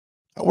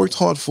 I worked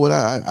hard for it.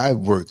 I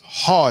worked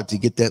hard to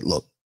get that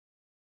look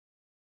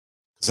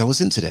because I was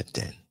into that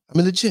then. I'm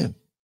in the gym.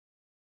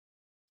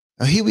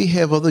 Now here we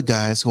have other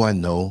guys who I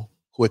know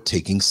who are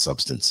taking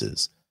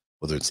substances,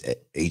 whether it's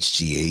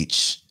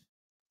HGH,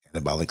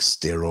 anabolic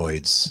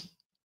steroids,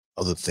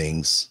 other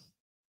things.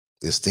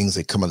 There's things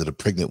that come out of the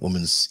pregnant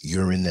woman's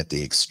urine that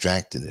they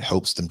extract and it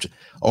helps them.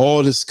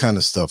 All this kind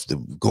of stuff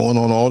that going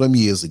on all them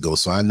years ago.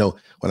 So I know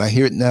when I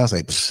hear it now, it's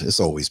like, it's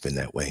always been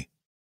that way.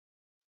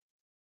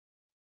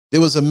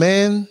 There was a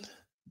man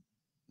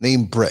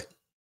named Brett.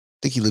 I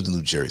think he lived in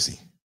New Jersey.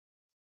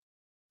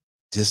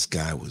 This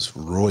guy was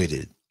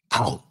roided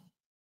out.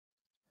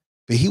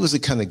 But he was the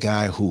kind of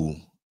guy who,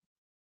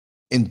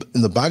 in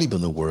the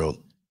bodybuilding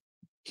world,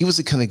 he was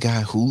the kind of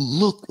guy who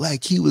looked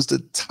like he was the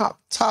top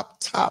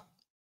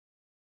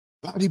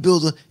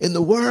bodybuilder in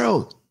the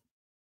world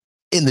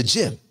in the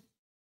gym.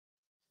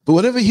 But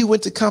whenever he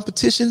went to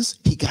competitions,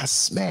 he got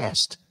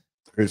smashed.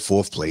 3rd,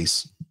 4th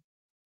place.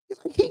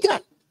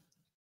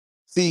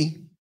 See,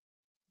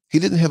 he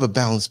didn't have a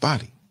balanced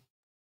body.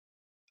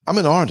 I'm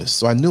an artist,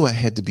 so I knew I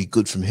had to be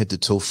good from head to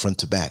toe, front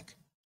to back.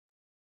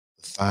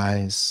 The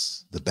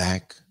thighs, the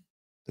back,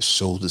 The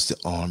shoulders, the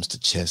arms, the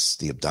chest,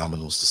 the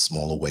abdominals, the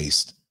smaller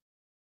waist.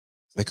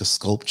 Like a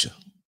sculpture,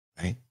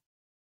 right?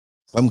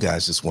 Some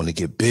guys just want to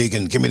get big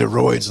and give me the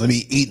roids. Let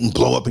me eat and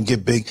blow up and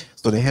get big.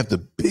 So they have the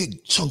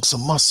big chunks of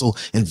muscle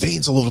and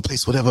veins all over the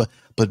place, whatever.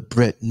 But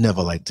Brett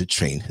never liked to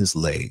train his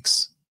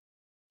legs.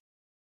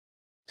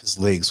 His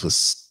legs were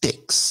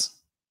sticks.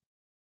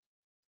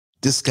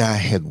 This guy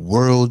had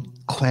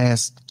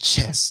world-class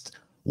chest.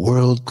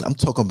 I'm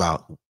talking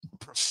about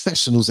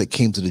professionals that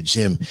came to the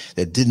gym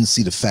that didn't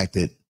see the fact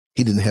that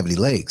he didn't have any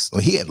legs.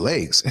 Well, he had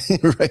legs,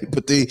 right?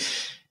 But it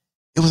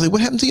was like, what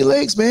happened to your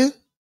legs, man?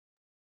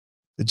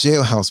 The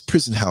jailhouse,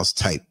 prison house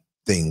type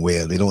thing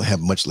where they don't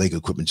have much leg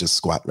equipment, just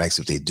squat racks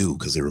if they do,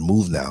 because they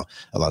removed now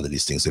a lot of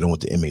these things. They don't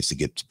want the inmates to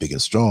get big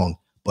and strong,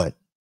 but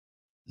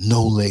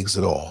no legs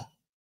at all.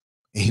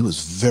 And he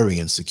was very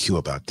insecure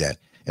about that.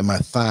 And my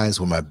thighs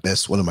were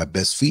one of my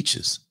best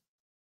features.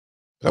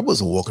 But I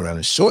wasn't walking around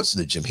in shorts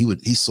in the gym.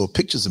 He saw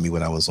pictures of me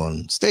when I was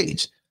on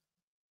stage.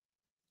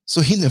 So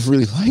he never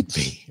really liked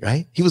me,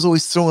 right? He was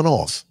always throwing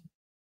off.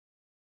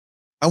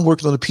 I'm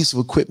working on a piece of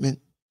equipment.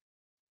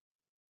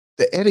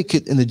 The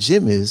etiquette in the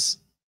gym is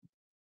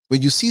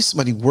when you see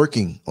somebody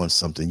working on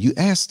something, you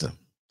ask them.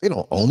 They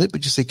don't own it,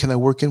 but you say, can I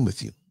work in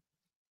with you?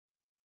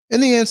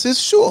 And the answer is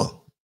sure.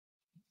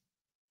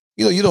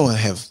 You don't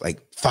have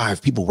like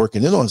 5 people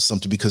working in on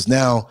something because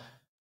now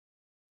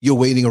you're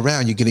waiting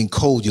around, you're getting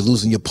cold, you're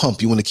losing your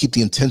pump. You want to keep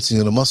the intensity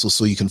of the muscle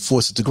so you can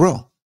force it to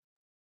grow.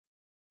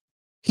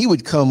 He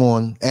would come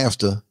on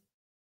after.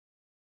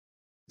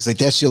 He's like,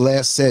 that's your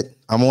last set.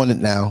 I'm on it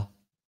now.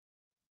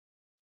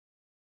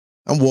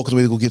 I'm walking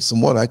away to go get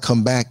some water. I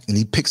come back and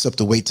he picks up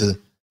the weight to,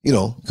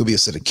 it could be a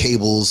set of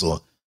cables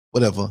or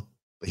whatever,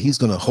 but he's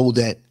going to hold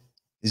that.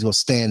 He's going to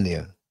stand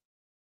there.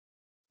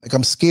 Like,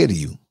 I'm scared of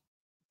you.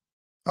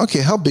 I don't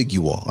care how big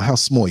you are or how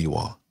small you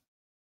are.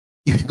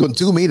 You're going to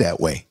do me that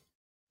way.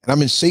 And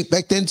I'm in shape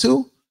back then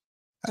too.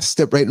 I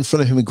stepped right in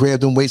front of him and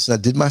grabbed them weights and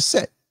I did my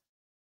set.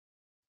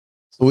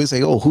 So he's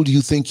like, oh, who do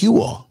you think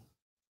you are?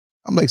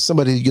 I'm like,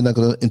 somebody you're not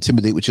going to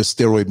intimidate with your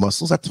steroid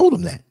muscles. I told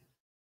him that.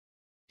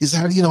 He said,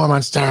 how do you know I'm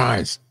on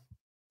steroids?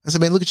 I said,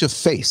 man, look at your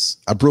face.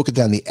 I broke it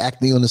down, the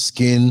acne on the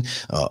skin,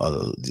 all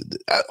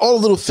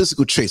the little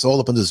physical traits, all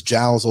up under his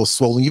jowls, all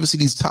swollen. You ever see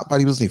these top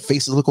bodybuilders, their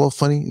faces look all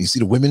funny? You see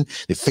the women,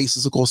 their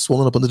faces look all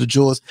swollen up under the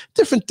jaws.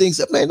 Different things.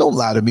 Man, don't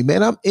lie to me,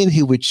 man. I'm in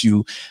here with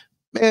you.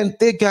 Man,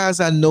 there are guys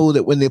I know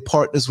that when their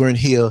partners were in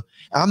here,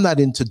 I'm not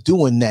into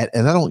doing that,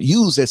 and I don't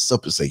use that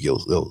stuff to say, yo,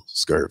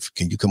 Scurv,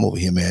 can you come over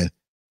here, man?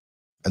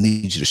 I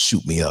need you to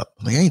shoot me up.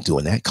 I'm like, I ain't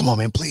doing that. Come on,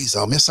 man, please.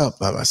 I'll mess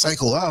up my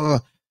cycle. All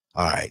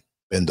right,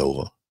 bend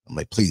over. I'm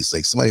like, please,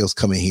 like somebody else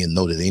come in here and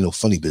know that there ain't no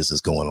funny business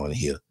going on in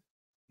here.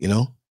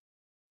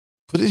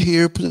 Put it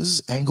here, put it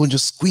this angle and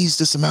just squeeze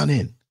this amount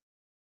in.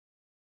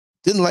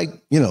 Didn't like,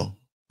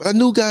 but I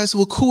knew guys who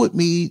were cool with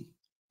me.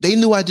 They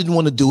knew I didn't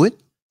want to do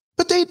it,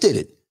 but they did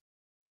it.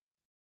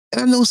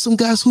 And I know some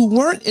guys who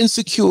weren't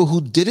insecure who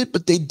did it,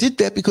 but they did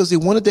that because they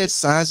wanted that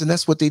size and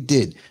that's what they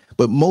did.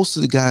 But most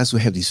of the guys who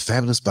have these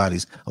fabulous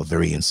bodies are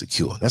very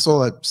insecure. That's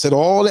all. I said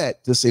all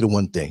that to say the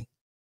one thing.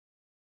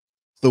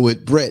 So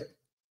with Brett,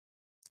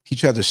 he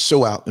tried to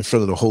show out in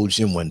front of the whole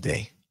gym one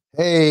day.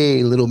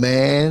 Hey, little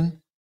man,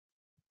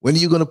 when are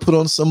you going to put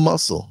on some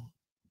muscle?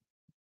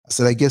 I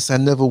said, I guess I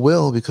never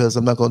will because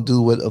I'm not going to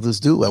do what others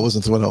do. I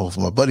wasn't throwing it off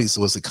for my buddies,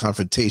 so it was a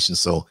confrontation.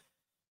 So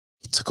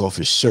he took off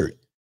his shirt.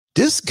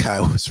 This guy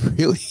was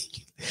really,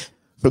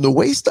 from the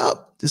waist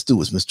up, this dude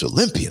was Mr.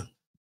 Olympia.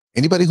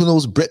 Anybody who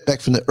knows Brett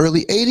back from the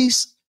early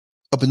 80s,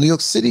 up in New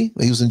York City,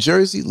 when he was in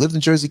Jersey, lived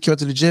in Jersey, came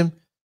to the gym.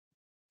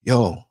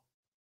 Yo,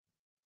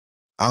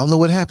 I don't know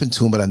what happened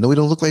to him, but I know he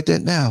don't look like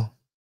that now.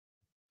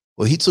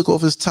 Well, he took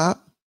off his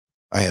top.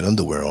 I had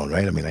underwear on,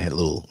 right? I mean, I had a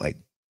little, like,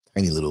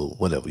 tiny little,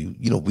 whatever. We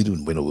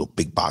didn't wear no little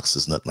big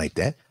boxes, nothing like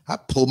that. I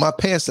pulled my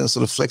pants down,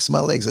 sort of flexing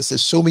my legs. I said,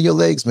 show me your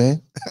legs,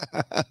 man.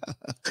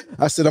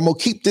 I said, I'm going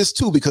to keep this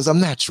too because I'm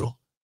natural.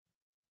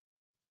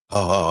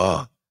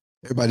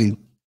 Everybody,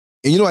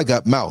 and I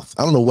got mouth.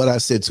 I don't know what I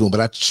said to him, but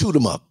I chewed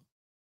him up.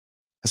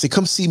 I said,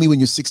 come see me when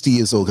you're 60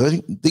 years old. I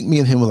think me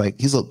and him were like,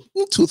 he's 2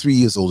 or 3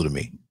 years older than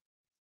me.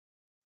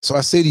 So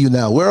I say to you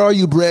now, where are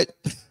you, Brett?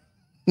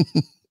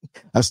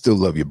 I still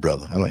love you,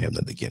 brother. I don't have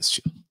nothing against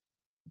you.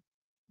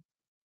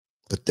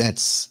 But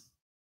that's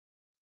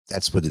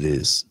what it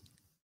is.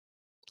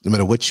 No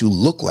matter what you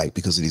look like,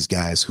 because of these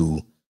guys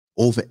who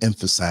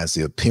overemphasize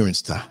their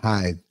appearance to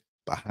hide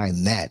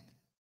behind that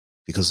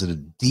because of the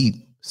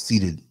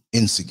deep-seated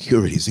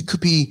insecurities. It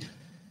could be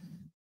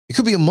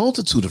a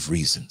multitude of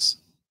reasons.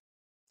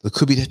 It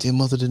could be that their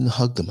mother didn't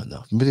hug them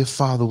enough. Maybe their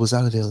father was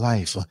out of their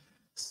life or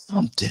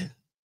something.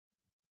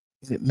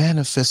 And it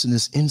manifests in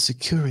this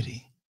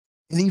insecurity.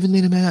 And even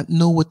they may not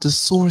know what the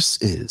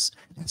source is.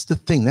 That's the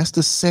thing. That's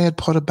the sad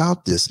part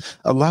about this.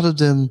 A lot of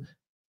them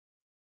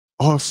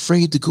are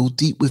afraid to go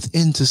deep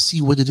within to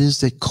see what it is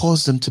that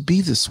caused them to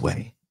be this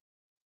way.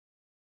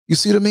 You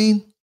see what I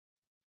mean?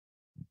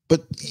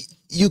 But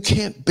you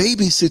can't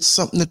babysit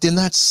something that they're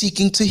not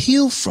seeking to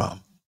heal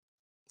from.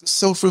 The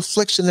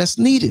self-reflection that's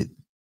needed.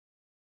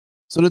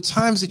 So the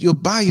times that you're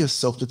by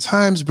yourself, the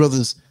times,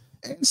 brothers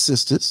and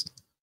sisters,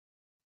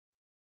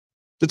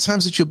 the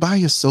times that you're by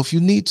yourself, you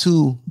need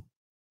to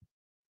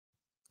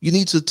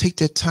take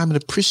that time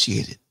and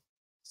appreciate it.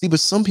 See,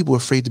 but some people are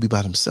afraid to be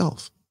by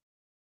themselves.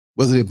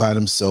 Whether they're by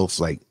themselves,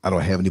 like I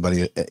don't have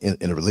anybody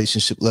in a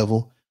relationship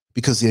level,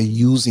 because they're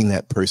using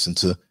that person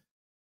to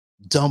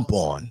dump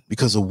on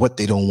because of what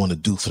they don't want to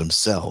do for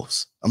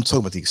themselves. I'm talking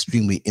about the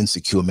extremely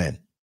insecure men.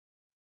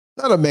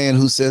 Not a man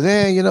who says,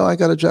 hey, I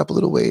got to drop a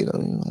little weight.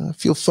 I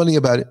feel funny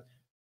about it.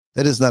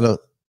 That is not a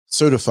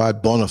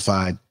certified, bona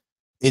fide,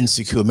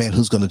 insecure man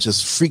who's going to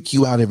just freak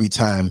you out every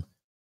time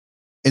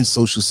in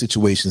social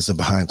situations and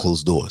behind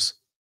closed doors.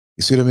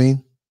 You see what I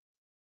mean?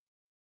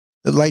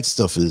 The light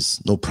stuff is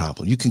no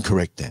problem. You can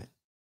correct that.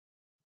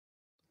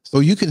 So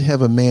you can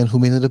have a man who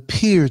may not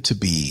appear to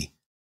be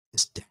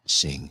as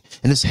dashing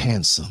and as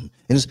handsome.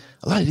 And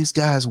a lot of these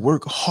guys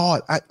work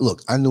hard.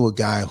 I know a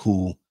guy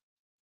who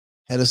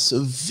had a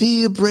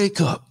severe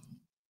breakup.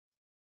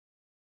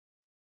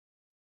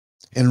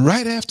 And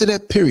right after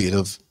that period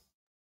of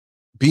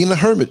being a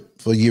hermit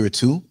for a year or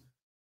two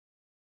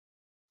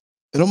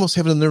and almost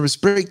having a nervous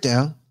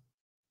breakdown,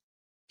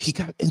 he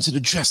got into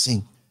the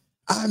dressing.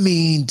 I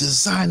mean,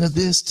 designer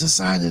this,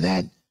 designer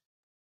that.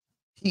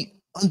 He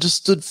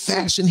understood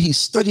fashion. He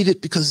studied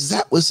it because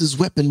that was his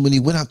weapon when he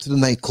went out to the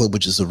nightclub,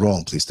 which is the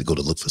wrong place to go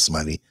to look for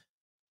somebody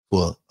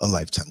for a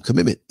lifetime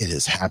commitment. It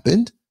has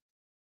happened,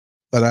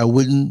 but I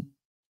wouldn't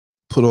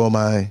put all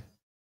my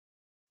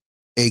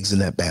eggs in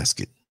that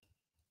basket.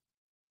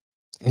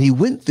 And he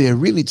went there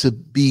really to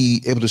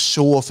be able to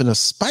show off in a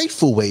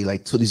spiteful way,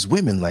 like to these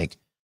women, like,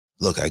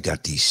 look, I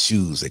got these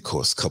shoes that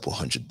cost a couple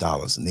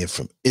 $100 and they're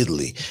from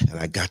Italy.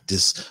 And I got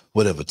this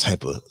whatever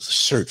type of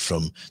shirt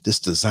from this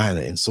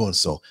designer and so and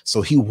so.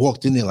 So he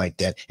walked in there like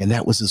that. And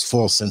that was his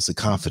false sense of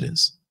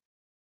confidence.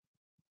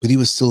 But he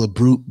was still a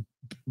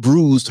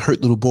bruised, hurt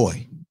little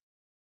boy.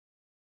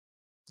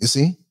 You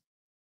see?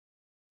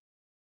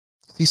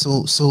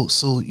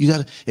 So you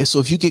gotta, and so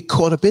if you get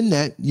caught up in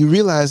that, you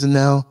realize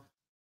now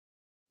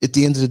at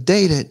the end of the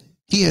day that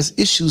he has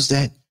issues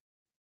that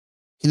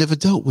he never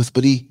dealt with,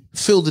 but he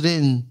filled it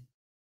in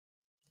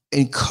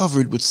and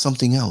covered with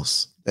something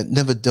else that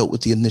never dealt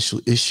with the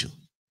initial issue.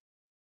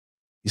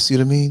 You see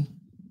what I mean?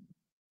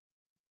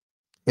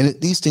 And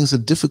these things are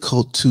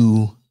difficult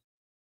to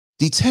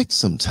detect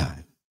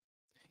sometimes,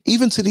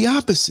 even to the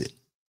opposite.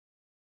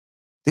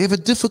 They have a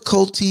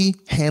difficulty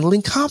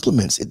handling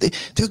compliments.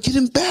 They'll get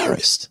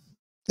embarrassed.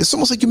 It's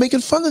almost like you're making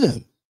fun of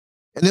them.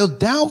 And they'll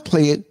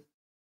downplay it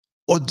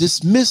or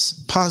dismiss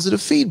positive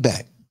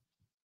feedback.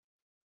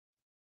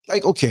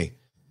 Like, okay,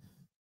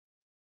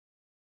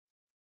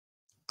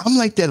 I'm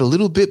like that a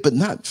little bit, but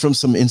not from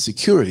some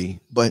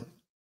insecurity, but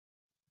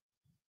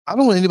I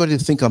don't want anybody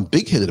to think I'm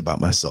big-headed about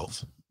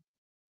myself.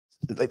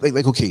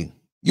 Like, okay,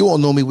 you all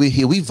know me, we're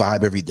here, we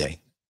vibe every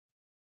day.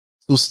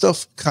 So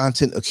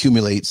content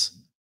accumulates.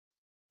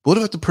 What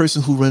about the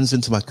person who runs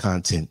into my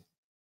content?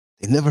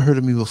 They never heard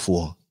of me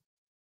before.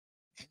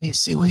 And they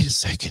say, wait a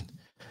second,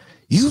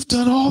 you've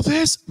done all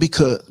this?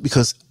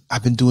 Because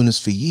I've been doing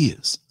this for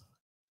years.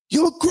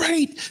 You're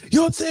great.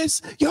 You're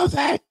this, you're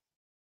that.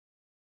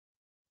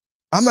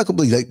 I'm not going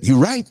to believe that. You're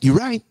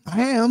right.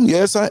 I am.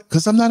 Yes,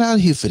 because I'm not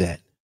out here for that.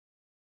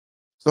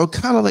 So I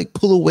kind of like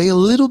pull away a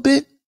little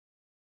bit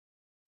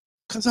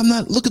because I'm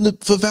not looking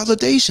for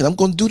validation. I'm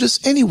going to do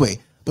this anyway.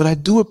 But I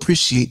do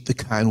appreciate the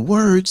kind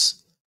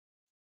words.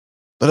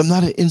 But I'm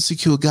not an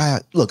insecure guy.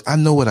 Look, I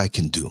know what I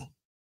can do.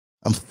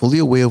 I'm fully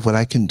aware of what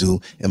I can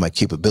do and my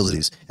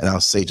capabilities. And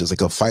I'll say, just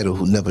like a fighter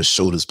who never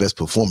showed his best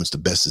performance, the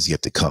best is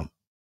yet to come.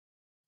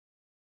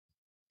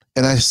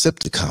 And I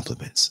accept the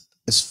compliments.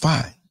 It's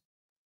fine.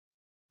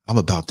 I'm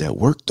about that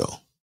work, though.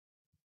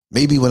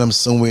 Maybe when I'm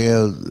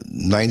somewhere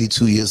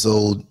 92 years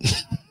old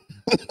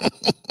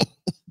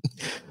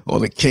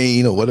on a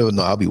cane or whatever.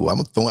 No,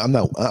 I'm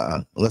not,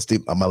 unless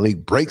my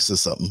leg breaks or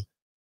something.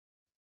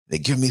 They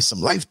give me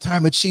some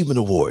Lifetime Achievement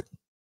Award.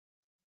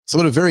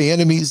 Some of the very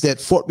enemies that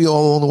fought me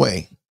all the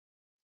way.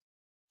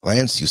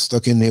 Lance, you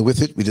stuck in there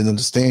with it. We didn't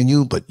understand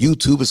you, but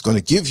YouTube is going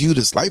to give you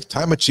this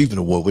Lifetime Achievement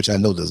Award, which I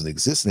know doesn't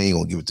exist, and they ain't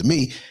going to give it to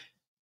me.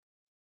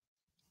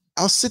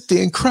 I'll sit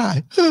there and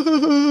cry.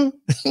 The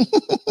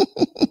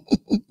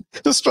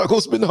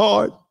struggle's been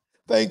hard.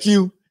 Thank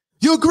you.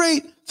 You're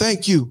great.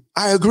 Thank you.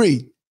 I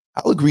agree.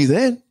 I'll agree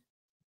then.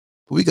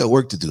 But we got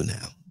work to do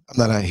now. I'm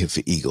not out here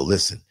for ego.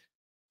 Listen,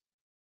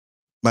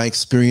 my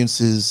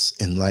experiences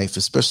in life,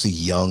 especially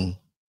young,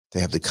 to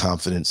have the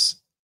confidence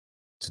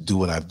to do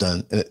what I've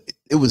done. And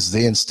it was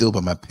there instilled by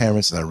my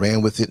parents, and I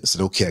ran with it and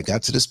said, okay, I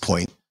got to this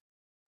point.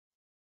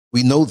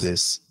 We know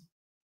this.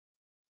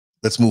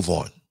 Let's move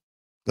on.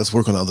 Let's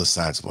work on the other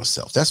sides of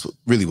ourselves. That's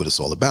really what it's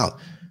all about.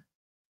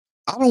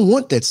 I don't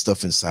want that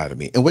stuff inside of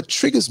me. And what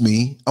triggers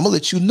me, I'm going to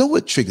let you know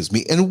what triggers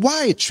me and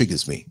why it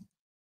triggers me.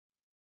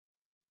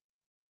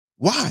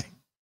 Why?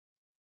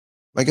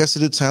 Like I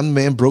said, at the time, the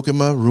man broke in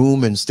my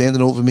room and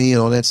standing over me and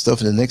all that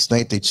stuff. And the next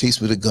night they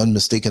chased me with a gun,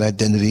 mistaken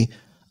identity.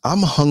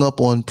 I'm hung up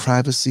on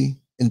privacy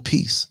and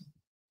peace.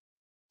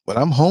 When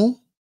I'm home,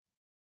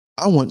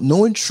 I want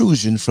no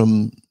intrusion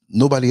from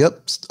nobody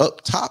up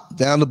top,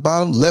 down the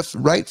bottom, left,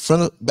 right,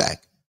 front,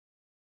 back.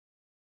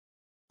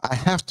 I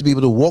have to be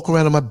able to walk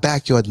around in my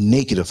backyard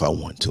naked if I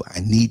want to. I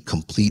need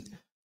complete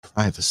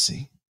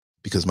privacy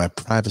because my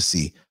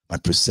privacy, my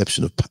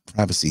perception of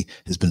privacy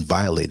has been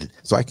violated.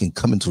 So I can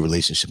come into a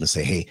relationship and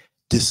say, hey,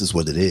 this is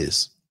what it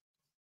is.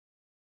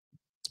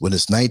 When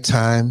it's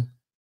nighttime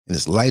and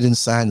it's light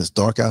inside and it's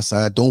dark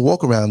outside, don't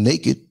walk around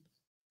naked.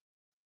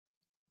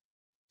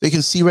 They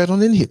can see right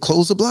on in here.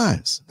 Close the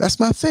blinds. That's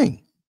my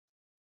thing.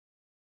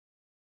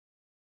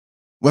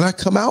 When I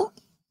come out,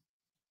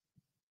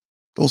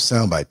 don't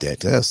sound like that.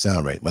 That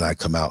sound right when I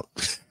come out.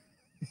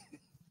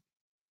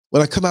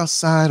 When I come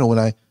outside or when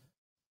I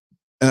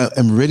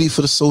am ready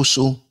for the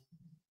social,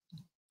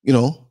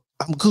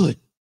 I'm good.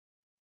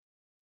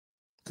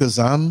 Because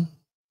I'm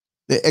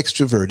the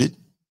extroverted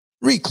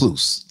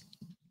recluse.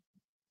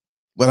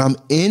 When I'm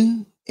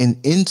in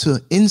and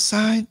into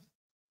inside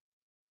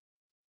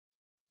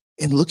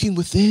and looking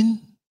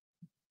within,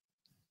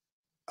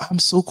 I'm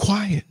so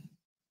quiet.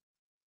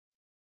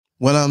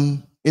 When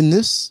I'm in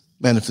this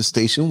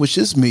manifestation, which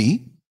is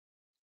me,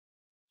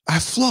 I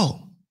flow.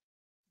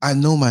 I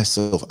know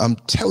myself. I'm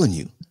telling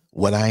you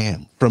what I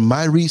am from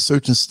my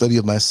research and study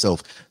of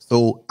myself,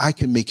 so I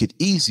can make it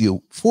easier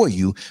for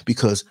you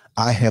because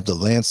I have the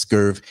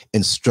Lancescurv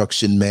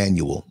instruction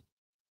manual.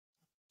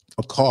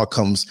 A car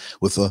comes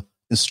with an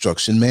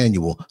instruction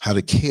manual, how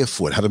to care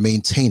for it, how to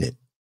maintain it.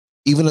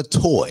 Even a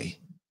toy,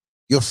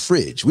 your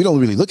fridge. We don't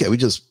really look at it. We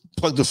just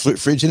plug the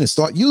fridge in and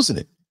start using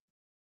it.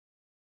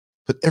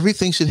 But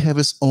everything should have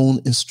its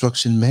own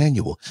instruction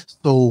manual.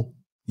 So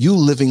you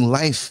living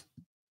life,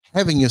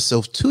 having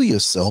yourself to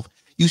yourself,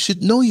 you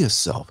should know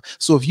yourself.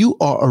 So if you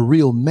are a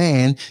real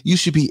man, you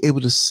should be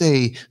able to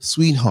say,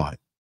 sweetheart,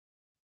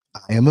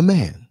 I am a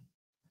man,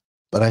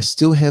 but I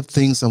still have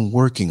things I'm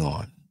working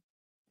on.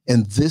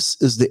 And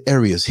this is the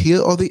areas.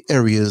 Here are the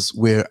areas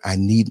where I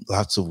need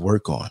lots of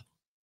work on.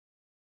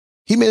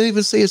 He may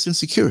even say it's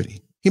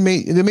insecurity.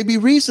 There may be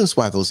reasons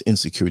why those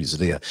insecurities are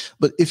there.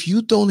 But if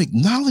you don't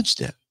acknowledge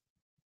them,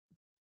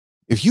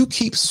 if you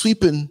keep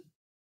sweeping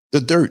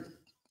the dirt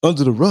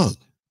under the rug,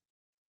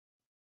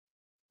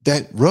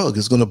 that rug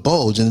is going to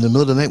bulge. And in the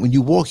middle of the night, when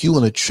you walk, you're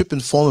going to trip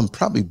and fall and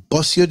probably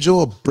bust your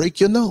jaw, break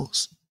your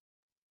nose.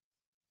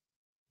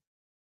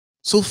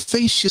 So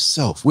face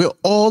yourself. We're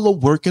all a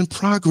work in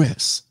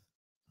progress.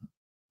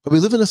 But we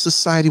live in a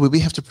society where we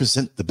have to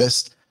present the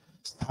best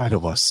side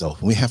of ourselves.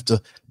 And we have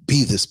to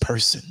be this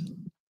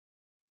person.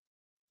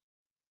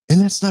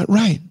 And that's not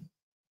right.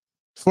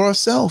 For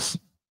ourselves,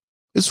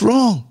 it's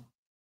wrong.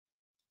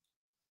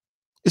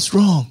 It's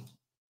wrong.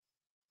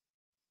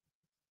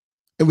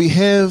 And we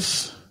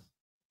have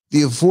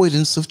the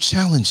avoidance of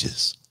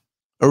challenges,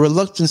 a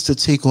reluctance to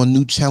take on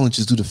new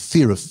challenges due to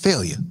fear of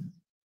failure.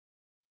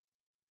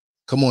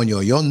 Come on,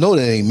 y'all. Y'all know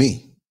that ain't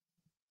me.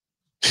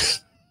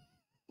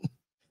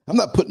 I'm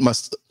not putting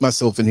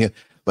myself in here,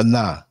 but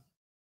nah.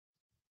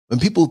 When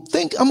people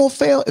think I'm going to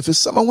fail, if it's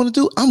something I want to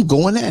do, I'm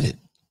going at it.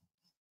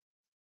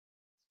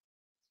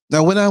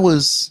 Now, when I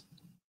was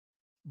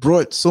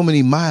brought so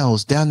many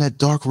miles down that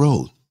dark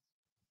road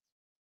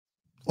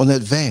on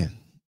that van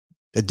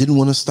that didn't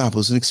want to stop, it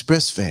was an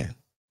express van.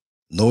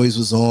 Noise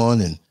was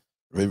on and,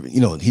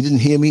 he didn't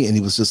hear me and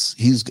he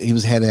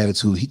had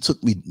attitude. He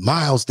took me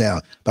miles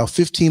down, about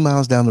 15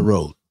 miles down the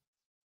road,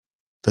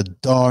 the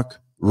dark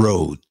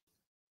road.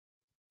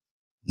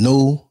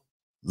 No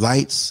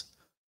lights,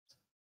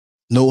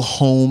 no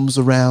homes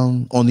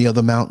around on the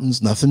other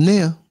mountains, nothing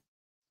there.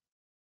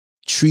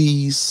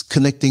 Trees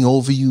connecting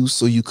over you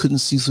so you couldn't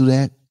see through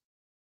that.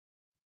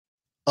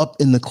 Up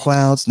in the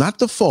clouds, not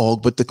the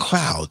fog, but the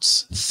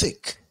clouds,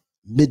 thick,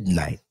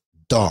 midnight,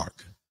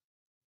 dark.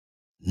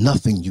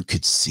 Nothing you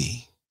could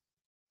see.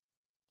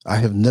 I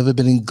have never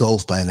been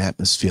engulfed by an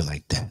atmosphere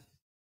like that.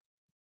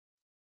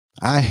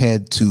 I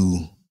had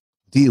to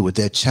deal with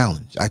that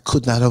challenge. I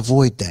could not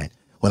avoid that.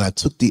 When I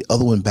took the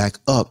other one back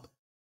up,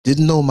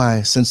 didn't know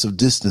my sense of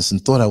distance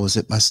and thought I was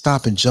at my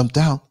stop and jumped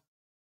out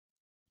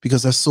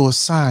because I saw a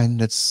sign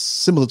that's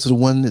similar to the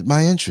one at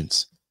my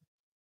entrance.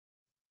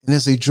 And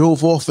as they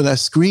drove off and I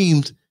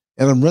screamed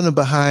and I'm running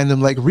behind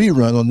them like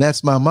rerun on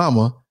That's My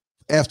Mama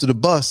after the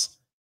bus,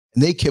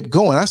 and they kept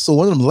going. I saw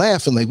one of them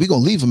laughing like, we're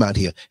going to leave them out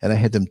here. And I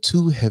had them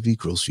 2 heavy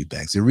grocery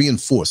bags. They're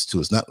reinforced too.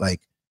 It's not like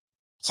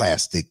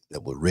plastic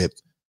that would rip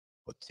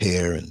or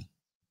tear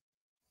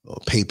or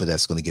paper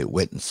that's going to get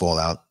wet and fall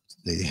out.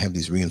 They have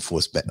these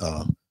reinforced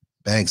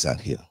bags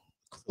out here.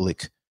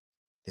 Acrylic.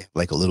 They have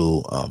like a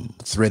little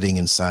threading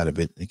inside of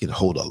it. It can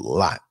hold a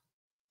lot.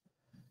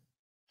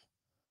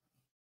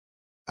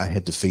 I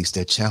had to face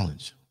that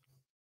challenge.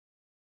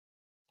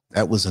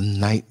 That was a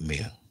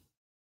nightmare.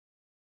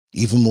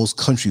 Even most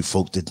country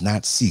folk did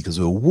not see because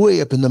we were way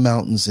up in the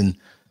mountains and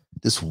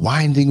this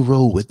winding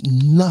road with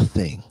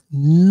nothing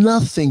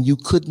you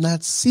could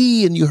not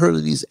see, and you heard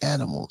of these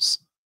animals.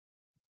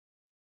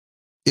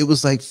 It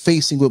was like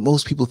facing what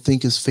most people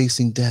think is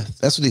facing death.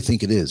 That's what they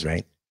think it is,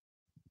 right?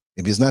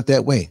 Maybe it's not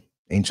that way.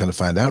 I ain't trying to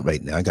find out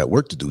right now. I got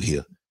work to do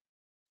here.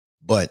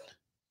 But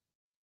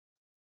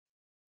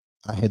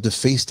I had to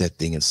face that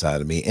thing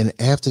inside of me. And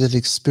after that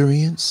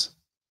experience,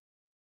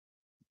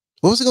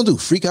 what was I going to do?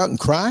 Freak out and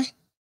cry?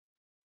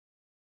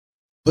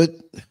 But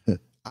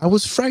I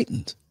was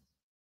frightened.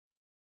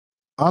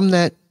 I'm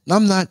not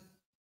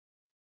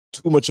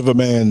too much of a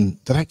man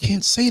that I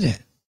can't say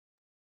that.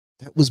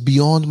 That was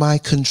beyond my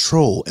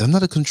control. And I'm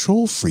not a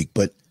control freak,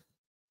 but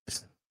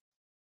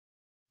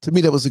to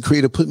me, that was the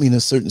creator put me in a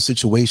certain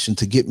situation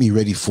to get me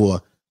ready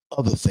for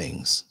other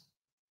things.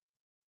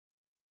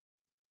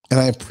 And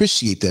I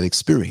appreciate that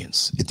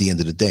experience at the end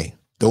of the day.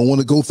 Don't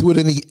want to go through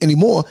it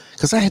anymore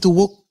because I had to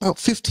walk about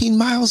 15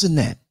 miles in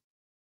that.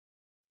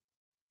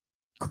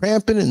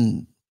 Cramping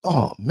and,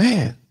 oh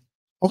man,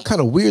 all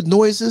kind of weird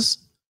noises.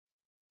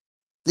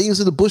 Things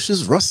in the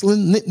bushes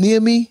rustling near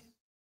me.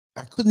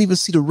 I couldn't even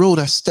see the road.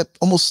 I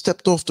almost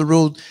stepped off the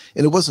road,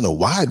 and it wasn't a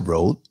wide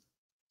road.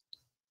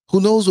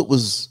 Who knows what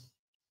was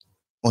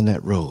on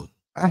that road?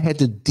 I had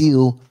to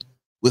deal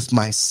with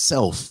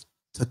myself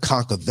to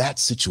conquer that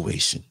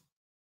situation.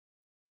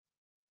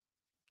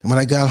 And when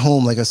I got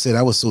home, like I said,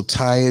 I was so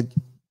tired.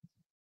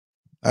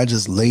 I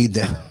just laid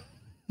down.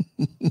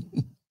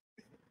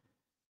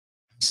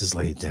 Just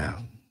laid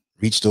down.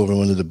 Reached over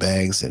one of the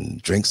bags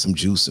and drank some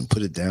juice and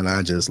put it down.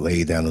 I just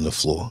laid down on the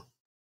floor.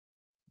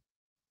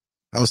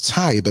 I was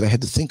tired, but I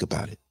had to think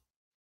about it.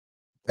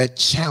 That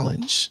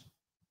challenge.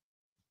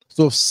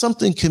 So if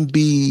something can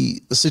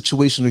be a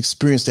situation or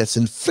experience that's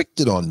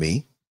inflicted on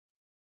me,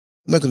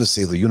 I'm not going to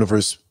say the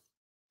universe.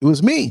 It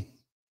was me.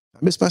 I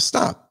missed my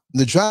stop.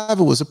 And the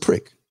driver was a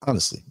prick,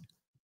 honestly.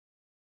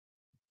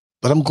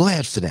 But I'm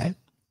glad for that.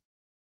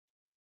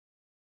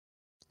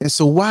 And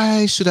so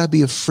why should I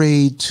be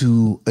afraid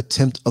to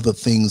attempt other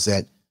things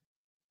that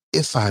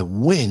if I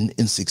win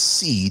and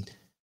succeed,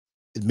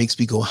 it makes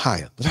me go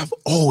higher? But I've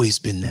always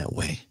been that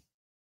way.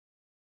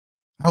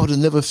 I would have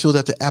never filled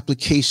out the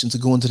application to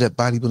go into that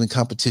bodybuilding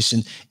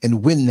competition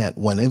and win that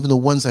one, even the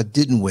ones I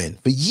didn't win.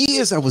 For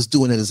years, I was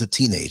doing it as a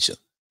teenager.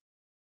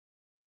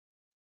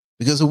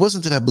 Because it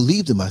wasn't that I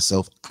believed in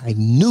myself. I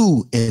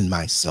knew in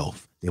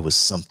myself there was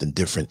something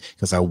different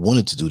because I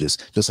wanted to do this.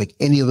 Just like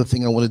any other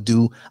thing I want to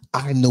do,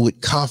 I know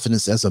it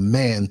confidence as a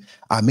man.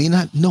 I may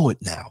not know it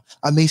now.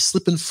 I may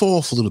slip and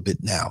fall for a little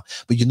bit now.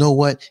 But you know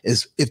what?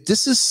 If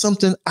this is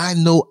something I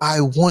know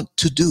I want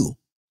to do,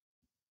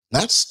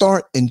 not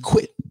start and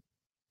quit,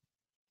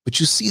 but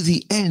you see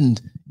the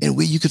end and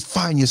where you could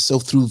find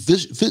yourself through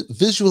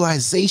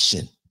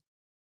visualization,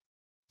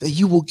 that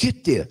you will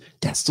get there.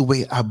 That's the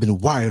way I've been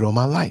wired all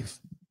my life.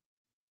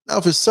 Now,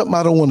 if it's something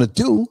I don't want to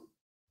do,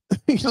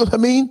 you know what I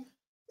mean?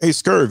 Hey,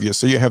 Scurv, you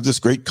say you have this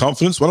great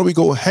confidence. Why don't we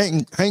go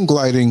hang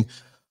gliding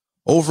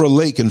over a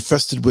lake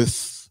infested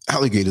with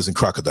alligators and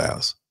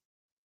crocodiles?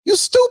 You're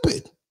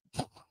stupid.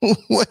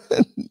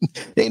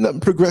 Ain't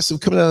nothing progressive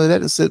coming out of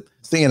that and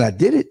saying I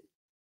did it.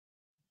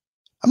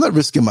 I'm not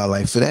risking my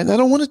life for that, and I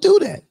don't want to do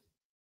that.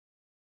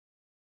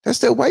 That's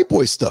that white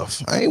boy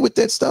stuff. I ain't with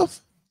that stuff.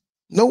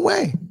 No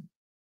way.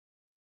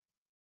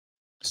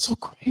 It's so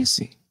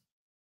crazy.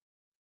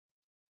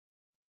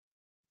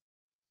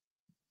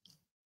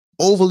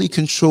 Overly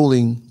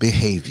controlling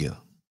behavior,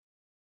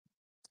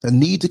 a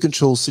need to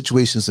control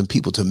situations and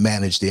people to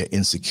manage their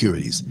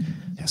insecurities.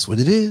 That's what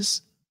it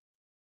is.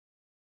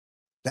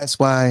 That's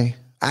why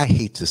I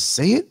hate to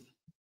say it,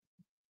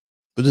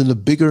 but in the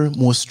bigger,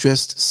 more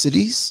stressed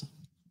cities,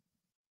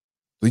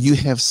 where you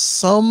have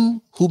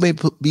some who may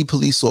be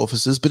police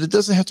officers, but it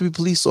doesn't have to be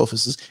police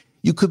officers.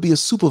 You could be a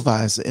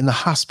supervisor in the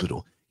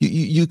hospital.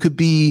 You could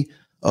be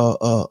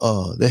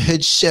the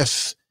head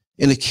chef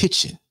in a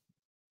kitchen.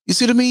 You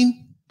see what I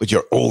mean? But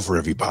you're over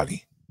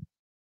everybody.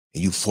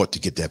 And you fought to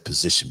get that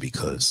position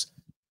because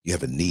you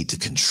have a need to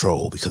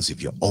control because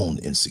of your own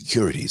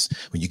insecurities.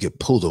 When you get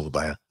pulled over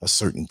by a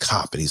certain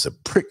cop and he's a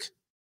prick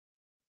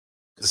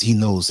because he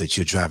knows that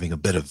you're driving a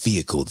better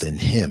vehicle than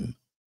him.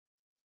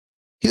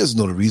 He doesn't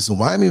know the reason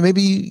why. I mean,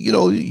 maybe,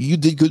 you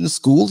did good in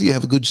school. You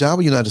have a good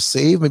job. You know how to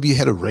save. Maybe you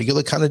had a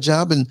regular kind of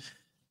job and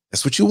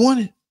that's what you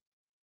wanted.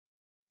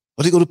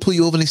 Or they go to pull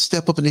you over and they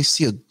step up and they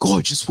see a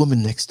gorgeous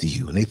woman next to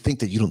you and they think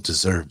that you don't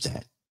deserve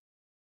that.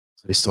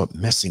 So they start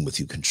messing with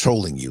you,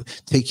 controlling you,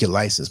 take your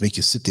license, make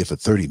you sit there for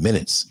 30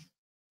 minutes.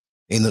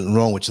 Ain't nothing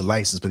wrong with your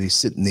license, but they're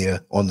sitting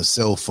there on the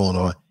cell phone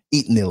or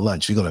eating their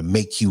lunch. We're going to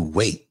make you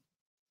wait.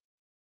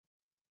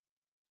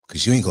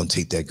 Because you ain't going to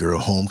take that girl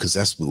home because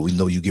that's what we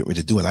know you get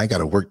ready to do. And I got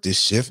to work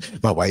this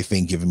shift. My wife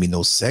ain't giving me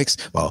no sex.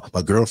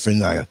 My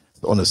girlfriend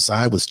on the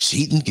side was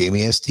cheating, gave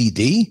me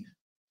STD.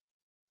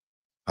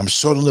 I'm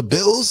short on the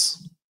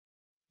bills.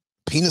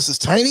 Penis is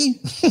tiny.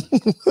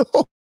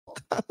 All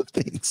kind of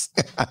things.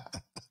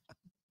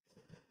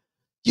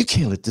 You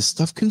can't let this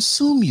stuff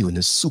consume you in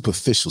this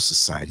superficial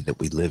society that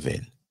we live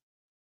in.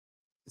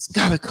 It's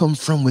got to come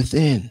from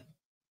within.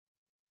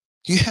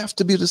 You have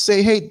to be able to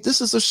say, hey, this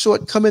is a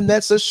shortcoming,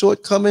 that's a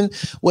shortcoming,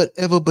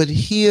 whatever. But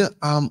here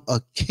I'm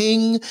a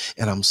king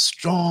and I'm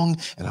strong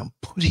and I'm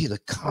put here to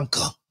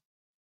conquer.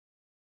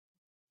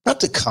 Not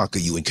to conquer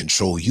you and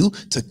control you,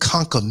 to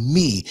conquer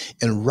me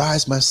and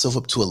rise myself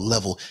up to a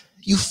level.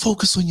 You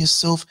focus on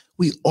yourself.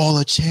 We all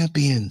are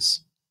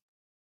champions.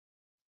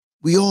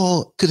 We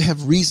all could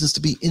have reasons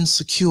to be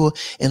insecure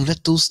and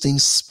let those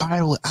things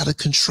spiral out of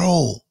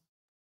control.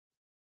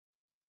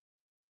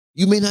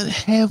 You may not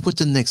have what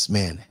the next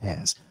man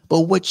has,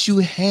 but what you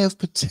have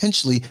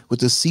potentially with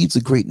the seeds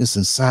of greatness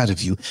inside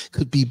of you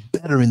could be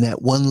better in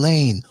that 1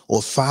 lane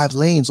or 5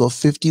 lanes or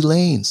 50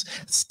 lanes.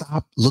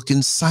 Stop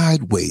looking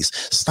sideways.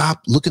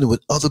 Stop looking at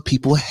what other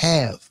people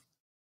have.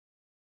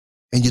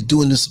 And you're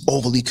doing this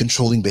overly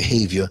controlling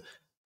behavior,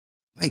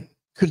 like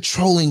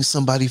controlling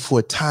somebody for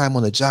a time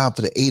on a job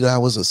for the 8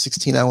 hours or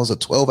 16 hours or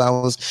 12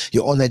 hours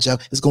you're on that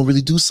job is going to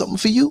really do something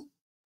for you.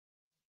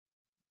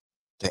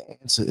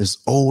 The answer is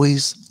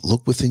always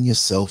look within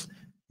yourself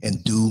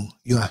and do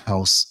your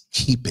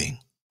housekeeping.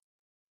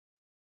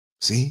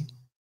 See?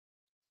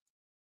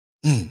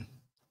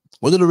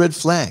 What are the red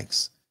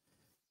flags?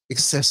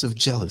 Excessive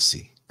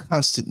jealousy,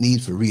 constant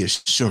need for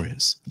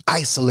reassurance,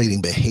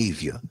 isolating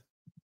behavior,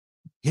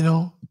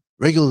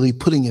 regularly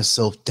putting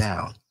yourself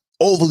down,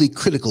 overly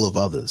critical of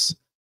others.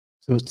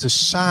 So to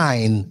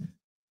shine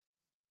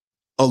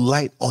a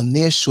light on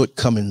their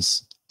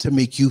shortcomings to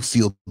make you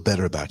feel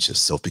better about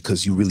yourself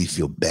because you really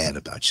feel bad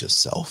about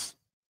yourself.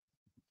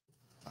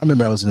 I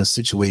remember I was in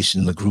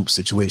a group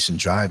situation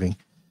driving.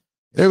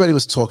 Everybody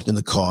was talking in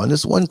the car, and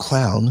there's one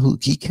clown who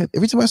he kept,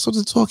 every time I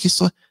started to talk, he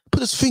put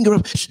his finger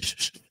up.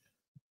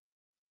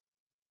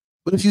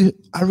 But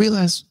I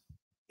realized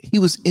he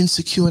was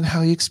insecure in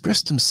how he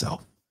expressed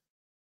himself.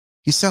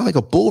 He sounded like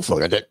a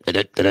bullfrog. No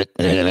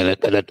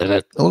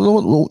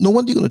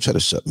wonder you're going to try to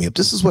shut me up.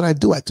 This is what I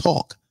do. I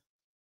talk.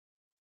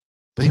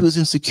 But he was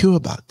insecure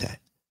about that.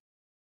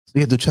 So he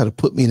had to try to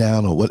put me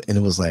down or what. And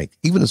it was like,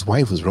 even his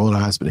wife was rolling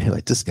her eyes in the head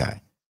like, this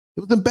guy. It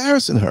was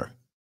embarrassing her.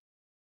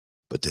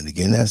 But then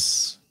again,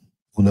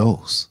 who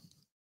knows?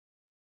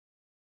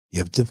 You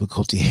have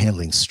difficulty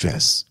handling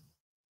stress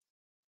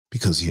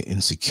because of your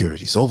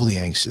insecurities, overly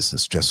anxious in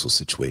stressful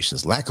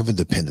situations, lack of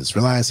independence,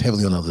 relies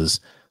heavily on others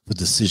for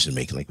decision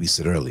making, like we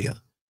said earlier,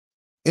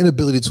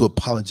 inability to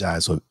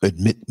apologize or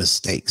admit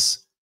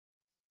mistakes.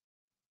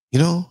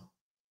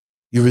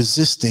 You're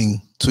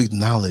resisting to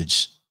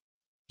acknowledge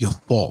your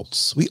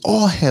faults. We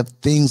all have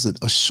things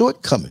that are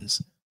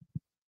shortcomings.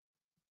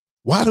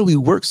 Why do we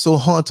work so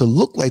hard to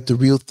look like the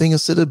real thing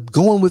instead of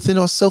going within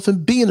ourselves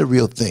and being the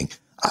real thing?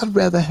 I'd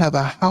rather have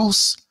a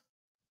house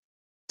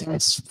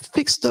that's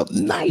fixed up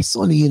nice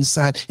on the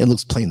inside and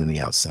looks plain on the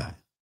outside,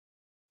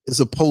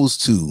 as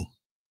opposed to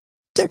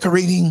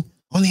decorating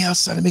on the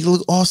outside to make it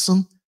look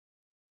awesome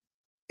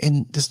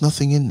and there's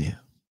nothing in there.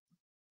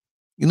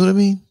 You know what I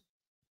mean?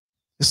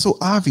 It's so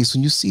obvious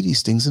when you see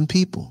these things in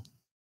people.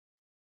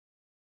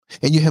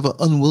 And you have an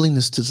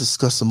unwillingness to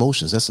discuss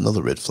emotions. That's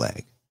another red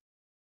flag.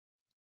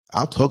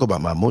 I'll talk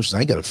about my emotions.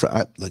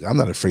 I'm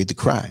not afraid to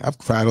cry. I've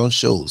cried on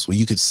shows where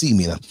you could see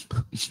me. And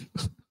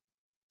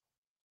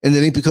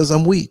it ain't because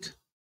I'm weak.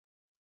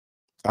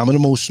 I'm an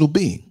emotional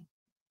being.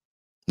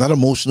 Not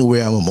emotional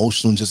where I'm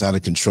emotional and just out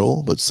of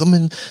control, but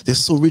they're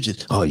so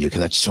rigid. Oh, you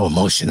cannot show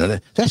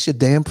emotion. That's your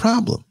damn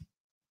problem.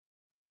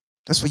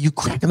 That's why you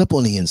cracking up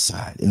on the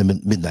inside in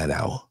the midnight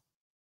hour,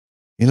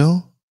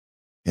 And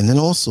then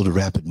also the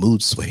rapid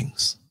mood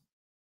swings,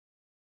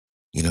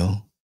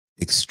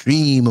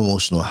 extreme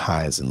emotional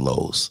highs and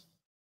lows.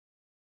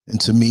 And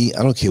to me,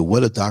 I don't care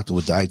what a doctor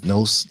would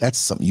diagnose, that's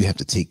something you have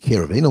to take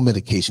care of. Ain't no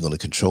medication going to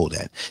control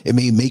that. It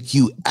may make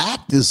you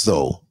act as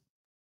though,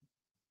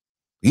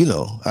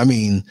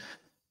 a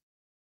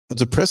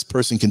depressed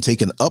person can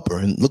take an upper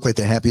and look like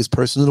the happiest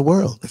person in the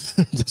world.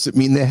 Doesn't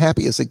mean they're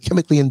happy. It's a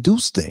chemically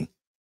induced thing.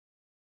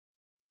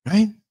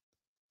 Right?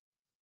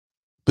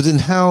 But then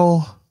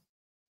how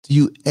do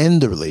you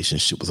end a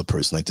relationship with a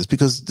person like this?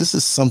 Because this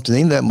is something,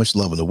 ain't that much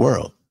love in the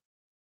world.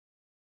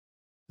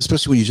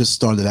 Especially when you just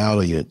started out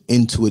or you're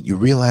into it, you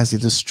realize you're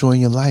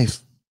destroying your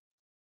life.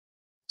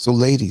 So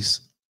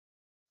ladies,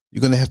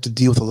 you're going to have to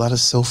deal with a lot of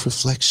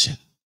self-reflection.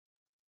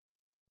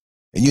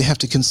 And you have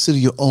to consider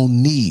your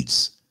own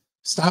needs.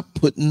 Stop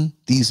putting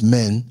these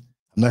men,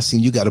 I'm not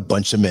saying you got a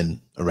bunch of men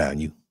around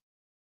you,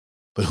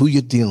 but who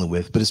you're dealing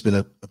with, but it's been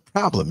a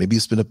problem. Maybe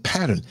it's been a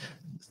pattern.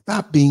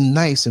 Stop being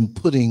nice and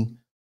putting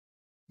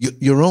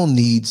your own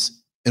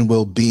needs and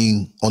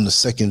well-being on the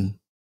second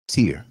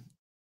tier.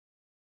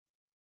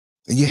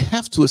 And you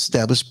have to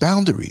establish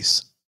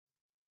boundaries.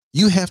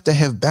 You have to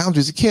have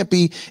boundaries. It can't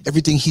be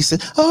everything he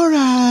said, all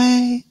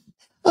right,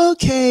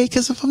 okay,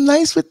 because if I'm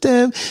nice with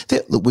them,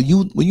 look, when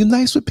you're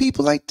nice with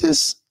people like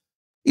this,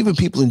 even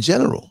people in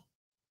general,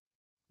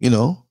 they're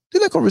not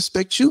going to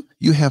respect you.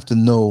 You have to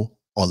know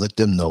or let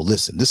them know,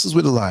 listen, this is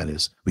where the line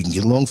is. We can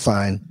get along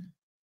fine,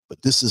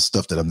 but this is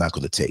stuff that I'm not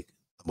going to take.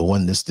 Number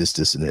one, this,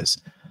 and this.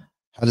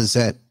 How does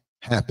that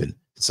happen?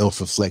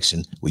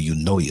 Self-reflection, where you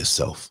know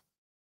yourself.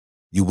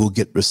 You will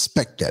get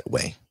respect that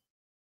way.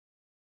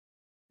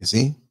 You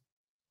see?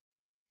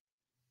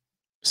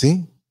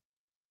 See?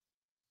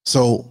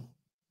 So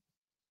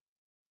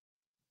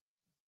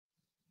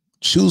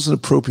choose an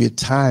appropriate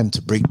time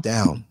to break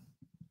down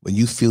when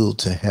you feel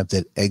to have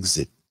that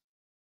exit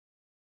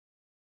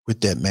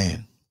with that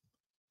man,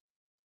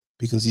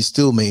 because he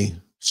still may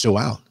show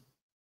out.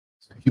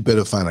 You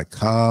better find a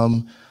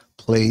calm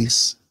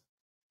place,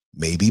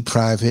 maybe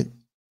private,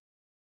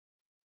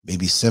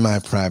 maybe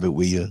semi-private,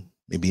 where you're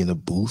maybe in a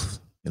booth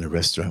in a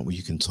restaurant where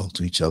you can talk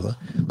to each other,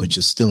 but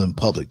you're still in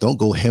public. Don't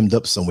go hemmed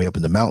up somewhere up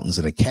in the mountains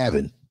in a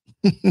cabin.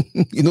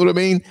 You know what I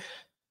mean?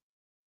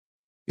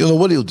 You don't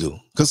know what he'll do,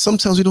 because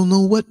sometimes we don't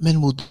know what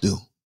men will do.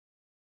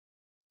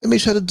 They may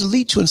try to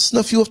delete you and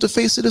snuff you off the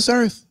face of this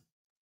earth.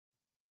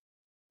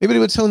 Maybe they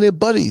were telling their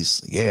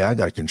buddies, yeah, I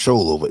got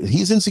control over it.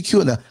 He's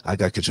insecure now. I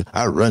got control.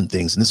 I run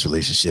things in this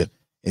relationship.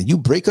 And you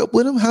break up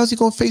with him? How's he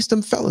going to face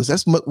them fellas?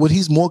 That's what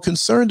he's more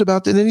concerned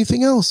about than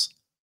anything else.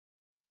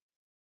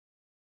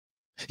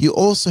 You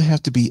also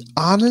have to be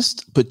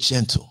honest but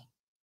gentle.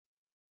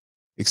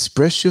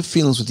 Express your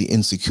feelings with the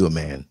insecure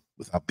man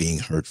without being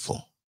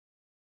hurtful.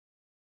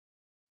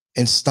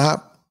 And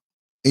stop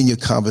in your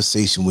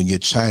conversation when you're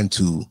trying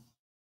to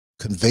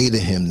convey to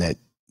him that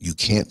you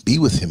can't be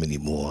with him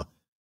anymore.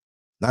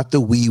 Not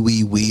the we,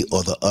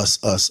 or the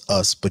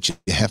us, but you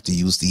have to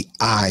use the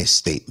I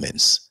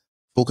statements.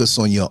 Focus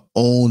on your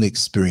own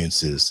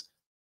experiences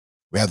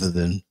rather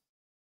than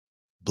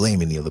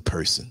blaming the other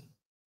person.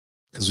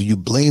 Because when you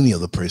blame the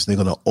other person,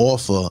 they're going to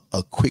offer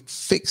a quick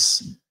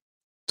fix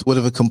to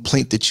whatever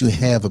complaint that you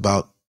have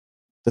about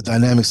the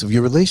dynamics of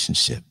your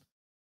relationship.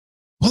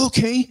 Well,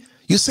 okay,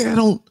 you say I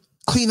don't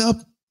clean up,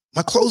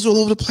 my clothes are all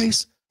over the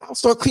place, I'll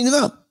start cleaning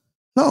up.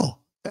 No,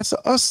 that's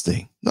a us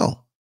thing.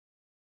 No.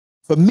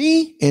 For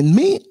me,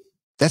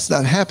 that's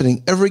not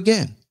happening ever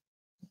again. And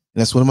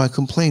that's one of my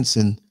complaints.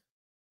 And,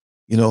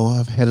 you know,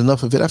 I've had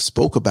enough of it. I've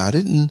spoke about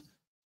it and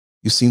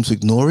you seem to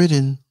ignore it.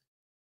 And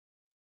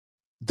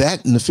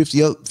that and the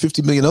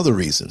 50 million other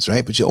reasons,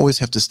 right? But you always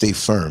have to stay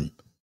firm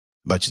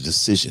about your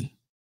decision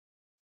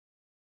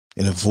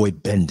and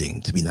avoid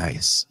bending to be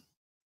nice.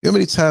 You know how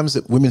many times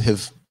that women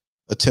have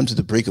attempted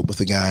to break up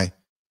with a guy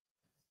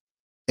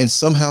and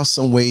somehow,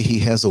 some way, he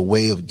has a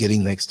way of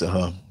getting next to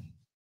her.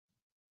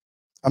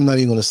 I'm not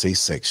even going to say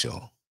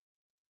sexual.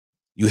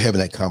 You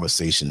having that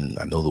conversation,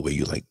 I know the way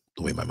you like,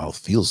 the way my mouth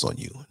feels on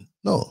you.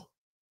 No.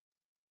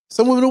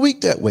 Some women are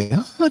weak that way.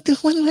 Oh,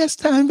 this one last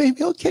time,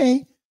 baby,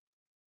 okay.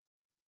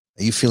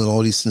 And you're feeling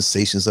all these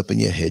sensations up in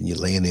your head and you're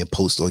laying there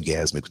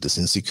post-orgasmic with this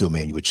insecure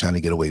man you were trying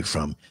to get away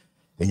from.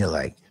 And you're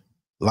like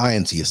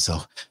lying to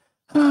yourself.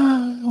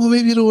 Well,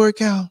 maybe it'll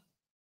work out.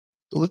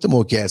 Don't let them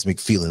orgasmic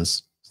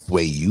feelings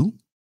sway you.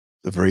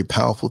 It's a very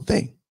powerful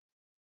thing.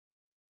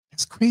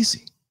 It's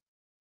crazy.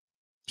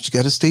 But you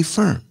got to stay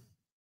firm.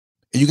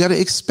 And you got to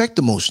expect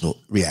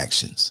emotional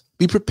reactions.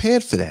 Be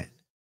prepared for that.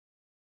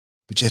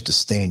 But you have to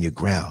stand your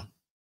ground.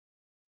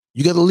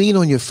 You got to lean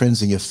on your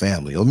friends and your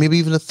family, or maybe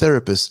even a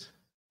therapist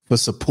for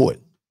support.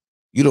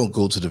 You don't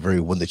go to the very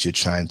one that you're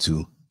trying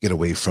to get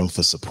away from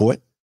for support.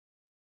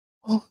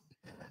 Well,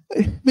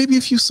 maybe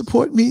if you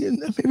support me,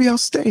 maybe I'll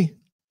stay.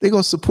 They're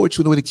going to support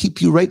you in a way to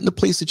keep you right in the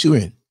place that you're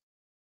in.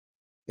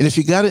 And if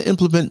you got to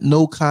implement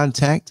no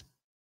contact,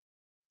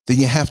 then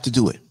you have to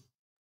do it.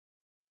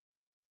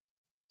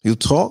 You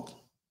talk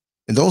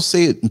and don't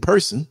say it in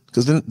person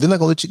because they're not going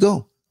to let you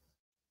go.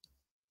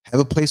 Have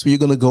a place where you're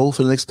going to go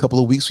for the next couple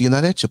of weeks where you're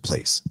not at your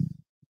place.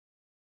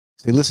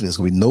 Say, listen, there's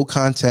going to be no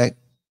contact.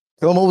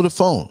 Tell them over the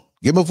phone.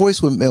 Give them a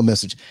voicemail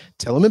message.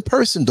 Tell them in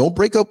person. Don't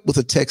break up with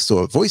a text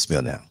or a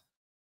voicemail now.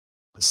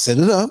 But set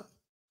it up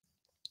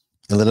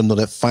and let them know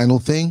that final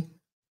thing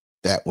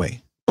that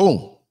way.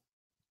 Boom.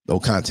 No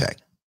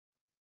contact.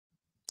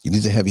 You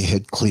need to have your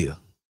head clear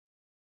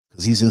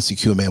because these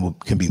insecure men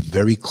can be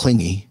very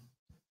clingy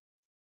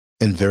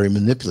and very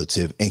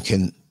manipulative and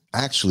can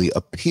actually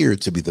appear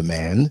to be the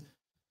man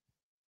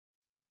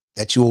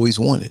that you always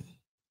wanted.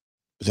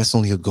 But that's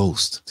only a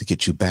ghost to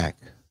get you back.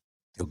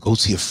 They'll go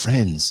to your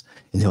friends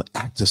and they'll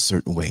act a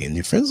certain way. And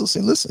your friends will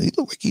say, listen, he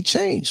look like he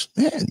changed.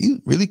 Man,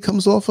 he really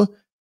comes off a,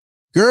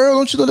 girl,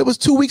 don't you know that was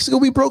 2 weeks ago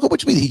we broke up?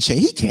 What you mean he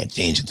changed? He can't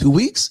change in 2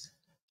 weeks.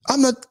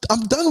 I'm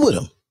done with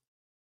him.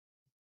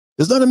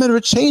 It's not a matter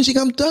of changing.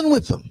 I'm done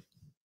with him.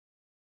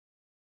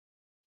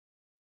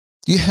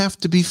 You have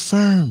to be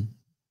firm.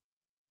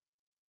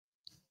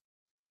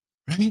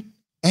 Right?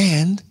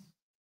 And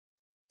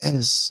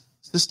as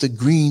Sister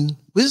Green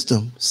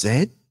Wisdom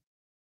said,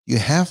 you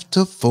have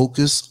to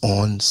focus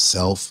on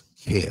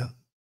self-care.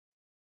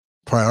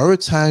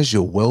 Prioritize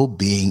your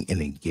well-being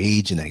and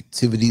engage in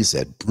activities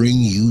that bring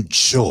you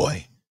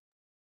joy.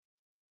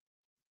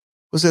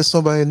 What's that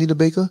song by Anita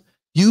Baker?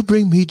 You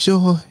bring me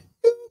joy.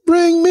 You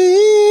bring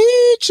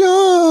me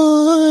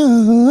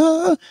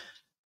joy.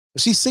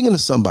 She's singing to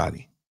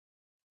somebody.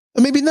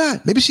 Or maybe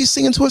not. Maybe she's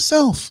singing to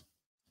herself.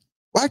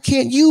 Why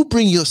can't you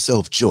bring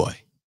yourself joy?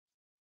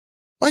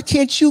 Why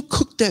can't you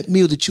cook that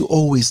meal that you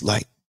always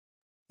like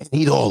and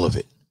eat all of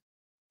it?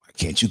 Why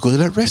can't you go to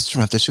that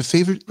restaurant that's your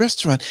favorite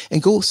restaurant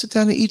and go sit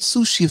down and eat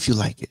sushi if you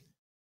like it?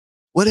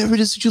 Whatever it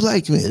is that you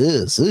like. I mean,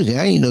 sushi,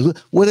 I ain't know.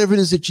 Whatever it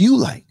is that you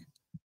like.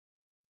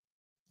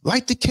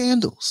 Light the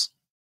candles.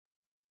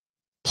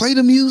 Play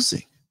the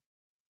music.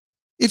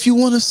 If you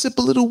want to sip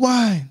a little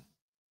wine.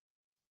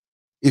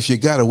 If you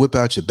got to whip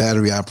out your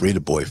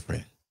battery-operated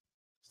boyfriend.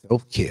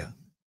 Self-care.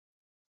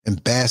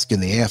 And bask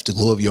in the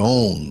afterglow of your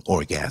own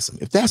orgasm.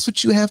 If that's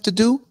what you have to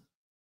do,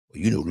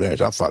 Well,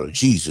 Lance, I follow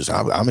Jesus.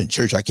 I'm in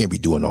church. I can't be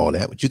doing all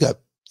that. But you got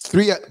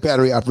 3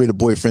 battery operated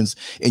boyfriends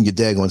in your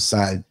daggone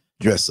side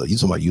dresser. You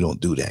talking about you don't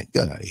do that?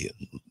 Get out of here.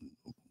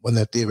 Wasn't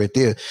that there right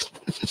there?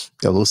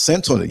 Got a little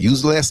scent on it.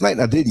 Used it last night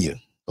now, didn't you?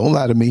 Don't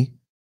lie to me.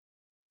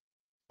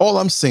 All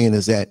I'm saying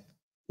is that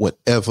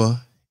whatever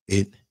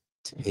it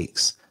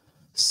takes,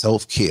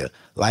 self-care,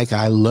 like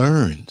I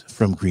learned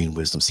from Green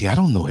Wisdom. See, I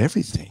don't know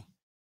everything.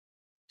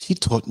 She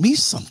taught me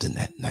something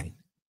that night.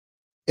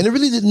 And it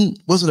really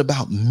wasn't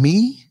about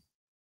me,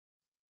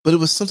 but it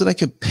was something I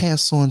could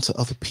pass on to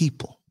other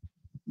people.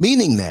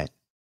 Meaning that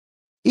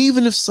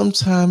even if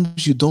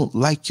sometimes you don't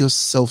like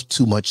yourself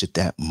too much at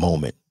that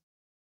moment,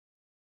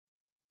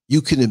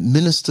 you can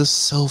administer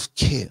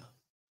self-care.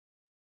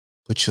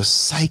 But your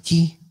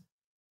psyche,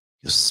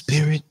 your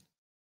spirit,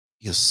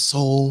 your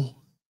soul,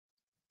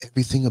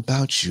 everything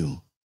about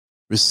you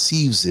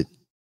receives it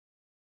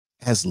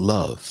as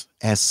love,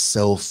 as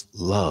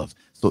self-love.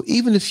 So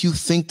even if you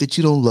think that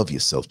you don't love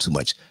yourself too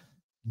much,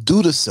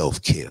 do the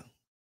self-care.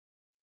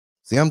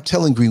 See, I'm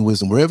telling Green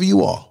Wisdom, wherever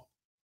you are,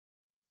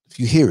 if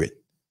you hear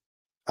it,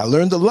 I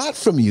learned a lot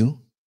from you,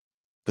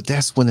 but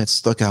that's when it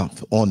stuck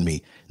out on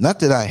me. Not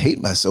that I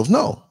hate myself,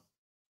 no,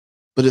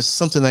 but it's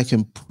something I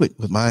can put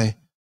with my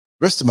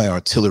rest of my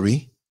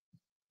artillery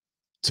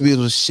to be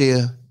able to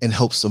share and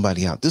help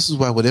somebody out. This is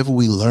why whatever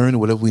we learn,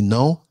 whatever we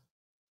know,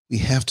 we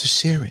have to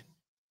share it.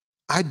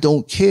 I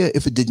don't care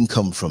if it didn't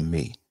come from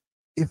me.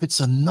 If it's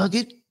a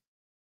nugget,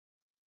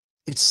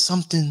 it's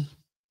something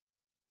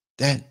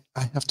that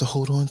I have to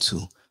hold on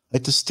to.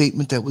 Like the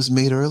statement that was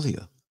made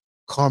earlier.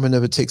 Karma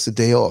never takes a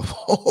day off.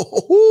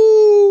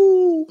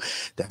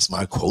 That's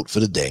my quote for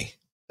the day.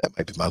 That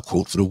might be my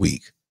quote for the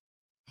week.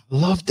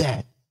 Love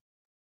that.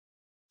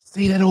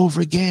 Say that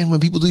over again when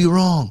people do you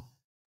wrong.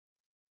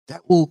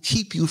 That will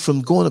keep you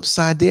from going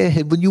upside their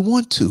head when you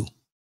want to.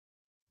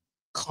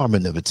 Karma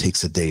never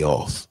takes a day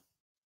off.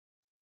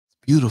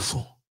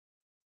 Beautiful.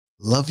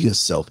 Love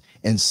yourself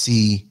and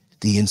see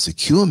the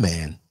insecure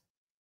man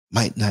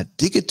might not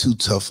dig it too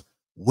tough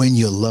when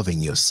you're loving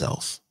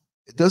yourself.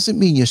 It doesn't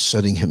mean you're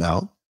shutting him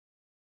out,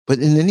 but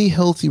in any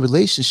healthy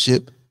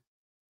relationship,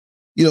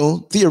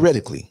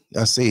 theoretically,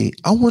 I say,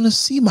 I want to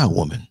see my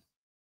woman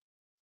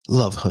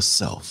love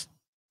herself.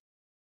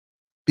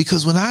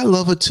 Because when I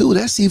love her too,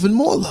 that's even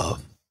more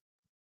love.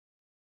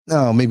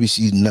 Now, maybe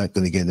she's not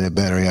going to get that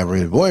battery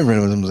operated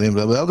boyfriend,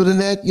 but other than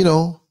that,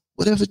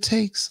 whatever it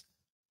takes.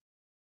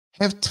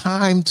 Have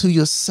time to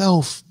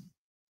yourself.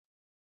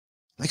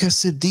 Like I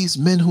said, these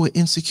men who are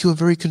insecure,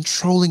 very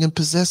controlling and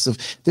possessive,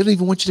 they don't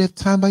even want you to have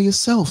time by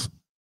yourself.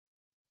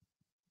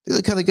 They're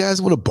the kind of guys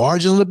who want to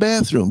barge in the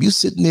bathroom. You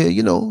sitting there,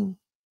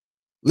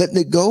 letting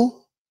it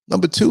go.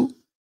 Number 2,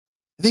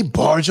 they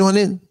barge on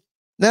in.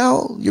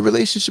 Now, your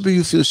relationship,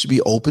 you feel, should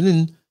be open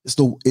and there's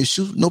no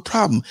issue, no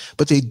problem.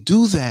 But they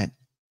do that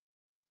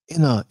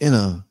in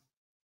a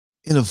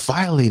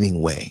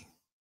violating way.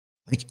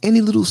 Like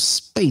any little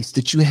space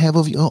that you have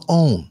of your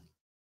own,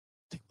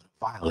 they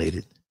violate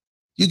it.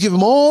 You give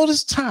them all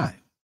this time,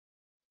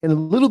 and a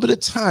little bit of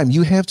time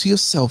you have to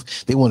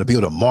yourself, they want to be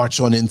able to march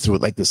on in through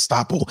it like the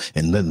Gestapo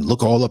and then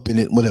look all up in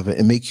it, whatever,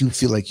 and make you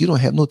feel like you don't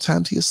have no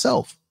time to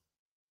yourself.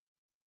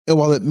 And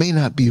while it may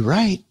not be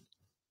right,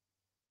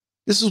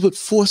 this is what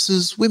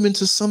forces women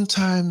to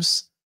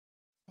sometimes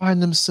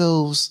find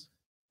themselves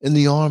in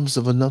the arms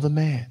of another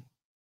man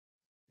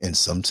and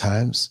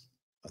sometimes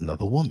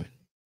another woman.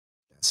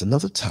 That's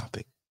another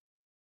topic,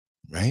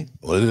 right?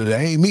 Well, that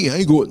ain't me. I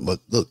ain't going. But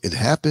look, it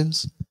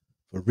happens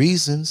for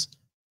reasons.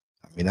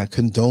 I mean, I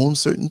condone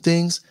certain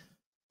things,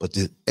 but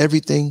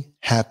everything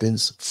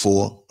happens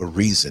for a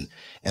reason.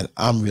 And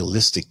I'm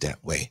realistic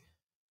that way.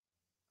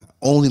 I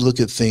only look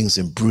at things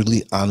in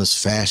brutally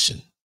honest fashion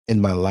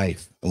in my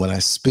life. And when I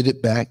spit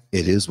it back,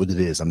 it is what it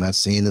is. I'm not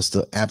saying it's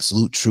the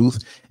absolute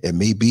truth. It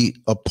may be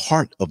a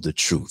part of the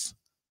truth,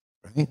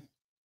 right?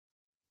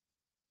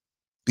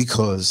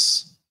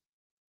 Because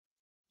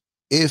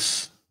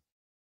if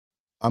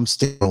I'm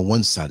standing on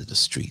one side of the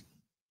street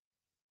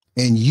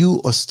and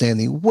you are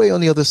standing way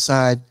on the other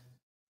side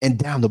and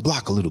down the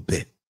block a little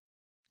bit,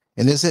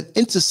 and there's that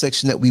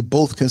intersection that we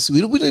both can see,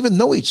 we don't even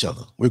know each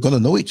other. We're going to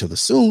know each other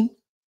soon.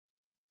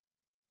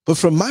 But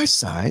from my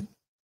side,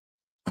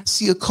 I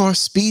see a car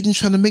speeding,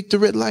 trying to make the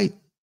red light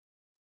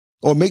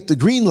or make the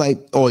green light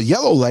or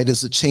yellow light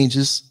as it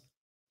changes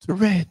to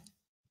red.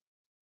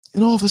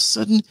 And all of a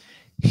sudden,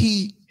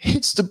 he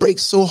hits the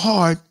brakes so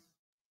hard,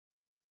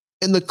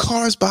 and the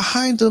cars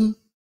behind him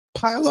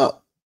pile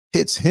up.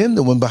 Hits him,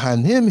 the one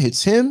behind him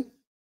hits him.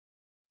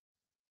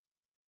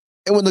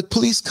 And when the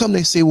police come,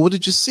 they say, well, what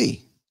did you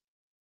see?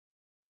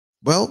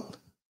 Well,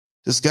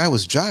 this guy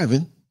was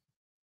driving.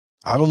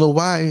 I don't know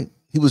why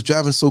he was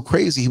driving so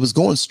crazy. He was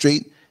going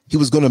straight. He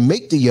was going to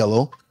make the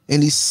yellow,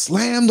 and he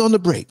slammed on the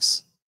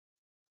brakes.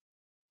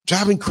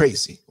 Driving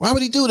crazy. Why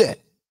would he do that?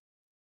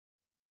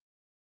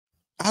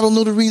 I don't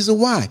know the reason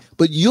why.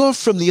 But you're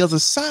from the other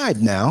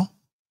side now.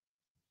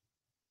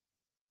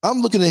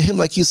 I'm looking at him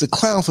like he's a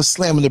clown for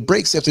slamming the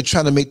brakes after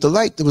trying to make the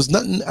light. There was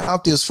nothing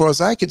out there as far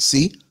as I could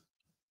see.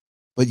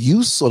 But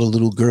you saw the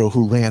little girl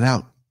who ran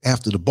out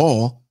after the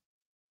ball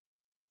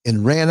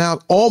and ran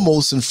out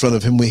almost in front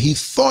of him where he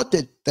thought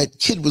that that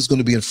kid was going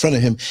to be in front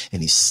of him,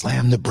 and he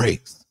slammed the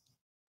brakes.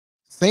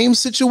 Same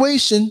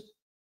situation,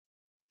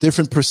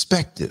 different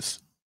perspective.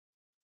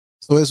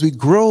 So as we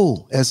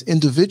grow as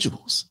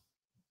individuals,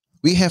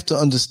 we have to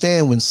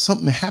understand when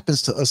something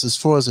happens to us as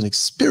far as an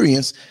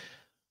experience,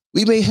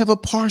 we may have a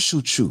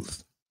partial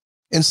truth,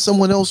 and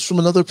someone else from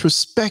another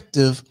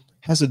perspective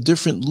has a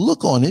different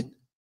look on it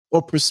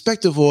or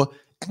perspective or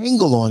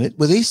angle on it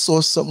where they saw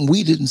something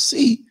we didn't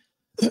see.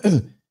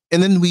 And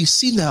then we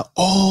see now,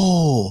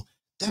 oh,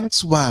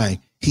 that's why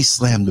he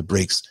slammed the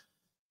brakes.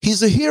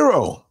 He's a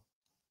hero.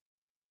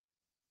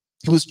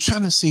 He was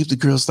trying to save the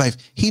girl's life.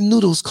 He knew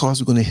those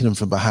cars were going to hit him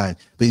from behind,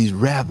 but he'd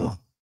rather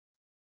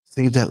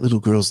save that little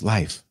girl's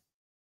life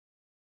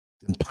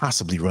than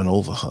possibly run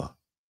over her.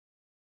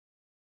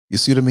 You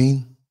see what I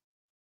mean?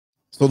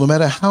 So no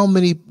matter how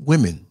many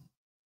women,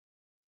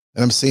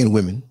 and I'm saying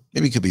women,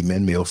 maybe it could be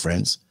men, male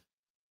friends,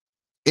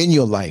 in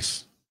your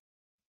life,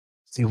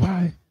 say,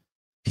 why?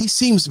 He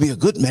seems to be a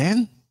good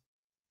man.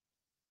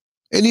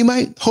 And he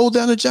might hold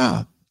down a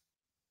job.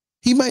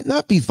 He might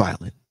not be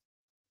violent.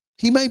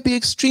 He might be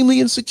extremely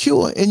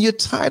insecure, and you're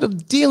tired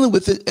of dealing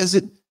with it as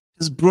it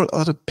has brought a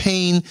lot of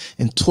pain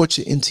and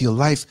torture into your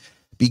life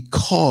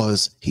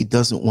because he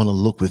doesn't want to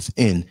look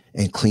within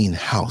and clean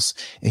house.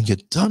 And you're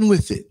done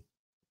with it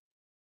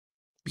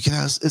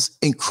because it's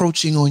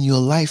encroaching on your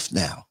life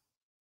now.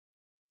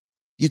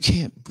 You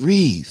can't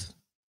breathe.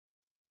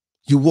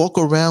 You walk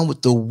around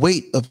with the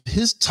weight of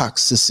his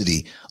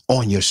toxicity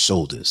on your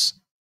shoulders.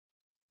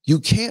 You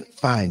can't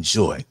find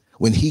joy.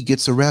 When he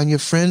gets around your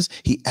friends,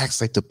 he acts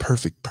like the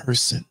perfect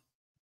person.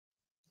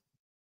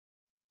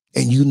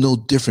 And you know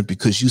different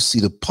because you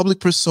see the public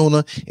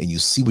persona and you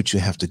see what you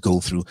have to go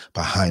through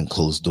behind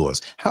closed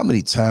doors. How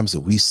many times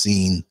have we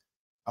seen,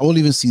 I won't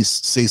even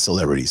say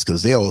celebrities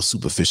because they're all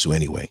superficial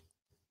anyway,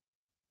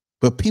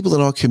 but people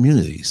in our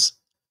communities,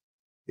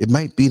 it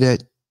might be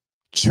that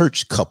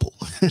church couple.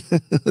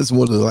 That's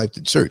more than like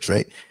the church,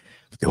 right?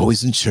 They're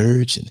always in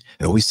church and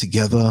they're always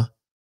together.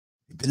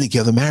 They've been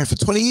together, married for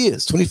 20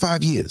 years,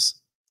 25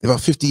 years. They're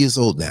about 50 years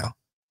old now.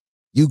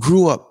 You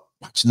grew up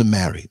watching them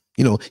married.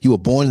 You know, you were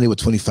born and they were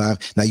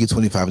 25. Now you're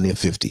 25 and they're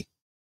 50.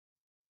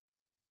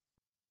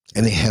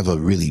 And they have a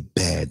really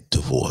bad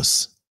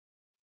divorce.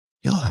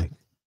 You're like,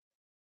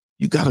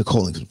 you got to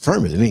call and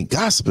confirm it. It ain't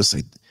gossip. It's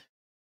like,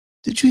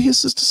 did you hear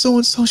sister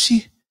so-and-so?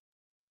 She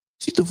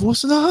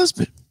divorced her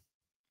husband.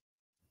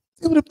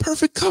 They were the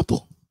perfect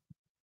couple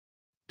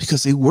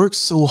because they worked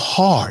so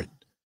hard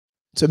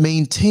to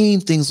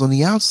maintain things on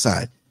the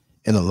outside.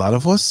 And a lot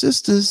of our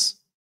sisters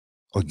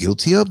are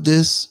guilty of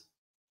this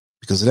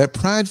because of that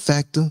pride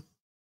factor.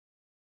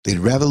 They'd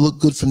rather look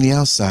good from the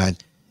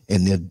outside,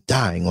 and they're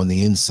dying on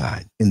the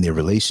inside in their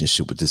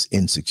relationship with this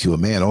insecure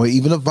man, or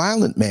even a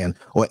violent man,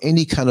 or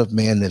any kind of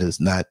man that is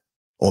not,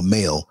 or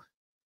male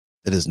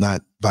that is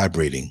not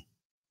vibrating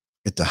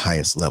at the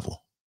highest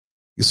level.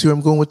 You see where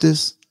I'm going with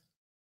this?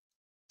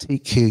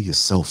 Take care of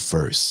yourself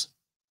first.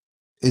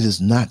 It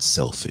is not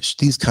selfish.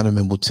 These kind of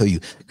men will tell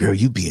you, girl,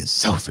 you being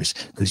selfish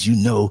because you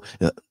know,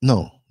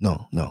 no.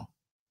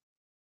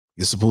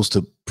 You're supposed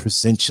to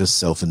present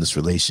yourself in this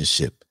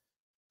relationship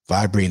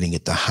vibrating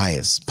at the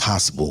highest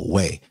possible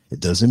way. It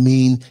doesn't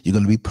mean you're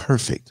going to be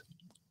perfect.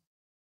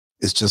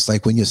 It's just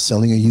like when you're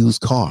selling a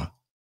used car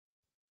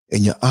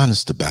and you're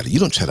honest about it. You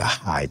don't try to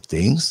hide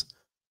things.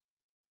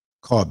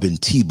 Car been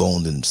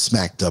T-boned and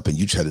smacked up and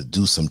you try to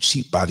do some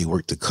cheap body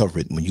work to cover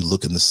it. When you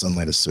look in the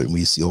sunlight a certain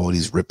way, you see all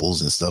these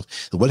ripples and stuff.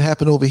 So what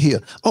happened over here?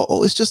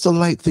 Oh, it's just a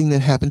light thing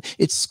that happened.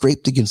 It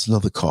scraped against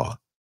another car.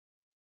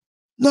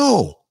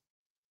 No,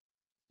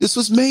 this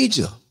was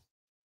major.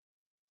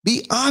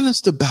 Be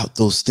honest about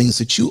those things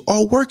that you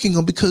are working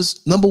on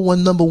because number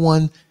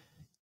one,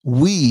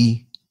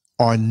 we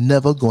are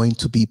never going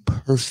to be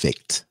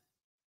perfect.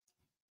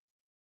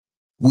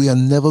 We are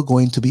never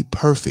going to be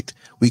perfect.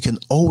 We can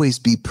always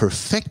be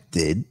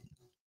perfected.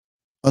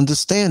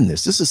 Understand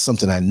this. This is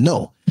something I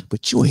know,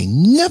 but you ain't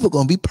never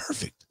going to be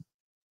perfect.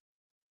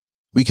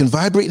 We can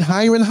vibrate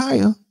higher and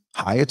higher,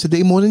 higher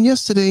today more than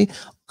yesterday,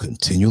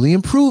 continually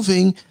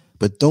improving,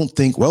 but don't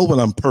think, well, when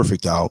I'm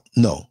perfect,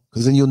 no,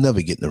 because then you'll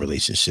never get in a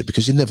relationship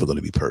because you're never going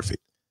to be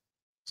perfect.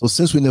 So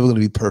since we're never going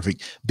to be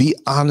perfect, be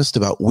honest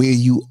about where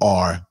you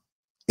are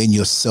in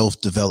your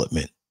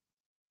self-development.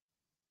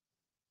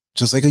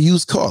 Just like a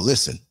used car.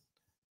 Listen,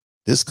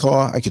 this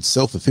car I could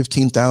sell for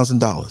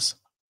 $15,000,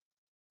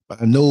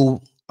 but I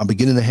know I'm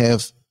beginning to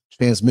have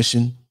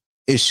transmission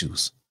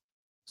issues.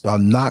 So I'll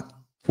knock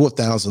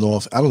 $4,000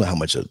 off. I don't know how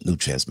much a new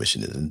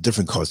transmission is, and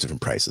different cars,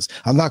 different prices.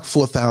 I'll knock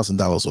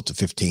 $4,000 off to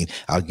 15.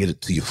 I'll get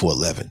it to you for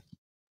 11.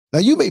 Now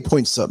you may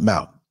point something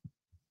out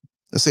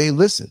and say,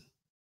 listen,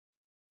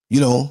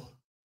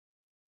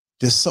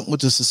 there's something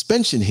with the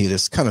suspension here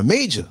that's kind of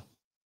major.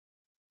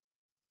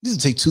 You need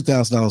to take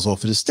 $2,000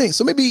 off of this thing.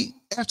 So maybe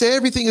after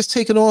everything is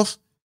taken off,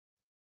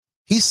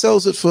 he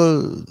sells it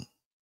for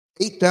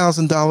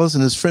 $8,000,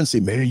 and his friends say,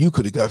 man, you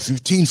could have got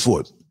 15 for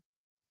it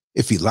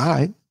if he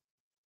lied.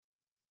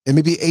 And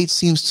maybe 8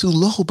 seems too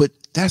low, but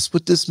that's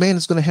what this man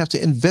is going to have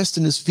to invest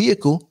in this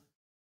vehicle.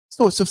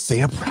 So it's a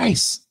fair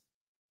price.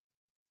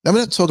 Now, we're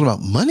not talking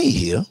about money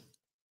here,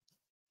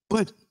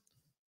 but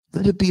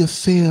let it be a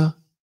fair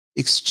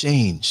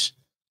exchange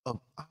of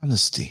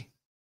honesty.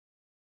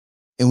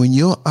 And when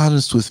you're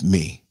honest with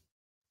me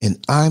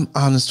and I'm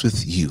honest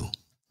with you,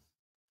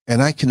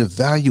 and I can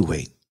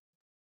evaluate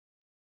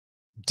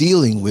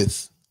dealing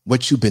with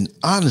what you've been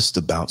honest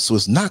about, so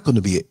it's not going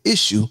to be an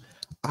issue,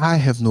 I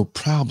have no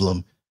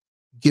problem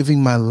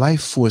giving my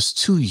life force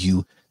to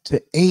you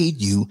to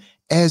aid you,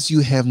 as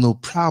you have no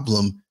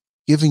problem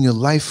giving your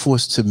life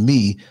force to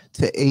me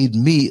to aid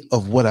me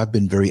of what I've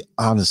been very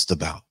honest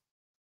about.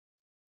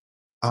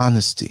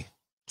 Honesty,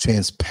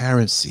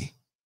 transparency.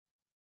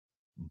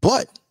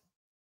 But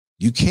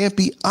you can't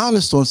be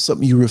honest on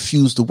something you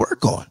refuse to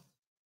work on.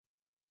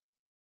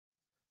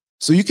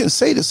 So you can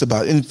say this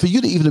about it, and for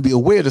you to even be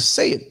aware to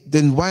say it,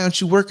 then why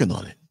aren't you working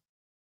on it?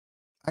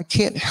 I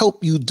can't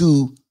help you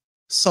do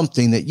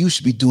something that you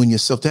should be doing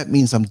yourself. That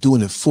means I'm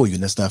doing it for you,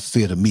 and that's not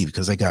fair to me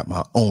because I got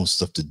my own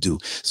stuff to do.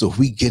 So if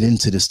we get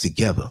into this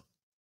together,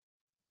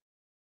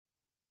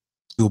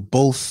 we'll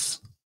both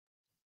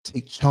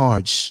take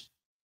charge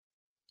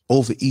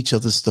over each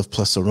other's stuff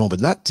plus our own, but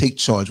not take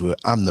charge where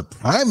I'm the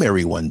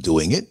primary one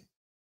doing it.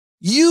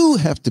 You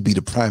have to be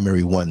the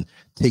primary one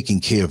taking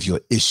care of your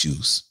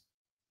issues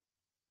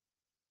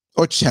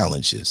or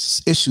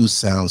challenges. Issues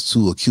sounds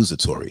too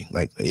accusatory.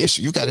 Like,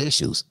 issue, you got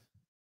issues.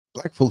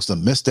 Black folks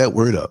done messed that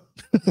word up.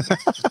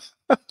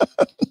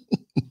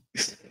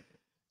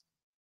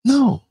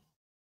 No,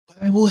 but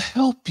I will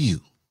help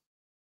you.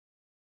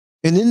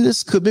 And in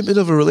this commitment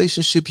of a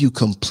relationship, you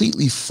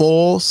completely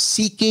fall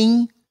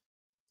seeking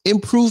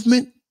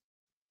improvement.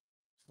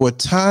 For a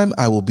time,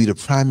 I will be the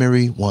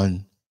primary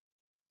one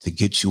to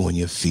get you on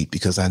your feet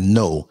because I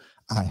know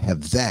I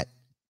have that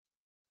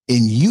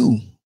in you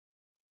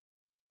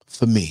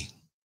for me.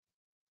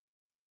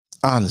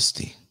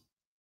 Honesty.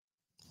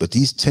 But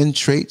these 10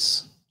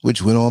 traits,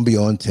 which went on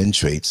beyond 10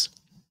 traits,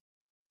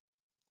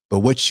 but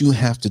what you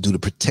have to do to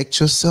protect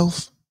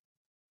yourself,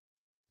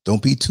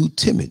 don't be too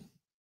timid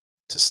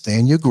to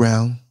stand your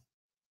ground,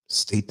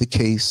 state the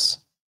case,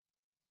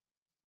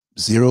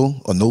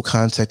 0 or no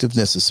contact if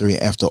necessary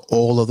after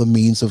all other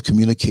means of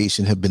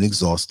communication have been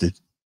exhausted.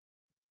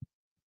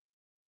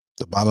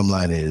 The bottom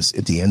line is,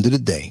 at the end of the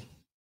day,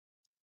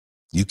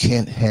 you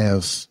can't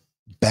have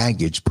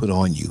baggage put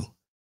on you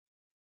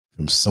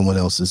from someone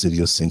else's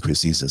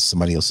idiosyncrasies and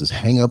somebody else's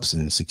hangups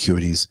and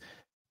insecurities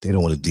they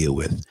don't want to deal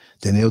with.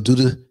 Then they'll do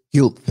the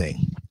guilt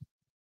thing.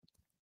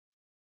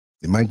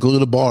 They might go to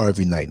the bar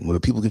every night where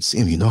people can see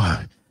him. You know,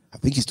 I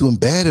think he's doing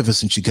bad ever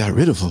since you got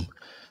rid of him.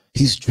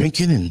 He's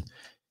drinking and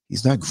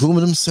he's not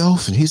grooming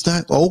himself and he's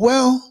not, oh,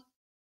 well,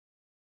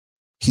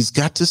 he's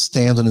got to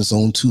stand on his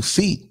own 2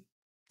 feet.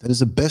 That is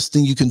the best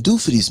thing you can do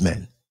for these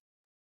men.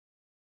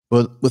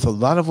 But with a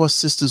lot of our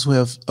sisters who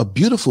have a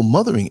beautiful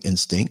mothering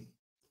instinct,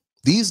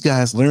 these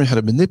guys learn how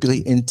to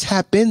manipulate and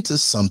tap into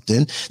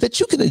something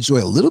that you can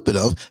enjoy a little bit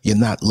of. You're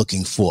not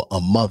looking for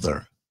a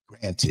mother,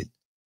 granted.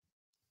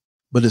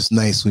 But it's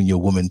nice when your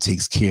woman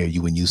takes care of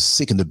you when you're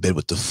sick in the bed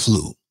with the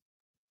flu.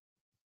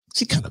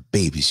 She kind of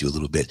babies you a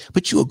little bit,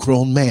 but you're a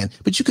grown man.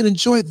 But you can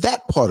enjoy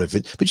that part of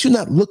it. But you're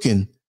not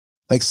looking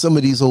like some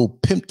of these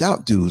old pimped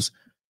out dudes.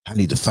 I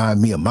need to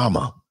find me a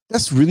mama.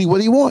 That's really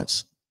what he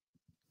wants.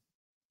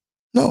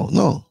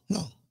 No.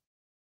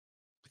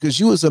 Because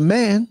you as a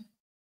man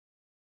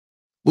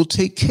will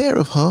take care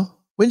of her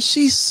when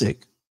she's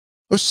sick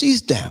or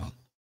she's down.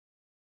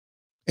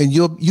 And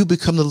you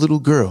become the little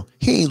girl.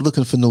 He ain't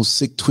looking for no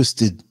sick,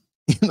 twisted,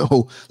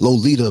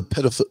 Lolita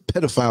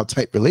pedophile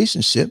type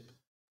relationship.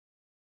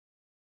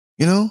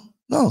 No.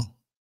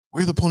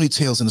 Wear the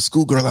ponytails in a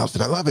schoolgirl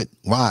outfit. I love it.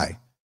 Why?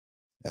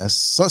 That's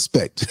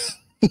suspect.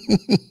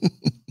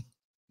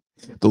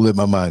 Don't let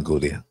my mind go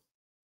there.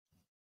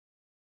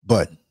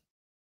 But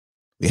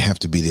we have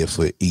to be there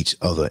for each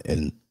other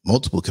in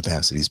multiple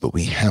capacities, but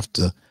we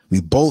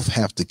both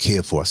have to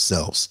care for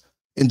ourselves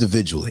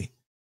individually.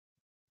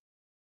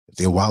 If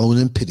they're wallowing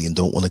in pity and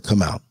don't want to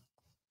come out,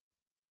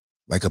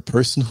 like a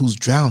person who's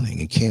drowning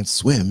and can't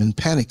swim and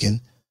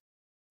panicking,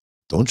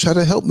 don't try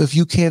to help them if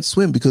you can't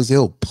swim, because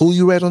they'll pull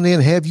you right on there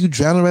and have you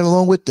drowning right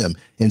along with them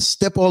and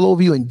step all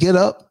over you and get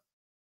up.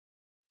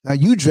 Now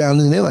you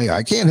drowning and they're like,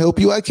 I can't help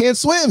you, I can't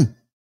swim.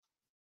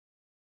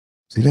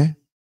 See that?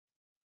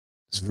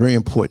 It's very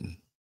important.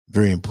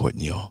 Very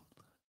important, y'all.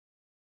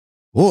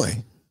 Boy,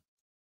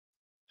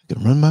 I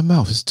can run my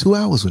mouth. It's 2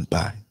 hours went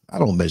by. I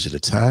don't measure the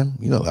time.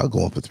 I'll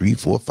go on for 3,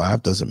 4,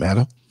 5, doesn't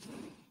matter.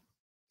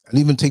 I didn't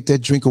even take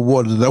that drink of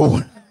water that I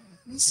want.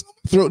 So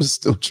my throat is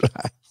still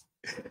dry.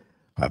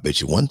 I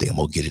bet you one thing, I'm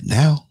going to get it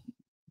now.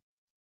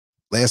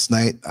 Last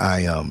night,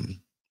 I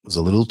was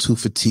a little too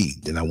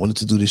fatigued, and I wanted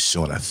to do this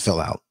show, and I fell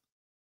out.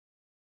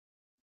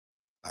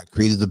 I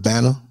created the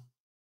banner,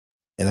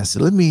 and I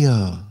said, let me,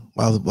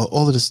 while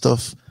all of this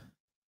stuff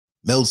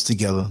melds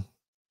together,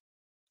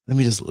 let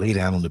me just lay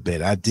down on the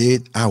bed. I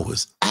did. I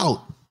was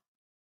out.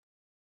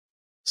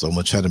 So I'm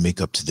going to try to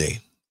make up today.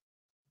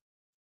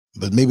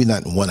 but maybe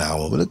not in 1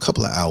 hour, but a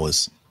couple of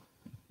hours,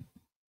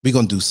 we're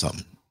going to do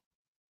something.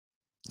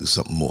 Do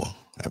something more.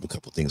 I have a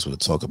couple of things we're going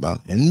to talk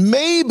about. And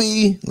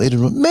maybe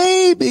later on,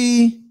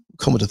 maybe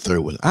come with a third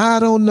one. I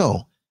don't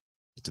know.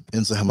 It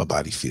depends on how my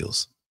body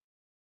feels.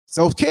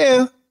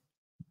 Self-care.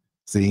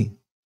 See,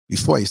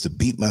 before I used to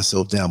beat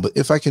myself down, but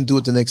if I can do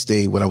it the next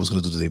day, what I was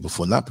going to do the day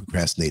before, not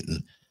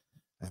procrastinating,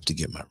 I have to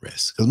get my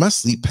rest because my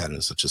sleep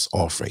patterns are just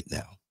off right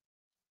now.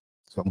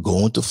 So I'm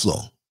going to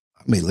flow.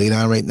 I may lay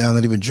down right now,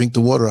 not even drink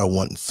the water I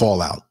want and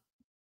fall out.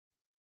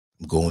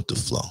 I'm going to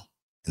flow.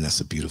 And that's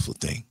a beautiful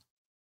thing.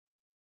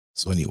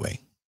 So anyway,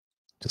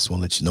 just want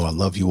to let you know I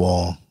love you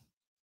all.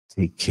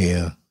 Take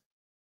care.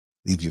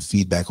 Leave your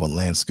feedback on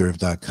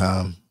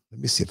Lancescurv.com.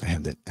 Let me see if I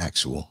have that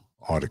actual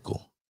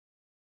article.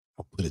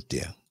 I'll put it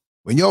there.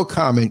 When y'all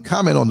comment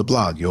on the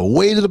blog. You're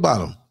way to the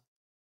bottom.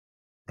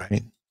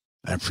 Right?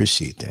 I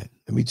appreciate that.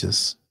 Let me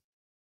just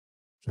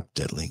drop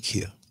that link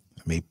here.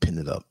 I may pin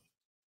it up.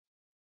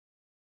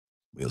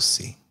 We'll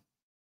see.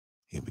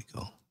 Here we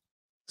go.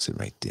 Sit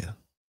right there.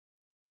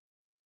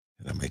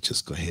 And I might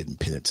just go ahead and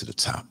pin it to the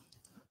top.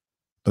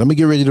 But I'm going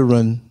to get ready to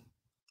run.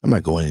 I'm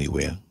not going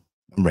anywhere.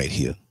 I'm right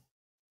here.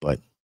 But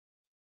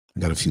I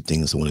got a few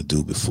things I want to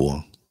do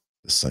before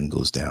the sun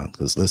goes down.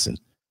 Because listen,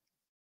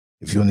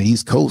 if you're on the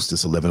East Coast,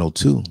 it's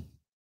 11:02.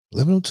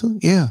 11:02?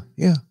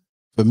 Yeah.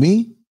 For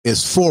me,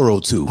 it's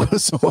 4:02.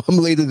 So I'm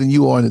later than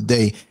you are in the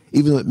day,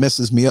 even though it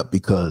messes me up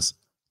because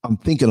I'm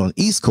thinking on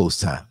East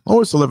Coast time. Oh,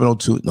 it's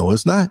 11:02. No,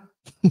 it's not.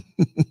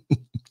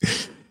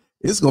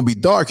 It's going to be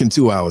dark in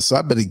 2 hours. So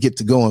I better get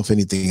to going for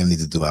anything I need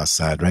to do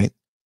outside, right?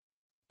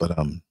 But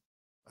I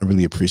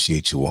really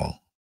appreciate you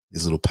all.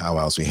 These little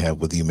powwows we have,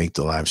 whether you make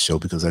the live show,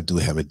 because I do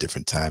have it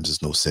different times.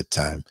 There's no set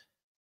time.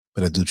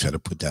 But I do try to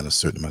put down a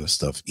certain amount of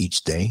stuff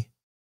each day.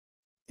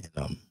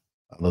 And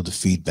I love the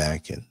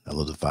feedback and I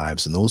love the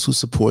vibes. And those who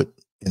support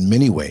in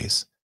many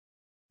ways,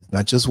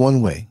 not just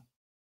one way,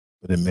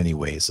 but in many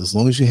ways. As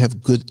long as you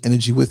have good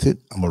energy with it,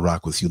 I'm going to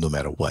rock with you no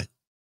matter what.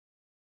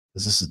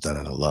 Because this is done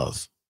out of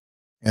love.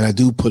 And I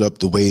do put up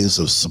the ways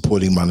of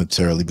supporting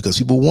monetarily because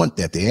people want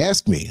that. They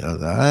ask me.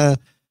 I'm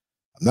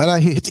not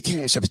out here, hit the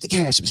cash up, hit the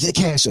cash up, hit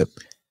the cash up.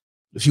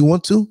 If you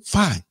want to,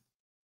 fine.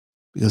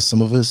 Because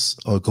some of us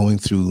are going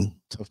through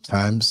tough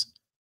times.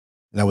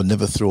 And I would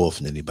never throw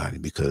off on anybody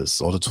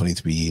because all the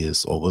 23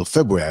 years, or well,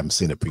 February, I'm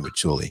saying it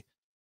prematurely.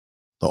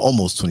 The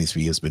almost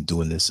 23 years been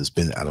doing this has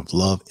been out of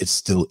love. It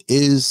still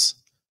is.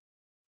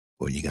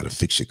 Or you got to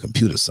fix your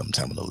computer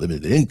sometime with a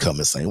limited income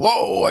and saying,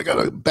 whoa, I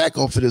got to back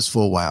off of this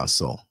for a while.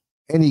 So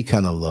any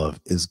kind of love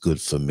is good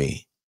for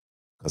me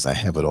because I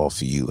have it all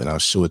for you. And I'll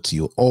show it to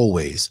you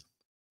always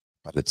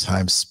by the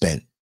time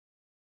spent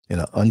in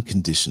an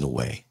unconditional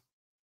way.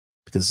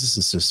 Because this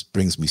is just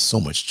brings me so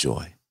much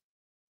joy.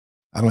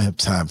 I don't have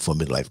time for a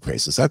midlife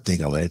crisis. I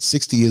think I'm at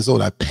 60 years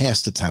old. I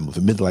passed the time of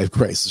a midlife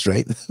crisis,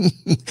 right?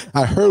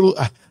 I hurdle.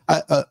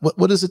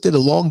 What is it there? The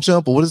long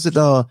jump, or what is it?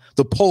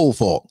 The pole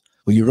vault.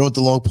 When you run with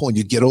the long pole and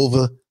you get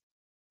over.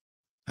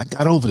 I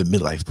got over the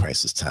midlife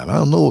crisis time. I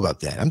don't know about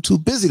that. I'm too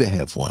busy to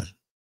have one.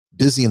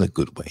 Busy in a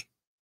good way,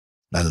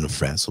 not in a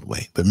frazzled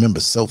way. But remember,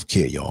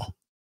 self-care, y'all.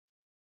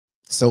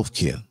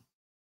 Self-care.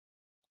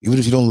 Even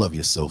if you don't love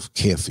yourself,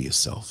 care for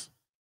yourself.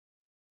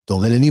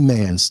 Don't let any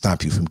man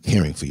stop you from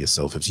caring for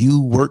yourself. If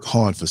you work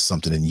hard for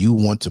something and you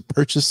want to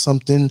purchase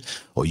something,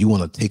 or you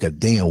want to take a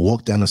day and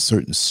walk down a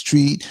certain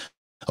street,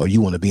 or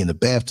you want to be in the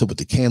bathtub with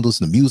the candles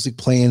and the music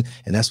playing,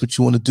 and that's what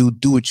you want to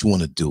do what you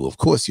want to do. Of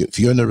course, if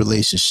you're in a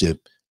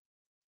relationship,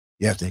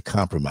 you have to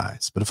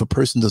compromise. But if a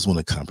person doesn't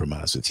want to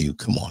compromise with you,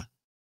 come on.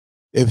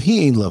 If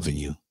he ain't loving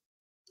you,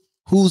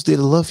 who's there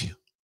to love you?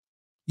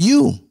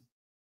 You.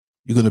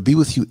 You're going to be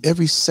with you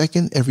every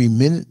second, every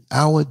minute,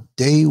 hour,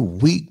 day,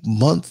 week,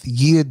 month,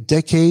 year,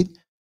 decade,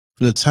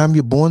 from the time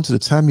you're born to the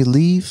time you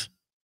leave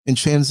in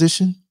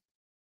transition.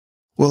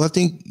 Well, I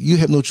think you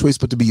have no choice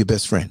but to be your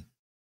best friend.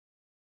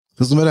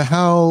 Because no matter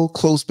how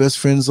close best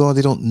friends are,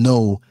 they don't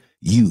know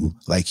you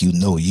like you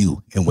know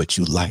you and what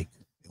you like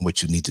and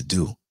what you need to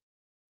do.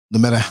 No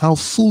matter how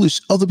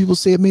foolish other people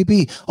say it may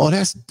be. Oh,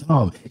 that's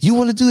dumb. You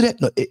want to do that?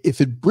 No,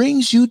 if it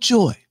brings you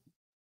joy,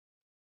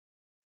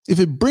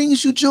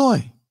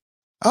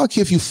 I don't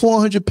care if you're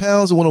 400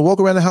 pounds and want to walk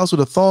around the house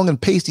with a thong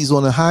and pasties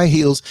on and high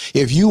heels.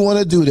 If you want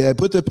to do that,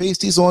 put the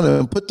pasties on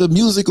and put the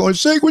music on,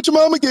 shake what your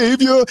mama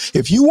gave you.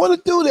 If you want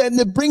to do that and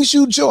it brings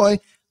you joy,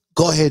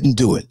 go ahead and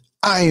do it.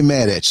 I ain't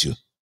mad at you.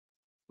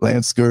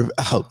 Lancescurv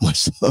out.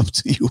 Much love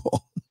to you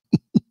all.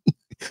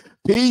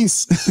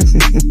 Peace.